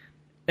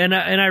 and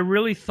I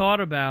really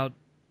thought about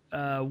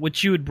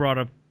what you had brought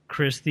up,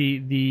 Chris,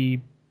 the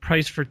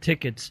price for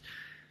tickets.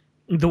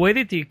 The way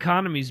that the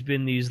economy's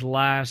been these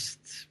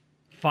last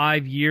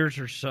 5 years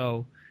or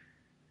so,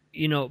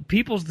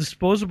 people's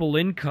disposable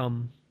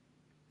income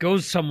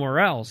goes somewhere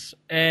else.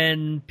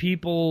 And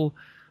people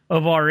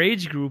of our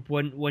age group,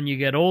 when you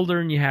get older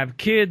and you have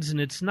kids, and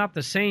it's not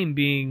the same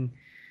being,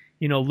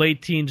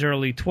 late teens,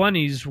 early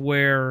 20s,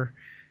 where,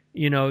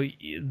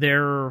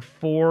 there are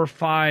 4 or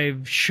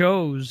 5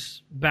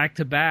 shows back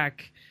to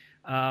back,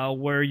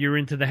 where you're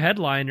into the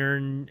headliner,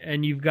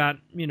 and you've got,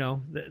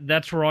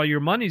 that's where all your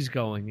money's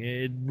going.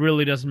 It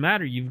really doesn't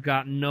matter. You've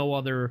got no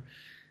other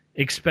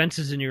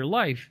expenses in your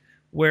life.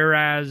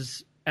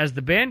 Whereas as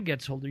the band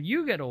gets older,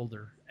 you get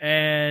older,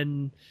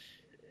 and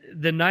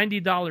the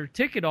 $90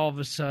 ticket all of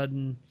a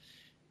sudden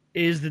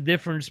is the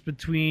difference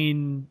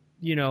between,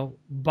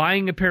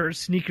 buying a pair of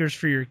sneakers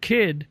for your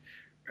kid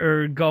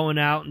or going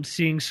out and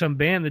seeing some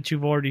band that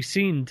you've already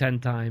seen 10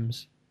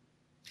 times.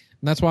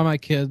 And that's why my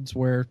kids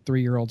wear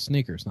 3-year-old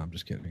sneakers. No, I'm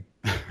just kidding.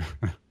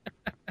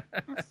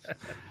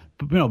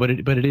 But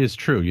it is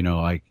true.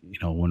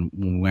 When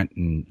we went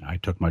and I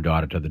took my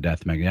daughter to the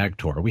Death Magnetic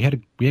tour, we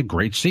had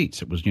great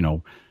seats. It was,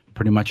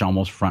 pretty much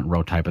almost front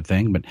row type of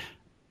thing. But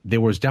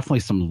there was definitely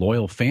some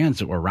loyal fans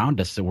that were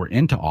around us that were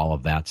into all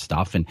of that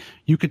stuff. And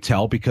you could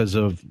tell because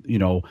of,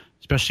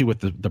 especially with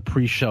the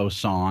pre-show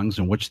songs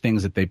and which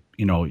things that they,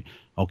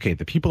 okay,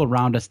 the people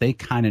around us, they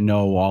kind of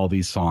know all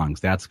these songs.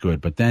 That's good.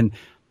 But then,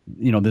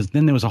 there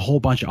was a whole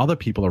bunch of other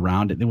people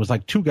around. There was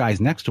like 2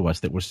 guys next to us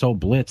that were so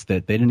blitzed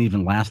that they didn't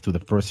even last through the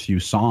first few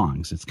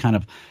songs. It's kind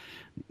of,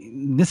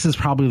 this is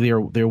probably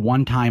their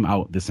one time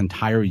out this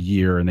entire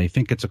year, and they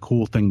think it's a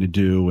cool thing to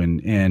do.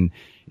 And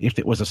if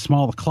it was a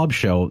small club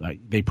show,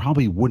 they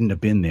probably wouldn't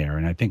have been there.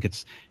 And I think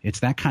it's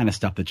that kind of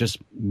stuff that just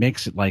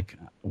makes it like,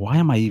 why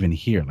am I even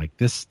here? Like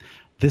this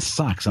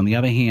sucks. On the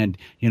other hand,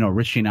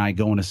 Richie and I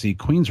going to see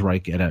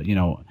Queensryche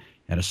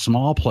at a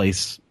small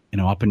place,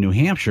 up in New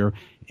Hampshire,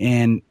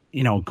 and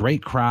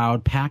great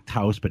crowd, packed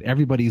house, but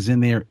everybody's in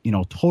there,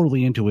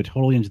 totally into it,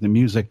 totally into the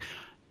music.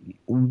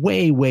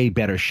 Way, way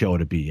better show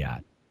to be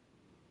at.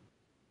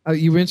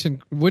 You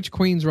mentioned, which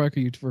Queensryche are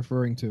you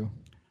referring to?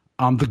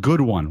 The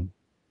good one,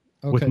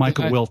 okay, with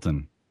Michael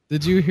Wilton.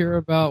 Did you hear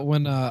about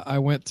when I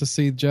went to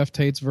see Jeff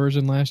Tate's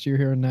version last year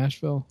here in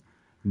Nashville?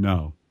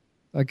 No.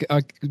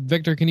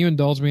 Victor, can you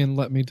indulge me and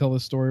let me tell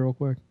this story real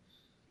quick?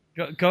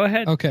 Go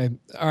ahead. Okay.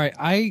 All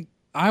right.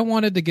 I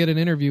wanted to get an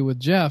interview with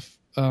Jeff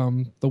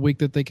the week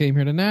that they came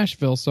here to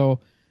Nashville. So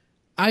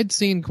I'd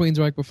seen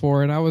Queensryche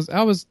before, and I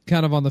was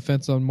kind of on the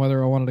fence on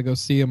whether I wanted to go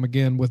see him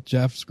again with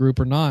Jeff's group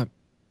or not.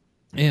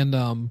 And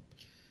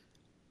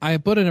I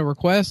put in a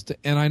request,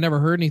 and I never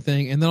heard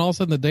anything. And then all of a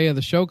sudden, the day of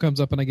the show comes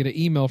up, and I get an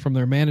email from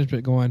their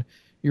management going,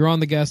 "You're on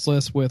the guest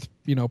list with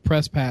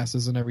press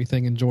passes and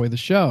everything. Enjoy the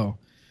show."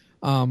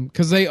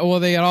 Because they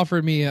had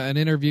offered me an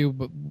interview,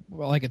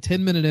 like a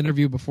 10-minute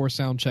interview before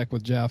sound check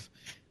with Jeff.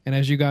 And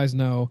as you guys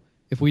know,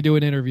 if we do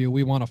an interview,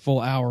 we want a full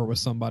hour with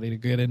somebody to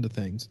get into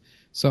things.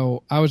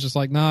 So I was just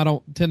like, no, I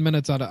don't. 10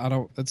 minutes, I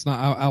don't. It's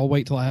not. I'll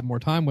wait till I have more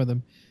time with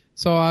him.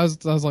 So I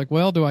was like,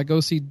 well, do I go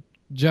see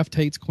Jeff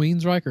Tate's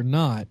Queensryche or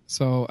not?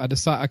 So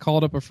I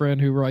called up a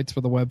friend who writes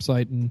for the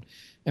website,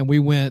 and we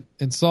went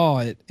and saw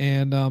it.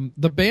 And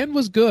the band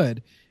was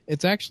good.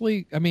 It's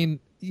actually,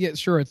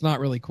 sure, it's not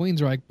really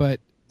Queensryche, but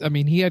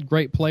he had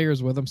great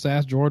players with him.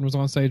 Sass Jordan was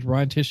on stage.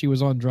 Brian Tishy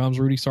was on drums.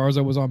 Rudy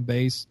Sarzo was on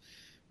bass.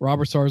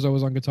 Robert Sarzo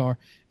was on guitar.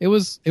 It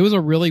was a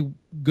really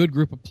good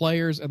group of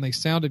players, and they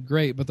sounded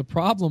great. But the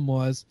problem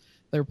was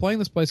they were playing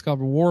this place called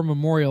War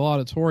Memorial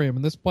Auditorium,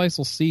 and this place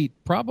will seat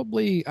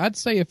probably, I'd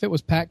say if it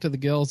was packed to the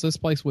gills, this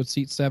place would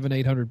seat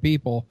 700-800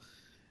 people.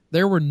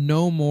 There were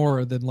no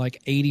more than like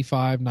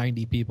 85,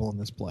 90 people in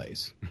this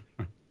place.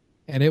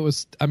 And it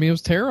was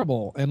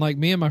terrible. And like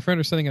me and my friend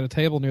are sitting at a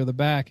table near the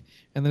back,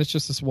 and then it's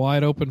just this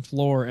wide open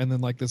floor, and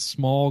then like this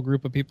small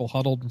group of people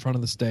huddled in front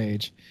of the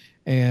stage.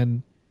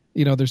 And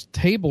there's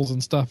tables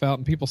and stuff out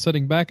and people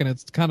sitting back, and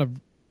it's kind of,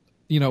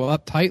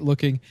 uptight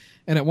looking.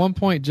 And at one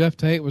point, Jeff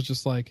Tate was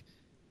just like,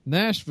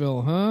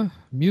 "Nashville, huh?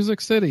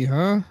 Music City,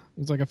 huh?"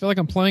 He's like, "I feel like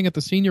I'm playing at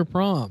the senior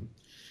prom."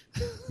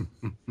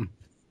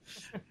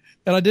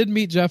 And I did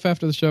meet Jeff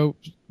after the show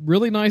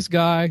really nice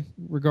guy,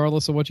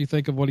 regardless of what you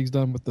think of what he's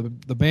done with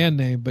the band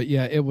name. But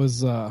yeah, it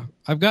was.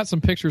 I've got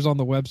some pictures on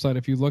the website.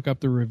 If you look up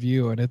the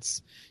review,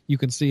 and you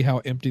can see how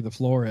empty the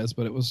floor is.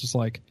 But it was just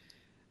like,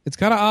 it's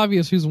kind of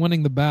obvious who's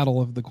winning the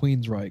battle of the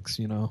Queensryches,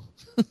 you know.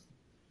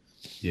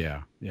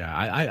 Yeah,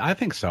 I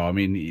think so. I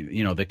mean,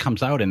 you know, that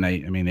comes out and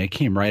they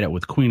came right out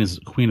with Queen of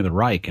the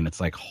Reich, and it's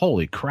like,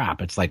 holy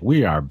crap! It's like,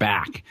 we are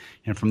back.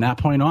 And from that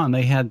point on,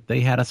 they had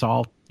us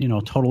all, you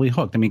know, totally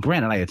hooked. I mean,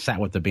 granted, I had sat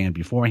with the band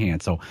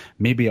beforehand, so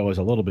maybe I was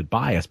a little bit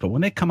biased. But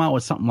when they come out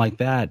with something like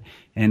that,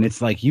 and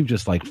it's like you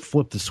just like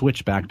flip the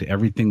switch back to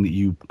everything that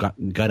you got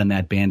in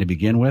that band to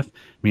begin with.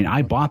 I mean,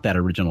 I bought that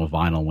original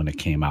vinyl when it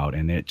came out,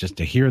 and it just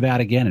to hear that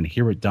again and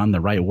hear it done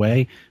the right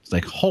way, it's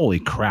like, holy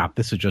crap!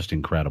 This is just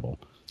incredible.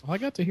 I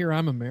got to hear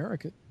I'm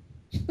American.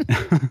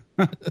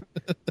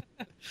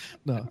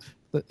 No,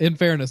 in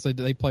fairness,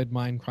 they played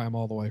Mindcrime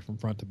all the way from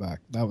front to back.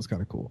 That was kind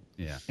of cool.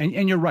 Yeah,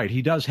 and you're right.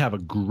 He does have a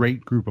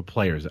great group of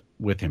players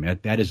with him.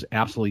 That is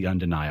absolutely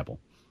undeniable.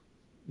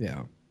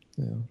 Yeah.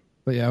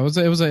 But yeah, it was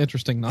an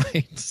interesting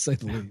night, to say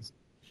the least.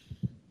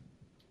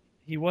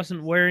 He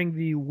wasn't wearing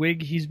the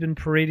wig he's been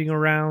parading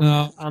around.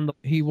 No,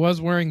 he was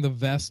wearing the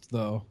vest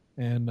though,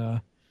 and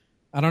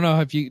I don't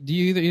know if do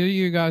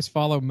you guys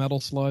follow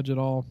Metal Sludge at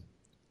all?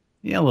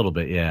 Yeah, a little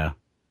bit. Yeah,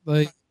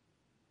 they've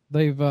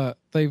had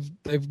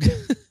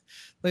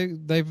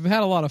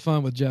a lot of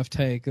fun with Jeff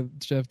Tate.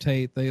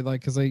 They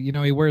because you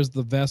know, he wears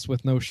the vest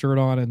with no shirt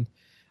on, and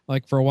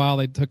like for a while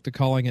they took to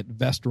calling it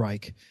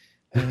Vestreich,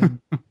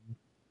 and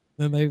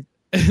then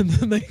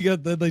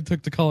they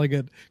took to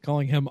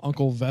calling him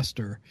Uncle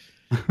Vester.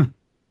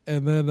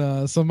 And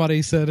then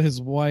somebody said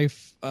his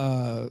wife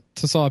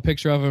saw a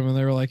picture of him, and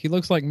they were like, he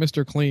looks like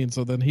Mr. Clean.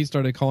 So then he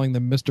started calling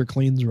them Mr.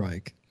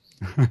 Cleansreich.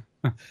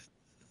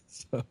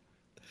 So,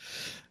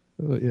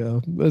 yeah,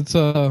 it's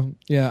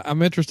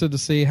I'm interested to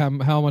see how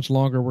much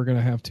longer we're going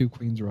to have two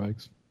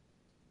Queensryches.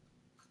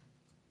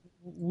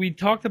 We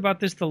talked about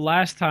this the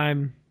last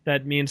time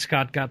that me and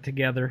Scott got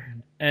together,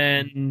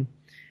 and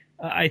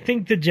I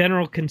think the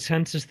general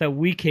consensus that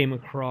we came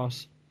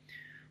across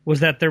was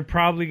that they're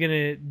probably going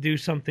to do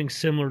something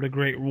similar to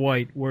Great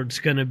White, where it's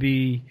going to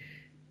be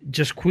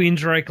just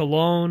Queensryche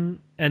alone,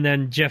 and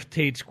then Jeff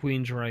Tate's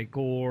Queensryche,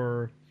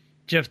 or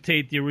Jeff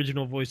Tate, the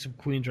original voice of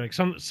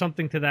Queensryche,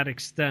 something to that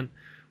extent,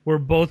 where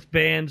both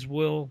bands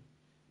will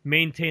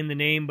maintain the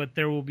name, but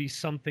there will be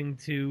something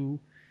to,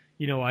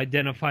 you know,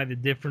 identify the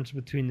difference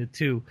between the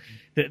two.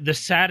 The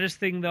saddest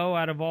thing, though,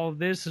 out of all of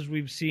this, as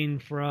we've seen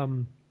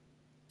from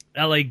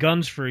LA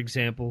Guns, for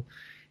example,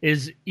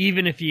 is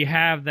even if you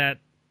have that,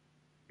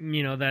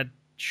 you know, that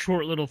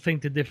short little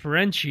thing to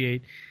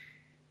differentiate,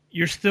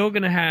 you're still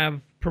going to have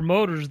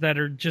promoters that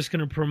are just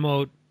going to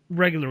promote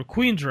regular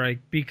Queensryche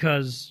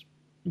because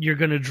you're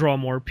going to draw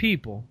more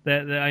people.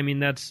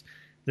 That's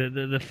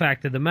the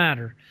fact of the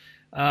matter.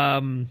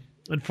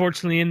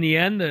 Unfortunately, in the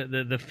end,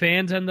 the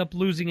fans end up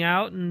losing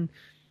out. And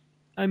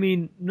I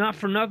mean, not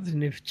for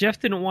nothing, if Jeff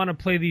didn't want to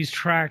play these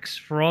tracks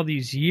for all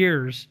these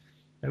years,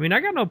 I mean, I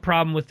got no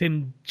problem with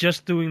him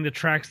just doing the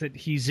tracks that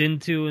he's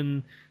into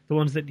and the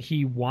ones that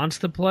he wants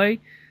to play.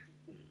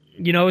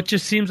 You know, it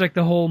just seems like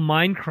the whole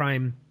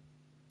Mindcrime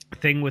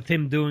thing with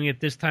him doing it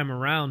this time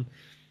around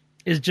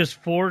is just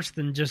forced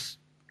and just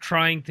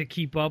trying to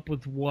keep up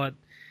with what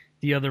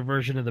the other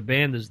version of the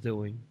band is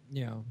doing.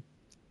 Yeah.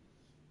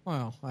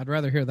 Well, I'd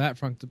rather hear that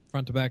front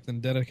to back than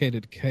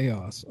Dedicated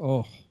Chaos.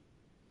 Oh.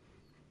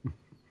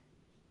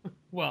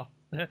 Well,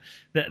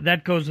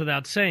 that goes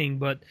without saying,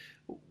 but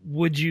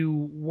would you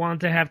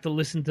want to have to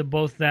listen to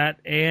both that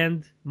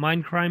and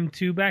Mindcrime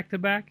 2 back to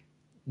back?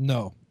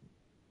 No.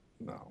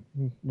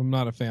 I'm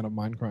not a fan of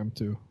Mindcrime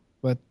 2.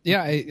 But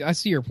yeah, I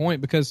see your point,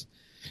 because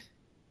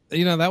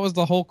you know, that was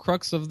the whole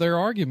crux of their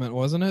argument,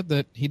 wasn't it?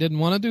 That he didn't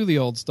want to do the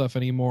old stuff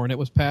anymore, and it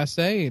was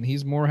passé, and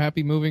he's more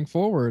happy moving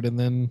forward. And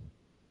then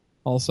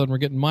all of a sudden, we're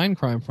getting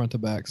Mindcrime front to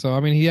back. So I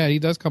mean, he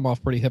does come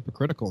off pretty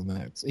hypocritical in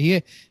that.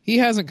 He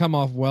hasn't come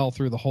off well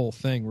through the whole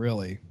thing,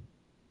 really.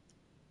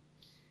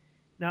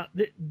 Now,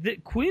 the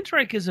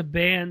Queensryche is a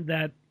band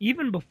that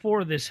even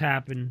before this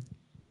happened,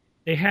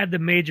 they had the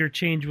major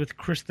change with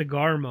Chris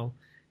DeGarmo.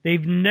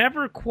 They've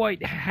never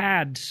quite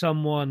had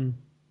someone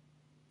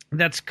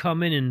that's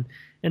come in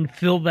and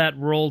fill that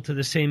role to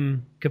the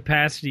same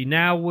capacity.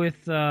 Now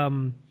with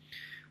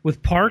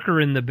Parker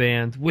in the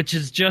band, which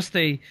is just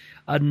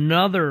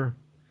another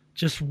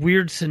just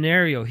weird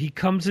scenario. He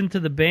comes into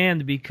the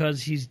band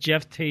because he's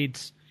Jeff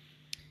Tate's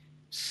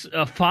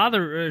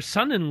father or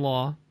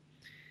son-in-law.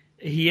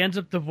 He ends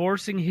up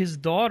divorcing his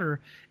daughter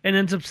and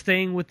ends up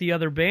staying with the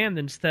other band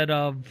instead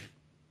of,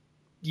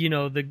 you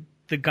know, the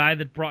guy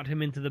that brought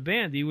him into the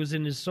band. He was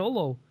in his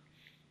solo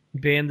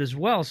band as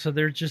well. So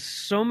there's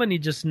just so many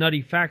just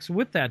nutty facts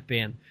with that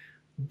band.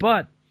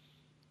 But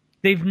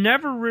they've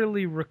never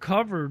really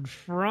recovered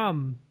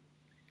from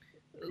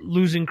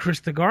losing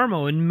Chris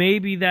DeGarmo, and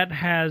maybe that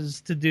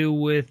has to do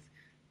with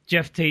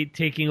Jeff Tate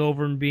taking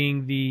over and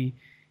being the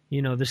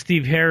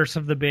Steve Harris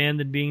of the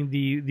band and being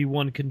the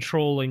one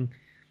controlling,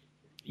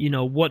 you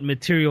know, what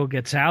material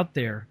gets out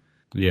there.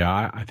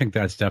 Yeah, I think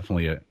that's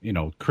definitely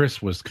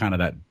Chris was kind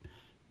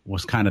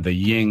of the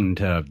yin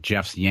to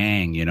Jeff's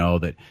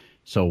yang,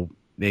 so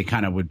they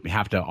kind of would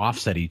have to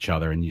offset each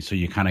other, and so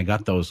you kind of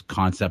got those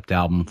concept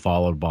album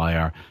followed by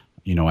a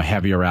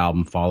heavier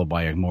album followed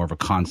by more of a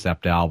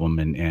concept album,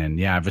 and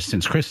yeah, ever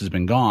since Chris has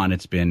been gone,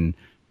 it's been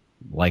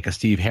like a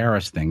Steve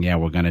Harris thing. Yeah,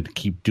 we're going to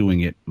keep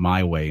doing it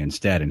my way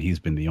instead, and he's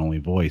been the only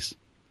voice.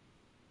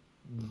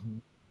 Mm-hmm.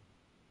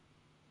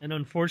 And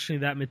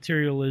unfortunately, that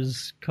material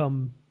has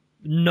come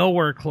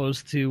nowhere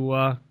close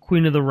to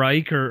Queen of the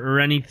Reich or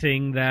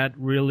anything that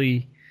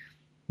really,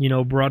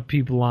 brought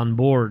people on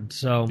board.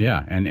 So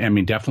yeah, and I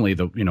mean, definitely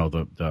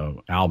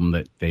the album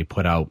that they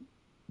put out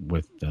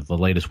with the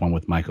latest one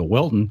with Michael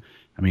Wilton.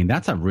 I mean,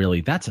 that's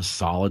a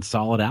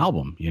solid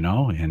album,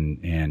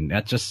 and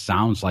that just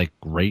sounds like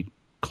great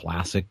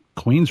classic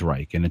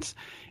Queensryche.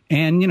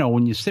 And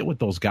when you sit with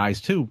those guys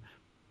too,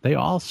 they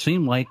all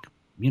seem like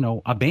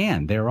a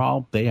band.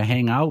 They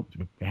hang out,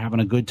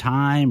 having a good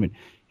time, and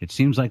it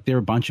seems like they're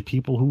a bunch of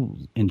people who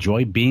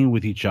enjoy being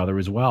with each other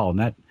as well, and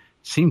that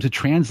seems to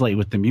translate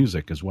with the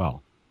music as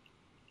well.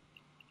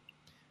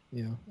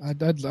 Yeah,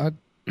 I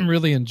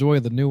really enjoy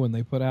the new one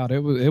they put out. It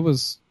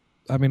was.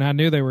 I mean, I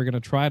knew they were going to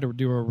try to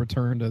do a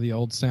return to the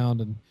old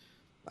sound, and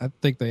I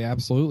think they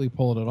absolutely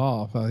pulled it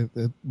off.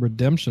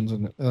 Redemptions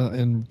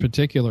in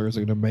particular is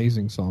an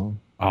amazing song.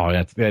 Oh,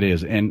 that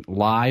is, and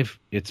live,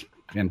 it's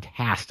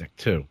fantastic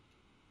too.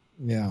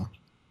 Yeah.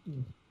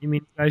 You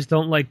mean you guys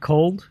don't like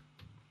Cold?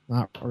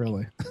 Not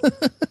really.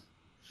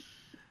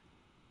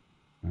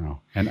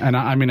 No. And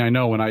I mean, I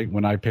know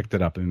when I picked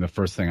it up, and the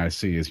first thing I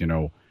see is,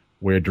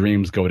 Where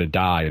Dreams Go to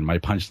Die, and my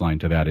punchline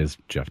to that is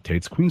Jeff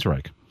Tate's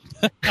Queensryche.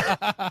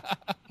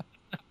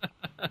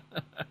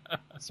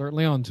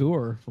 Certainly on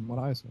tour, from what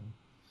I saw.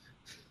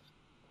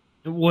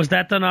 Was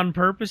that done on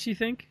purpose, you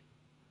think?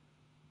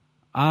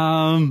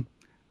 I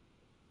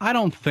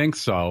don't think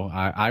so.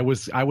 I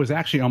was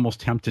actually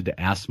almost tempted to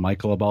ask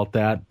Michael about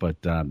that, but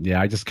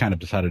I just kind of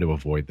decided to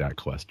avoid that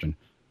question.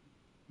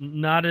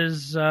 Not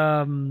as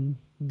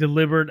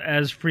deliberate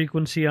as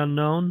Frequency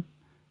Unknown?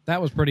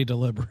 That was pretty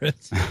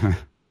deliberate.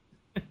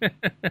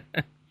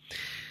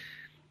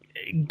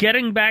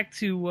 Getting back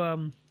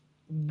to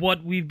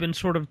what we've been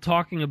sort of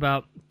talking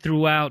about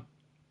throughout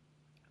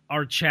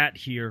our chat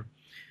here,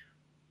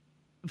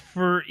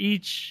 for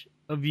each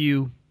of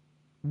you,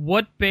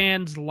 what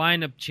band's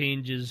lineup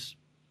changes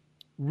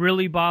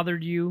really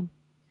bothered you,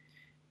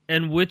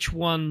 and which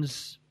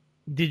ones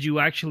did you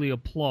actually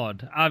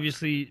applaud?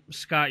 Obviously,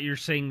 Scott, you're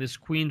saying this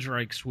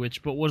Queensryche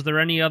switch, but was there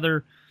any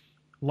other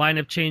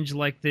lineup change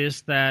like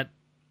this that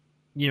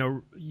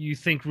you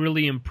think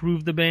really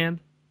improved the band?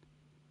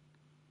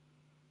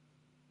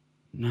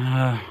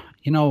 A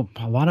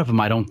lot of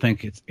them I don't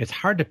think it's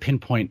hard to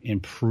pinpoint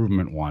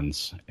improvement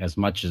ones as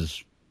much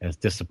as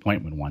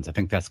disappointment ones. I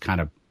think that's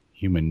kind of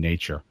human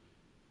nature.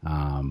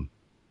 I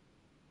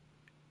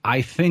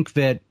think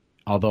that,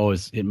 although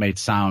it may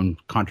sound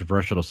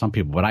controversial to some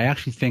people, but I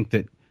actually think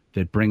that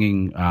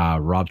bringing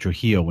Rob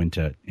Trujillo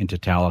into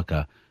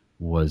Talica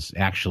was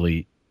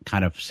actually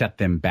kind of set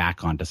them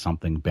back onto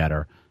something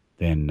better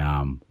than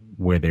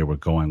where they were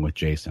going with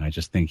Jason. I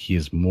just think he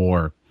is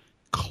more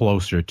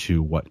closer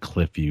to what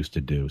Cliff used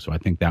to do. So I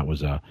think that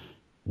was a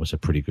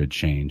pretty good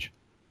change.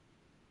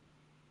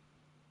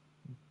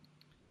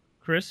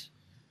 Chris?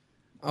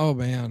 Oh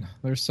man,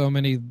 there's so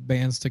many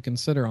bands to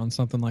consider on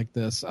something like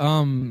this.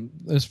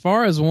 As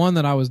far as one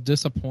that I was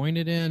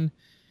disappointed in,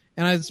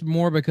 and it's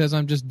more because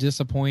I'm just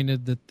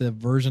disappointed that the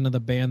version of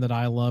the band that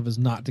I love is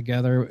not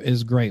together,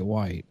 is Great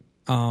White.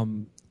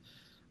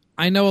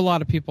 I know a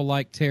lot of people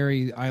like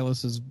Terry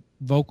Eilis's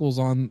vocals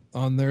on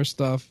their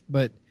stuff,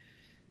 but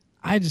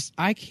I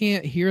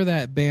can't hear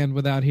that band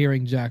without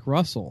hearing Jack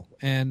Russell.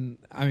 And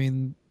I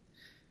mean,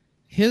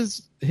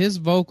 his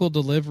vocal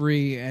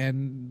delivery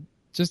and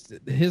just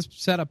his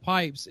set of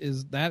pipes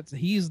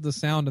he's the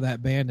sound of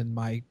that band, in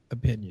my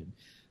opinion.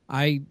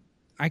 I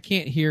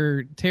can't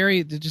hear Terry.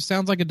 It just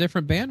sounds like a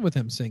different band with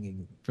him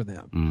singing for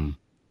them.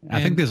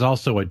 I think there's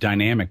also a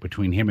dynamic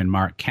between him and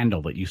Mark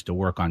Kendall that used to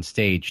work on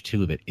stage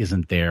too that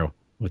isn't there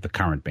with the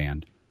current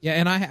band. Yeah,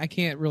 and I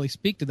can't really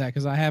speak to that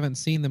because I haven't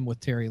seen them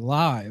with Terry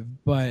live,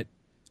 but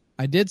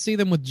I did see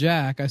them with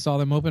Jack. I saw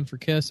them open for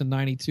Kiss in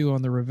 '92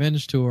 on the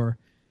Revenge tour,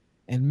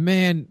 and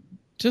man,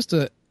 just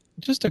a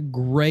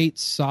great,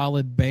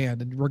 solid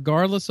band. And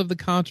regardless of the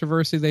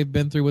controversy they've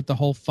been through with the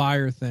whole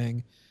Fire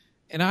thing,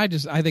 and I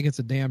think it's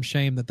a damn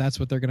shame that that's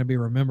what they're going to be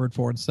remembered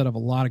for instead of a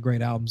lot of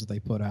great albums that they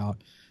put out.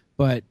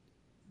 But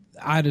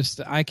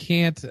I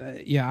can't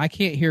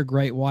hear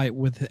Great White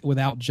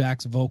without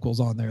Jack's vocals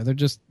on there. They're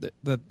just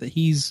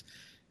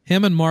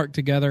him and Mark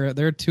together.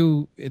 They're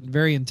two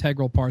very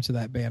integral parts of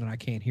that band, and I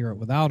can't hear it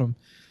without them.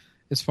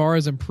 As far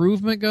as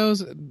improvement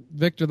goes,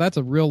 Victor, that's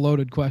a real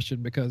loaded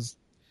question because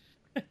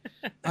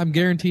I'm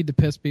guaranteed to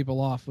piss people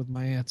off with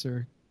my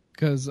answer.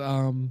 Because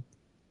I'll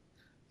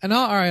go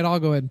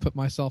ahead and put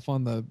myself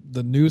on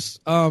the noose.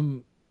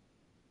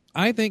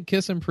 I think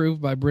Kiss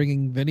improved by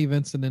bringing Vinnie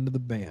Vincent into the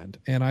band,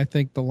 and I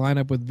think the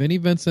lineup with Vinnie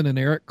Vincent and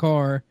Eric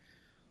Carr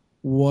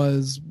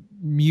was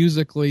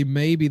musically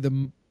maybe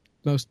the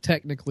most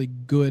technically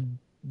good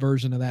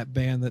version of that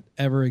band that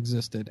ever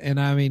existed. And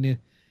I mean,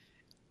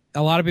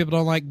 a lot of people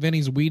don't like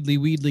Vinny's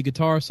wheedly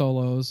guitar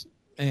solos,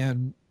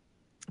 and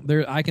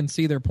I can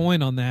see their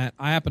point on that.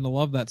 I happen to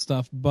love that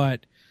stuff,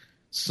 but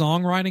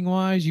songwriting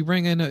wise, you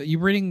bring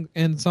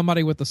in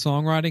somebody with the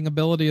songwriting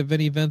ability of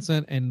Vinnie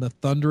Vincent and the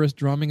thunderous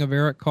drumming of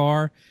Eric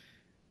Carr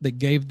that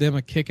gave them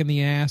a kick in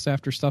the ass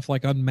after stuff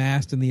like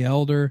Unmasked and The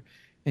Elder,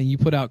 and you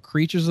put out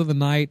Creatures of the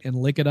Night and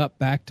Lick It Up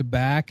back to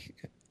back.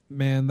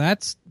 Man,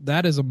 that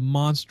is a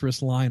monstrous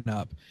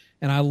lineup.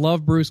 And I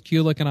love Bruce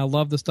Kulick, and I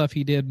love the stuff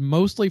he did,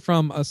 mostly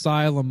from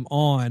Asylum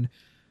on.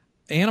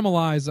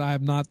 Animalize,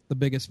 I'm not the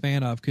biggest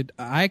fan of.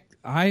 I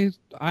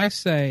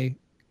say,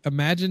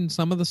 imagine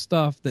some of the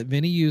stuff that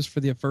Vinny used for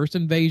the first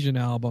Invasion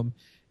album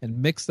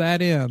and mix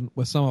that in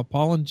with some of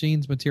Paul and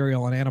Gene's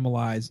material on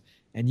Animalize,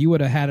 and you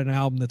would have had an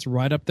album that's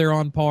right up there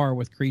on par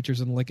with Creatures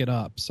and Lick It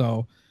Up.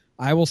 So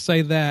I will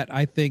say that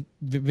I think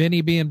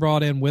Vinny being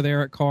brought in with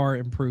Eric Carr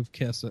improved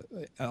Kiss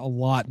a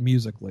lot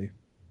musically.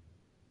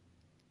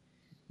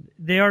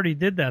 They already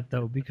did that,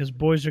 though, because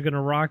Boys Are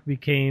Gonna Rock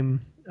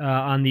became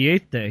on the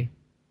 8th day.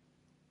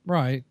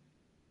 Right.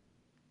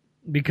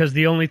 Because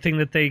the only thing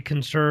that they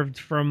conserved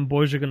from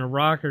Boys Are Gonna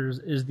Rock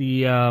is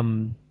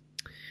the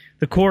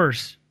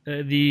chorus.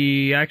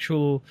 The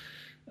actual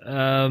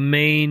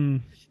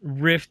main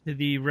riff to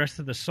the rest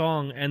of the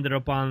song ended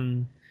up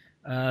on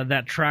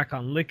that track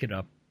on Lick It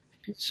Up.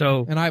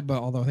 So,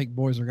 although I think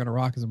Boys Are Gonna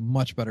Rock is a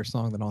much better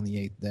song than On the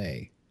 8th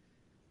Day.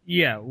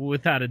 Yeah,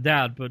 without a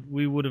doubt, but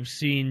we would have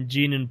seen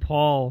Gene and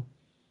Paul,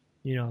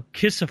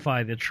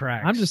 kissify the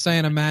tracks. I'm just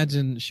saying,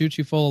 imagine Shoot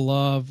You Full of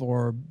Love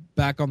or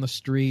Back on the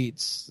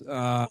Streets, Do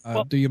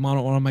You Want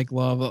to Make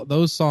Love?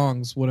 Those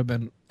songs would have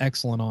been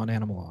excellent on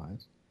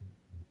Animalize.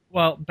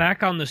 Well,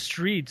 Back on the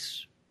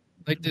Streets,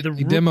 they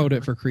demoed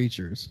it for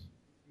Creatures.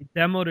 They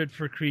demoed it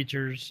for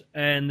Creatures,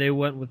 and they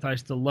went with I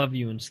Still Love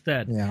You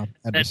instead. Yeah.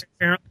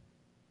 Apparently,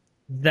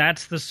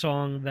 that's the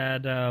song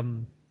that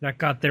that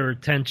got their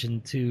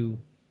attention to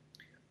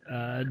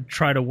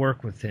try to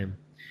work with him.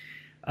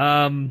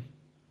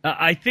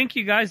 I think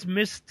you guys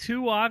missed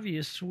two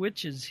obvious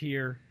switches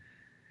here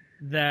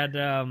that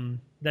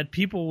that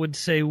people would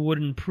say would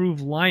improve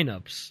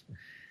lineups.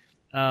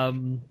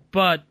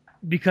 But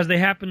because they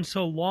happened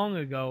so long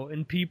ago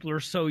and people are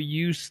so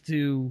used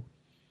to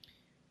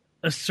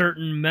a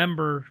certain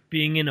member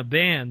being in a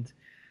band,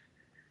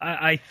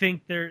 I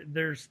think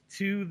there's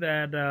two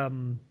that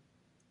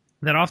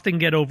that often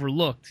get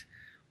overlooked.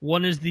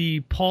 One is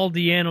the Paul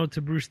Di'Anno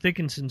to Bruce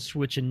Dickinson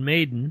switch in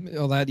Maiden.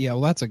 Oh,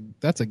 that's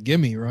a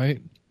gimme,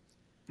 right?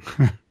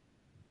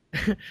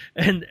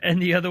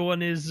 and the other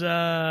one is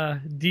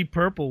Deep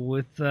Purple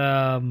with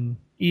Ian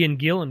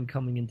Gillan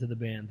coming into the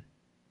band.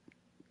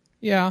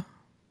 Yeah.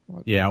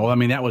 Yeah, well, I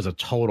mean, that was a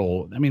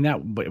total. I mean,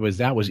 that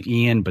was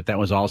Ian, but that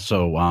was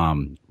also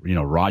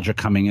Roger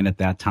coming in at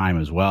that time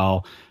as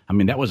well. I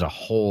mean, that was a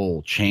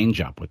whole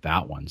change up with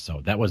that one.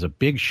 So that was a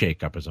big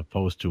shake up as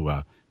opposed to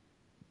a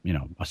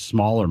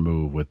smaller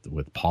move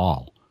with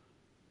Paul.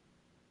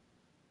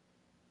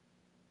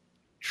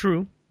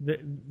 True,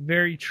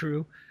 very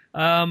true.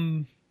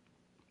 And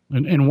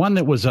one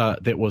that was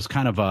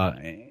kind of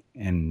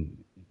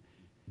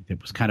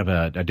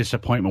a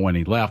disappointment when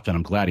he left, and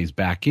I'm glad he's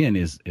back in.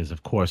 Is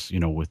of course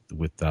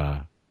with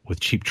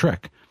Cheap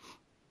Trick.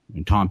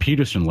 When Tom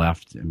Peterson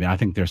left, I mean, I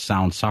think their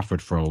sound suffered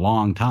for a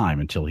long time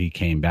until he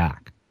came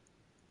back.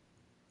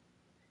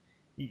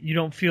 You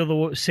don't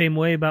feel the same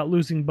way about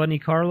losing Bunny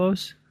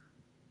Carlos?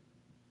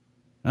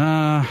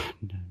 No,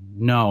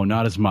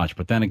 not as much.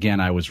 But then again,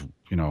 I was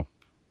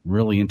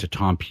really into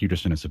Tom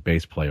Peterson as a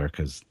bass player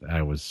because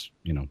I was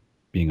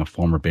being a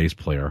former bass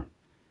player.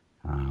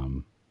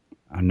 I'm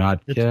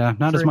not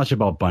as much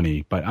about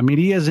Bunny, but I mean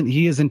he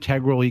is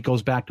integral. He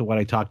goes back to what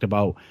I talked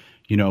about,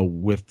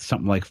 with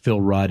something like Phil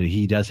Rudd.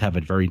 He does have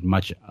a very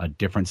much a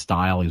different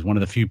style. He's one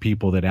of the few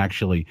people that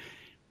actually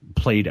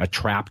played a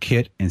trap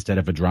kit instead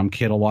of a drum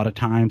kit a lot of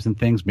times, and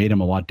things made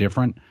him a lot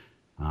different.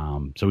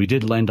 So he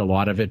did lend a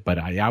lot of it, but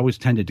I always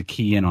tended to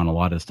key in on a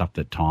lot of the stuff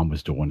that Tom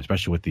was doing,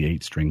 especially with the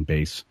 8-string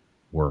bass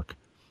work.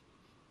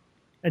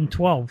 And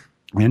 12.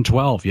 And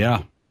 12,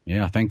 yeah.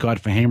 Yeah, thank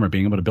God for Hamer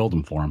being able to build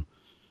them for him.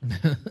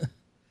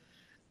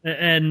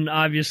 And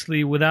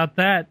obviously, without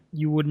that,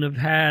 you wouldn't have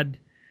had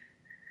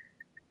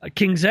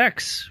King's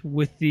X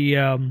with the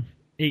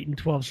 8 and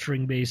 12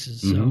 string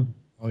basses. So. Mm-hmm.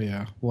 Oh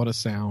yeah, what a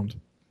sound!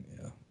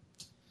 Yeah.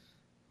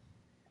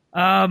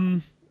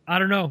 I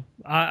don't know.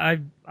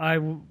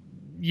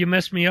 You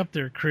messed me up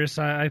there, Chris.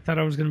 I thought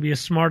I was going to be a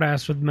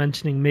smartass with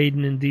mentioning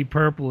Maiden and Deep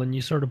Purple, and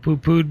you sort of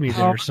poo-pooed me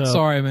there. So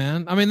sorry,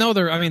 man. I mean, no,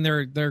 they're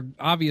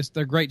obvious.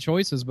 They're great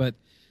choices, but.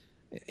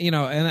 And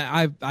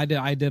I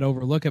did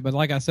overlook it, but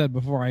like I said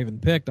before, I even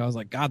picked. I was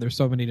like, God, there's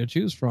so many to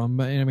choose from.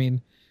 I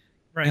mean,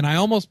 right. And I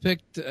almost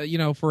picked,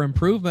 for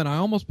improvement, I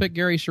almost picked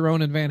Gary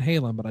Cherone and Van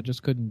Halen, but I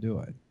just couldn't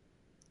do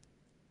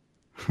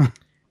it.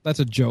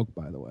 That's a joke,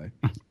 by the way.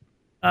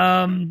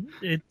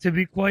 To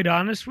be quite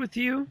honest with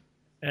you,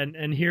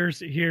 And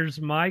here's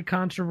my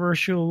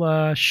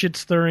controversial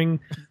shit-stirring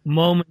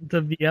moment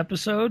of the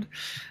episode.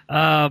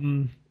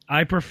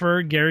 I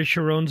prefer Gary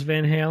Sharon's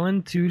Van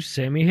Halen to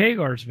Sammy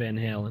Hagar's Van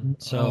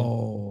Halen.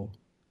 So,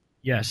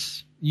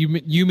 yes.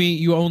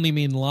 You only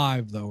mean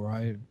live though,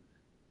 right?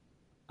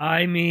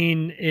 I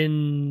mean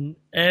in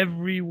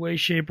every way,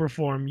 shape, or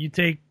form. You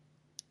take,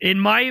 in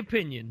my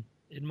opinion,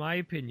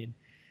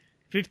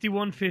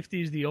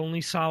 5150 is the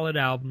only solid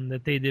album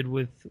that they did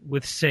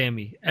with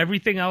Sammy.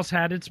 Everything else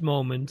had its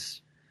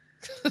moments,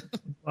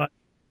 but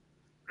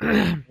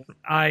I'm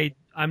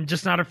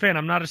just not a fan.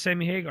 I'm not a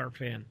Sammy Hagar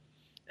fan,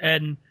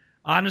 and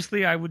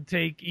honestly, I would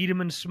take Eat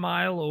 'Em and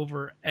Smile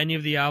over any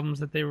of the albums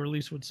that they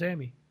released with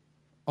Sammy.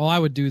 Oh, I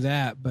would do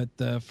that, but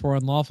the For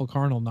Unlawful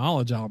Carnal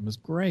Knowledge album is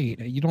great.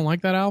 You don't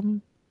like that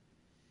album?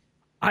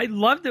 I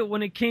loved it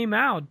when it came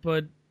out,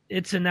 but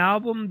it's an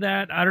album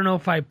that I don't know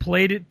if I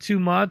played it too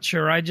much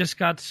or I just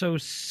got so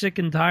sick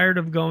and tired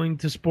of going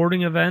to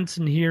sporting events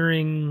and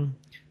hearing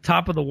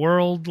Top of the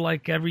World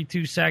like every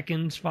 2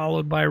 seconds,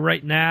 followed by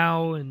Right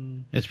Now.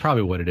 And it's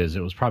probably what it is.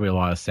 It was probably a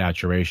lot of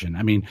saturation.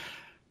 I mean,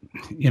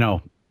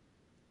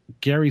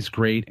 Gary's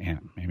great,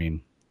 and I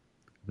mean,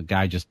 the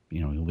guy just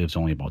he lives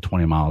only about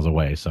 20 miles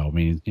away. So I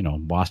mean,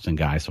 Boston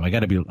guy. So I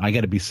got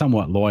to be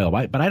somewhat loyal,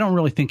 but I don't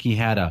really think he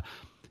had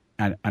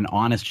an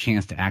honest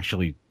chance to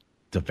actually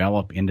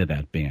develop into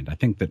that band. I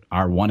think that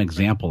our one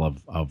example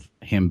of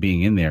him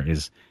being in there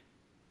is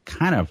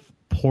kind of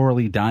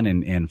poorly done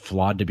and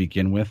flawed to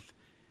begin with,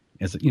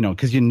 is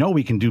because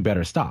we can do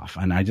better stuff,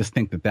 and I just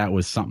think that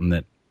was something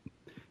that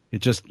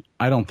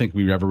I don't think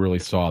we ever really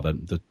saw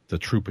the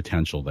true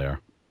potential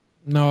there.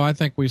 No, I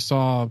think we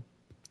saw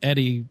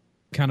Eddie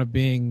kind of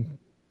being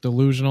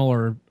delusional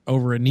or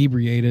over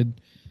inebriated,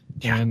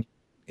 and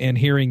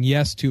hearing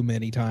yes too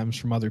many times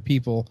from other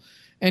people.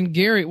 And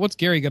what's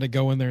Gary going to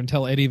go in there and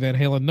tell Eddie Van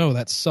Halen, no,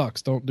 that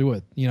sucks, don't do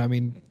it?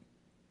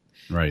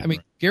 Right. I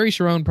mean, Gary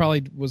Sharon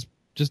probably was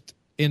just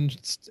in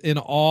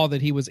awe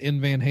that he was in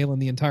Van Halen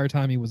the entire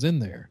time he was in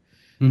there.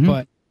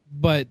 Mm-hmm.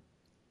 But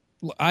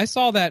I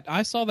saw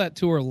that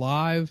tour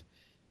live,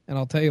 and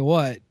I'll tell you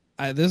what,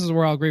 this is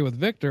where I'll agree with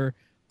Victor.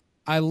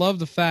 I love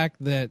the fact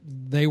that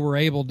they were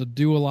able to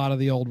do a lot of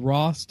the old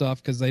Raw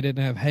stuff because they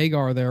didn't have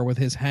Hagar there with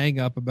his hang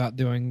up about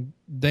doing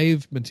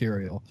Dave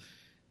material.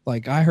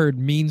 Like I heard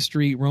Mean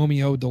Street,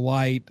 Romeo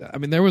Delight. I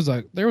mean, there was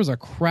a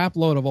crap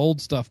load of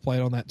old stuff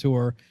played on that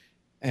tour,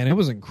 and it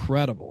was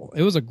incredible.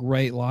 It was a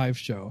great live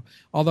show.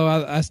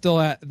 Although I still,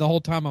 the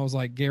whole time I was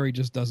like, Gary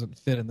just doesn't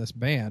fit in this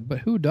band. But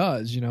who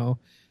does?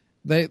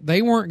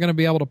 They weren't going to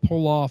be able to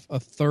pull off a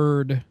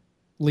third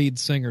lead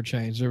singer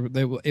change.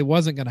 It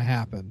wasn't going to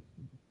happen.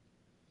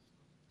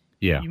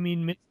 Yeah. You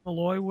mean Mitch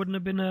Malloy wouldn't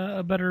have been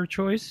a better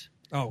choice?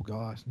 Oh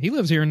gosh, he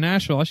lives here in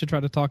Nashville. I should try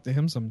to talk to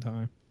him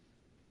sometime.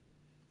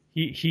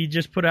 He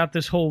just put out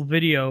this whole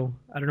video.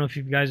 I don't know if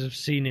you guys have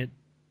seen it,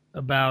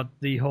 about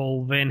the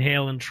whole Van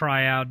Halen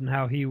tryout and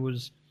how he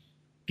was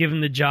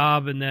given the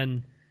job, and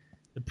then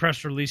the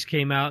press release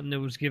came out and it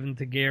was given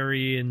to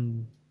Gary,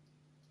 and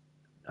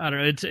I don't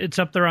know. It's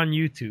up there on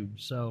YouTube.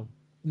 So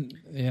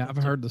yeah, I've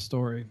heard the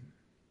story.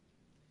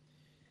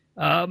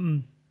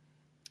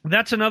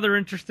 That's another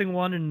interesting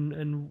one,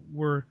 and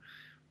we're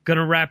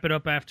gonna wrap it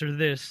up after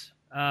this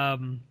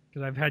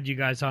because I've had you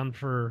guys on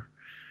for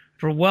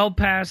well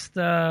past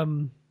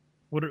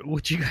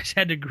what you guys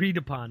had agreed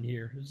upon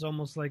here. It's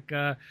almost like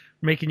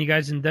making you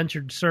guys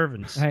indentured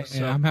servants. Hey,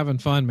 so. I'm having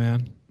fun,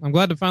 man. I'm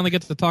glad to finally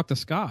get to talk to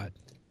Scott.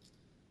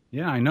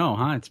 Yeah, I know,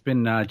 huh? It's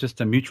been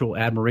just a mutual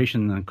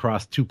admiration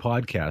across 2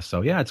 podcasts.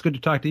 So yeah, it's good to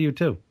talk to you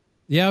too.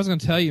 Yeah, I was going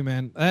to tell you,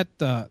 man,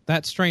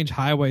 that Strange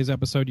Highways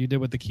episode you did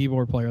with the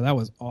keyboard player, that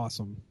was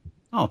awesome.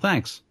 Oh,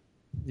 thanks.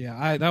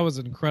 Yeah, that was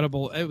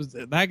incredible. It was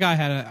that guy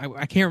had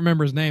I can't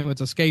remember his name.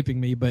 It's escaping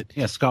me, but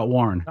yeah, Scott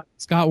Warren.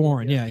 Scott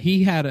Warren. Yeah,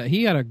 he had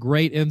a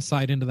great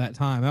insight into that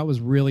time. That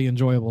was really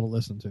enjoyable to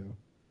listen to.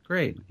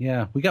 Great.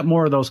 Yeah, we got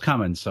more of those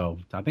coming. So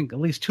I think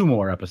at least 2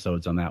 more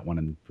episodes on that one,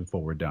 and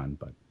before we're done.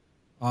 But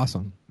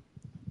awesome.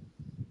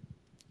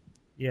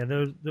 Yeah,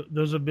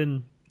 those have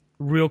been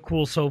real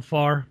cool so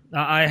far.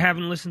 I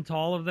haven't listened to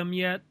all of them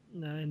yet,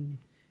 and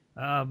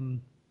I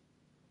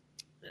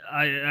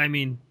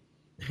mean.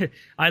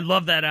 I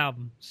love that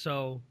album.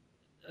 So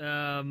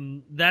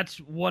that's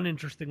one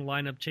interesting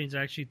lineup change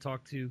I actually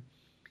talked to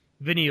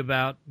Vinny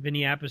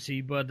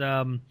Appice. But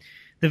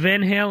the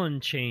Van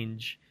Halen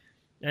change,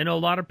 I know a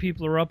lot of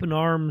people are up in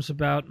arms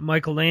about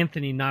Michael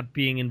Anthony not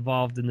being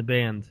involved in the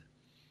band.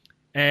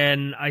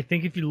 And I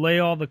think if you lay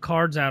all the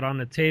cards out on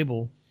the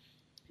table,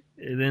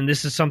 then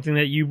this is something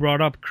that you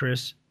brought up,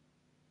 Chris.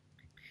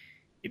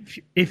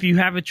 If you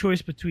have a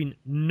choice between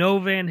no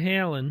Van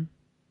Halen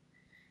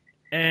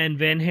and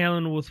Van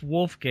Halen with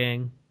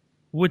Wolfgang,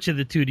 which of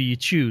the 2 do you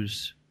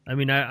choose? I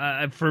mean,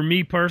 I for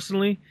me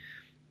personally,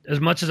 as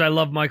much as I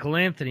love Michael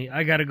Anthony,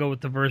 I got to go with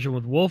the version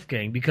with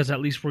Wolfgang because at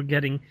least we're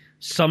getting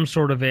some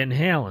sort of Van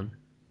Halen.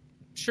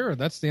 Sure,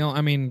 that's the only.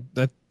 I mean,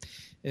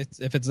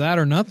 if it's that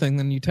or nothing,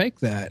 then you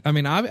take that. I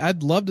mean,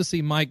 I'd love to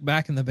see Mike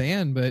back in the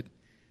band, but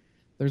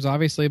there's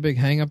obviously a big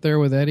hang up there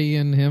with Eddie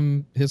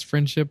and his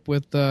friendship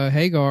with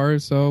Hagar,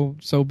 so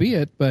be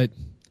it. But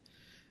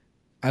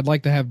I'd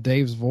like to have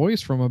Dave's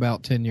voice from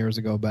about 10 years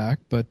ago back.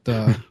 But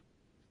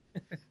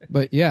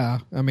but yeah,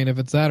 I mean, if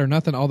it's that or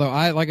nothing. Although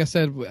like I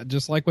said,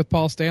 just like with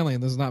Paul Stanley,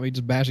 and this is not me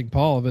just bashing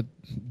Paul, but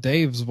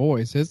Dave's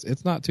voice,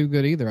 it's not too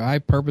good either. I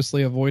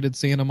purposely avoided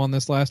seeing him on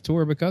this last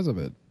tour because of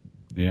it.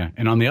 Yeah,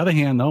 and on the other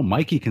hand, though,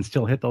 Mikey can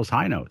still hit those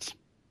high notes.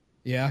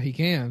 Yeah, he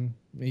can.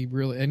 He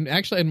really, and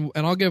actually, and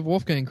I'll give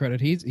Wolfgang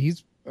credit.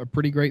 He's a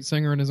pretty great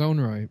singer in his own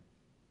right.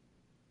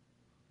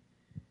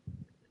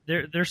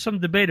 There's some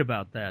debate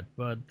about that,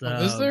 but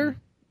is there?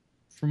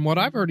 From what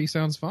I've heard, he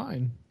sounds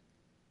fine.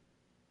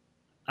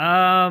 There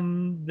are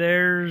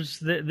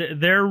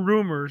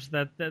rumors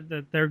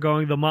that they're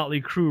going the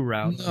Motley Crue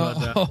route.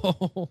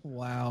 Oh, but,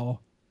 wow!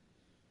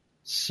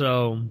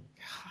 So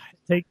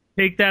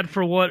take that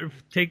for what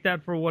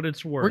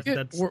it's worth.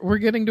 We're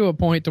getting to a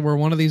point to where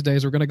one of these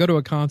days we're going to go to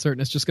a concert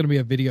and it's just going to be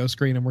a video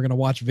screen and we're going to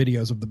watch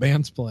videos of the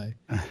bands play.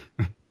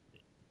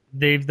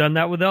 They've done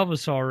that with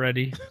Elvis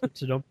already,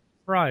 so don't be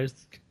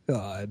surprised.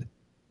 God.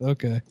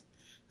 Okay.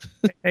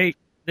 Hey,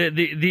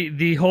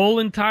 the whole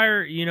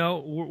entire,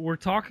 we're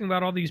talking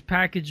about all these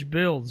package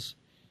builds.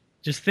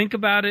 Just think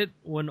about it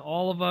when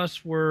all of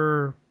us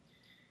were,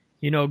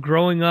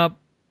 growing up,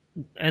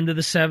 end of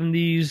the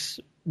 70s,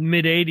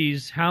 mid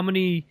 80s, how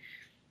many,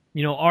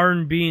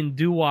 R&B and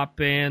doo-wop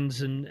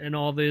bands and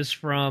all this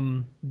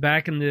from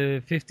back in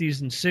the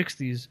 50s and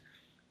 60s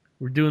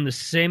were doing the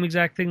same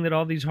exact thing that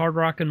all these hard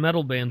rock and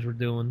metal bands were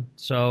doing.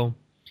 So,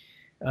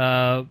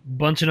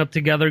 bunching up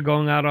together,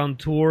 going out on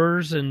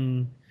tours,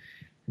 and,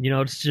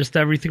 it's just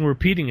everything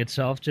repeating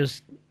itself,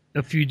 just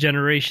a few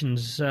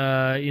generations,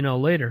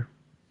 later.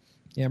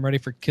 Yeah, I'm ready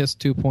for Kiss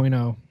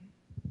 2.0.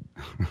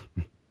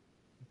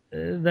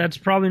 That's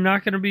probably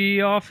not going to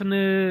be off in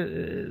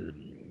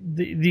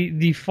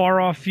the far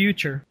off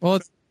future. Well,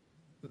 it's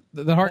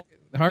that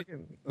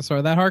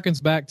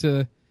harkens back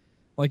to,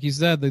 like you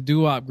said, the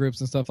doo-wop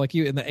groups and stuff. Like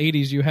in the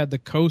 80s, you had the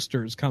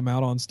Coasters come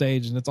out on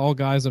stage, and it's all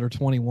guys that are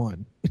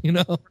 21.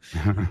 It's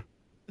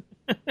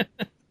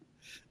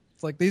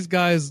like these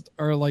guys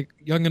are like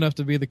young enough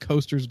to be the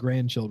Coasters'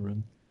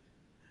 grandchildren.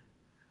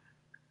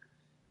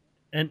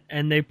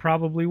 And they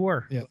probably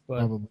were. Yeah,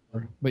 probably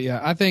were. But yeah,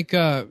 I think,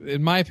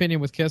 in my opinion,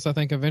 with Kiss, I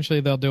think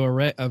eventually they'll do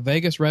a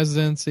Vegas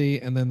residency,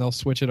 and then they'll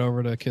switch it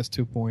over to Kiss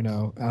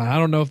 2.0. I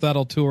don't know if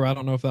that'll tour. I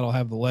don't know if that'll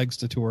have the legs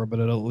to tour, but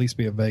it'll at least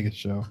be a Vegas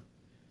show.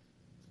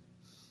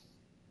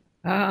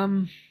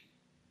 That'll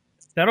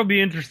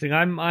be interesting.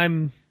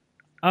 I'm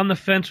on the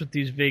fence with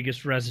these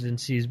Vegas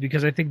residencies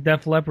because I think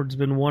Def Leppard's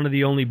been one of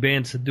the only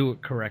bands to do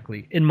it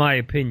correctly, in my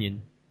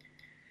opinion.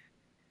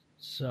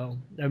 So,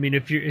 I mean,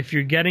 if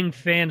you're getting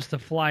fans to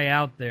fly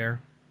out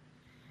there,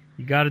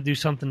 you got to do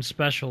something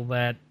special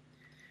that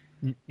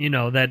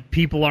that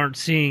people aren't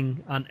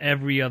seeing on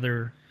every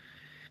other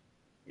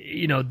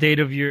date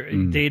of your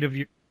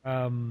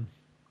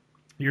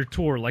your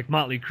tour, like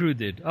Motley Crue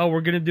did. Oh,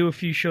 we're gonna do a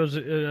few shows,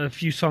 a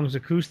few songs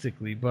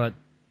acoustically, but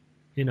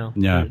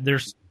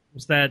there's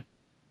that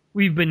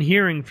we've been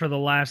hearing for the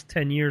last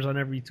 10 years on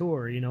every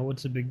tour.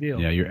 What's the big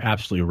deal? Yeah, you're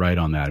absolutely right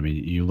on that. I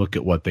mean, you look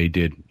at what they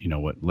did,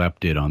 what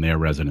Lep did on their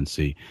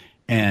residency,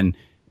 and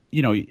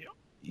you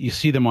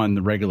see them on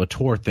the regular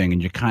tour thing,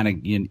 and you kind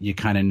of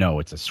know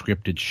it's a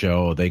scripted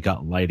show. They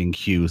got lighting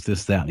cues,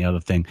 this, that, and the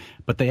other thing,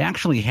 but they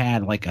actually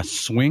had like a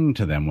swing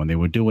to them when they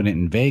were doing it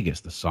in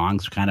Vegas. The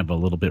songs kind of a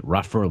little bit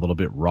rougher, a little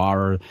bit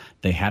rawer.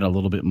 They had a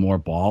little bit more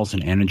balls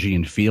and energy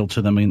and feel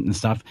to them and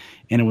stuff,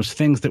 and it was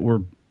things that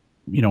were.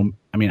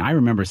 I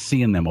remember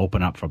seeing them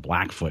open up for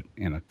Blackfoot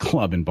in a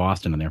club in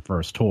Boston on their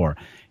first tour,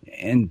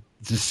 and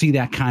to see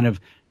that kind of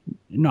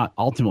not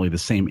ultimately the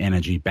same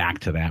energy back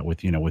to that with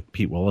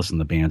Pete Willis and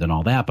the band and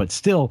all that, but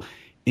still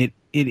it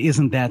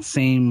isn't that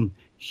same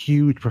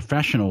huge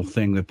professional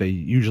thing that they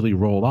usually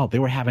roll out. They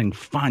were having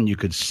fun. You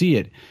could see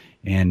it.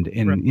 And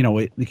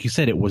right. Like you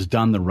said, it was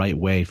done the right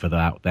way for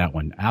that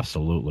one.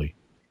 Absolutely.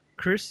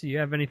 Chris, do you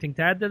have anything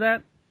to add to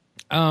that?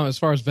 As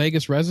far as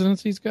Vegas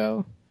residencies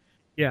go?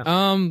 Yeah.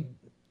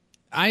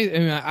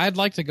 I'd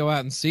like to go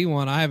out and see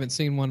one. I haven't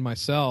seen one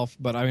myself,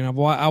 but I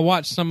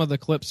watched some of the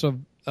clips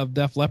of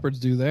Def Leppard's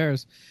do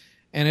theirs,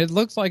 and it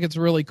looks like it's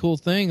a really cool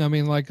thing. I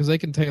mean, like, because they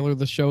can tailor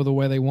the show the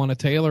way they want to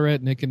tailor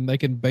it, and they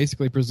can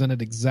basically present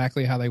it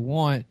exactly how they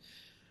want.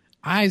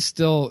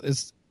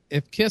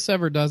 If Kiss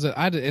ever does it,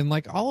 and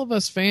like all of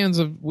us fans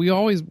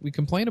we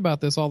complain about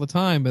this all the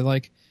time, but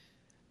like,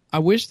 I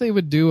wish they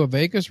would do a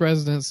Vegas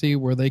residency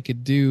where they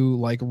could do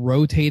like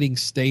rotating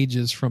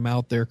stages from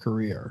out their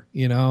career.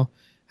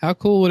 How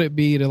cool would it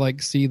be to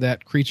like see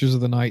that Creatures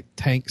of the Night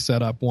tank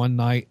set up one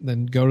night, and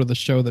then go to the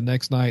show the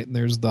next night and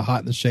there's the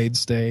Hot in the Shade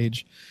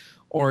stage,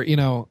 or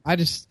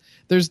there's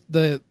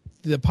the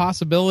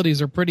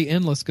possibilities are pretty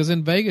endless, because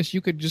in Vegas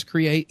you could just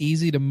create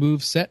easy to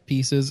move set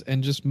pieces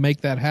and just make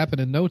that happen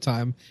in no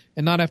time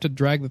and not have to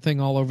drag the thing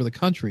all over the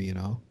country.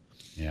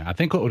 Yeah, I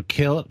think what would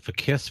kill it for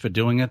Kiss for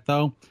doing it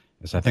though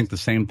is I think the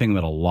same thing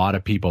that a lot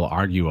of people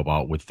argue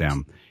about with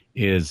them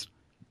is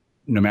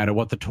no matter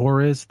what the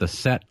tour is, the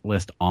set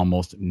list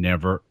almost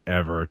never,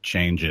 ever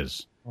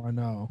changes. Oh, I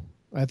know.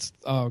 That's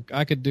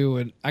I could do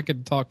it. I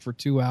could talk for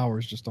 2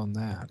 hours just on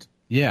that.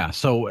 Yeah,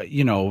 so,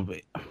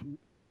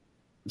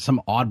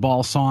 some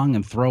oddball song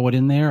and throw it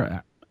in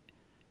there.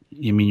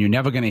 I mean, you're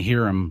never going to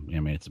hear them. I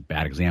mean, it's a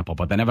bad example,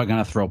 but they're never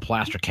going to throw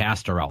Plaster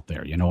Caster out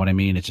there. You know what I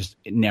mean? It's just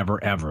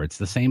never, ever. It's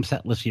the same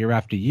set list year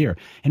after year.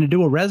 And to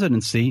do a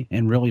residency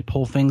and really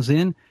pull things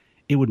in,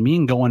 it would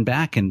mean going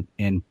back and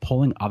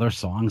pulling other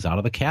songs out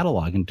of the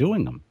catalog and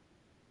doing them.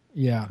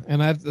 Yeah, and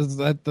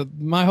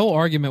my whole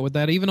argument with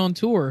that, even on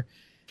tour,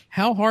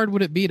 how hard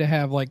would it be to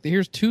have, like,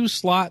 here's 2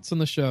 slots in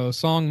the show,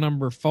 song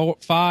number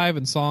 5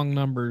 and song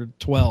number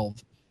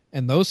 12,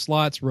 and those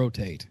slots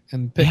rotate,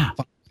 and pick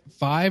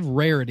 5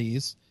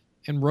 rarities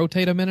and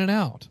rotate them in and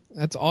out.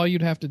 That's all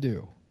you'd have to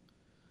do.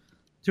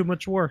 Too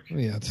much work.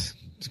 Yeah,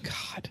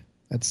 God.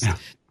 That's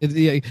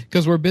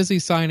because we're busy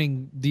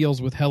signing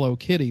deals with Hello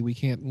Kitty. We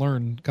can't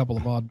learn a couple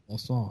of oddball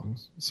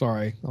songs.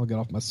 Sorry, I'll get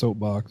off my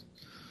soapbox.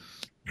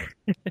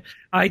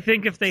 I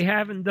think if they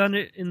haven't done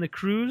it in the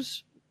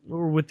cruise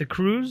or with the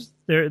cruise,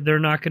 they're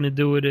not going to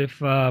do it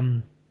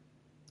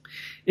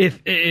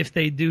if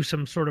they do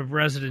some sort of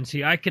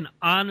residency. I can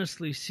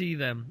honestly see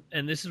them,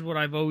 and this is what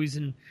I've always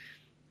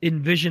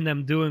envisioned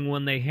them doing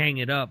when they hang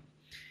it up.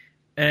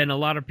 And a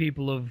lot of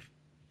people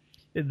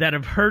that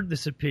have heard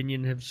this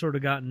opinion have sort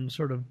of gotten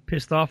sort of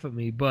pissed off at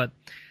me, but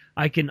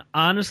I can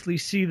honestly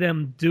see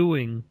them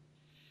doing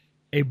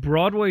a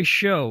Broadway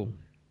show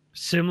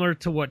similar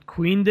to what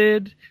Queen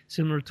did,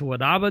 similar to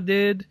what ABBA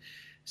did,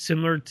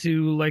 similar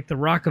to like the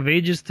Rock of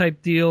Ages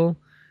type deal,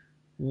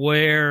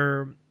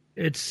 where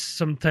it's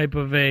some type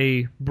of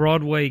a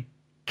Broadway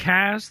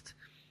cast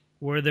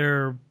where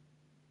they're,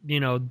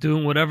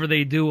 doing whatever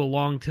they do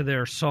along to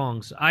their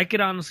songs. I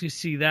could honestly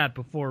see that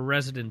before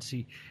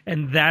residency,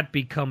 and that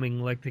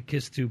becoming like the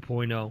Kiss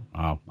 2.0.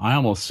 I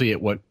almost see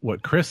it what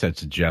Chris had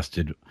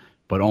suggested,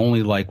 but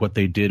only like what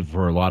they did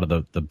for a lot of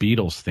the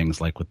Beatles things,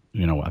 like with,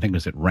 I think it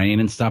was Rain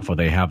and stuff, where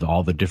they have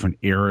all the different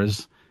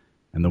eras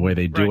and the way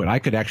they do it. I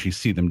could actually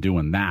see them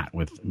doing that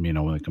with,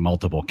 like a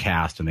multiple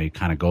cast, and they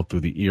kind of go through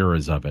the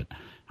eras of it.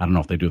 I don't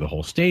know if they do the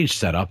whole stage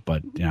setup,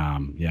 but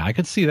yeah, I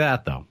could see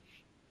that though.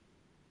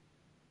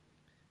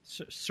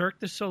 Cirque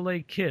du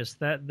Soleil Kiss.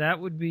 That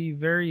would be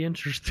very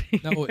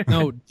interesting.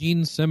 No,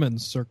 Gene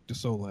Simmons Cirque du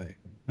Soleil.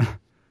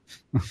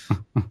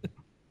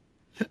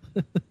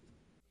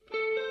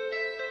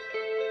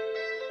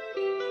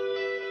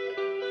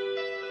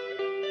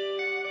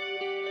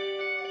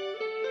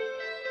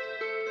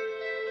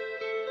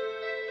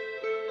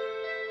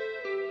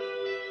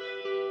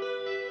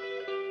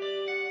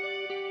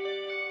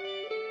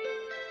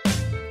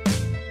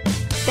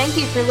 Thank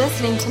you for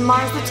listening to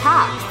Mars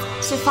Attacks.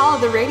 To follow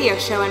the radio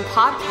show and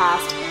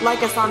podcast,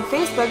 like us on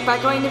Facebook by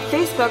going to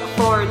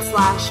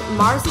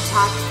Facebook.com/Mars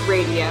Attacks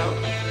Radio.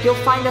 You'll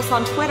find us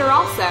on Twitter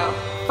also.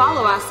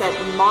 Follow us at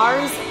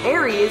Mars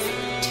Aries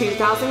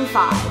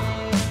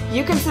 2005.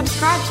 You can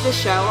subscribe to the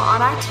show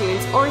on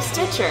iTunes or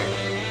Stitcher,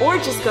 or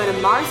just go to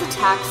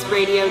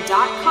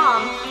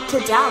MarsAttacksRadio.com to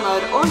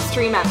download or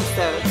stream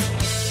episodes.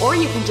 Or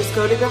you can just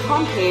go to the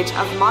homepage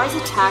of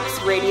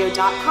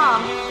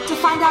MarsAttacksRadio.com to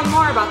find out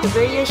more about the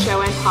radio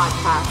show and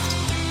podcast.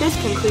 This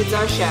concludes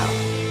our show.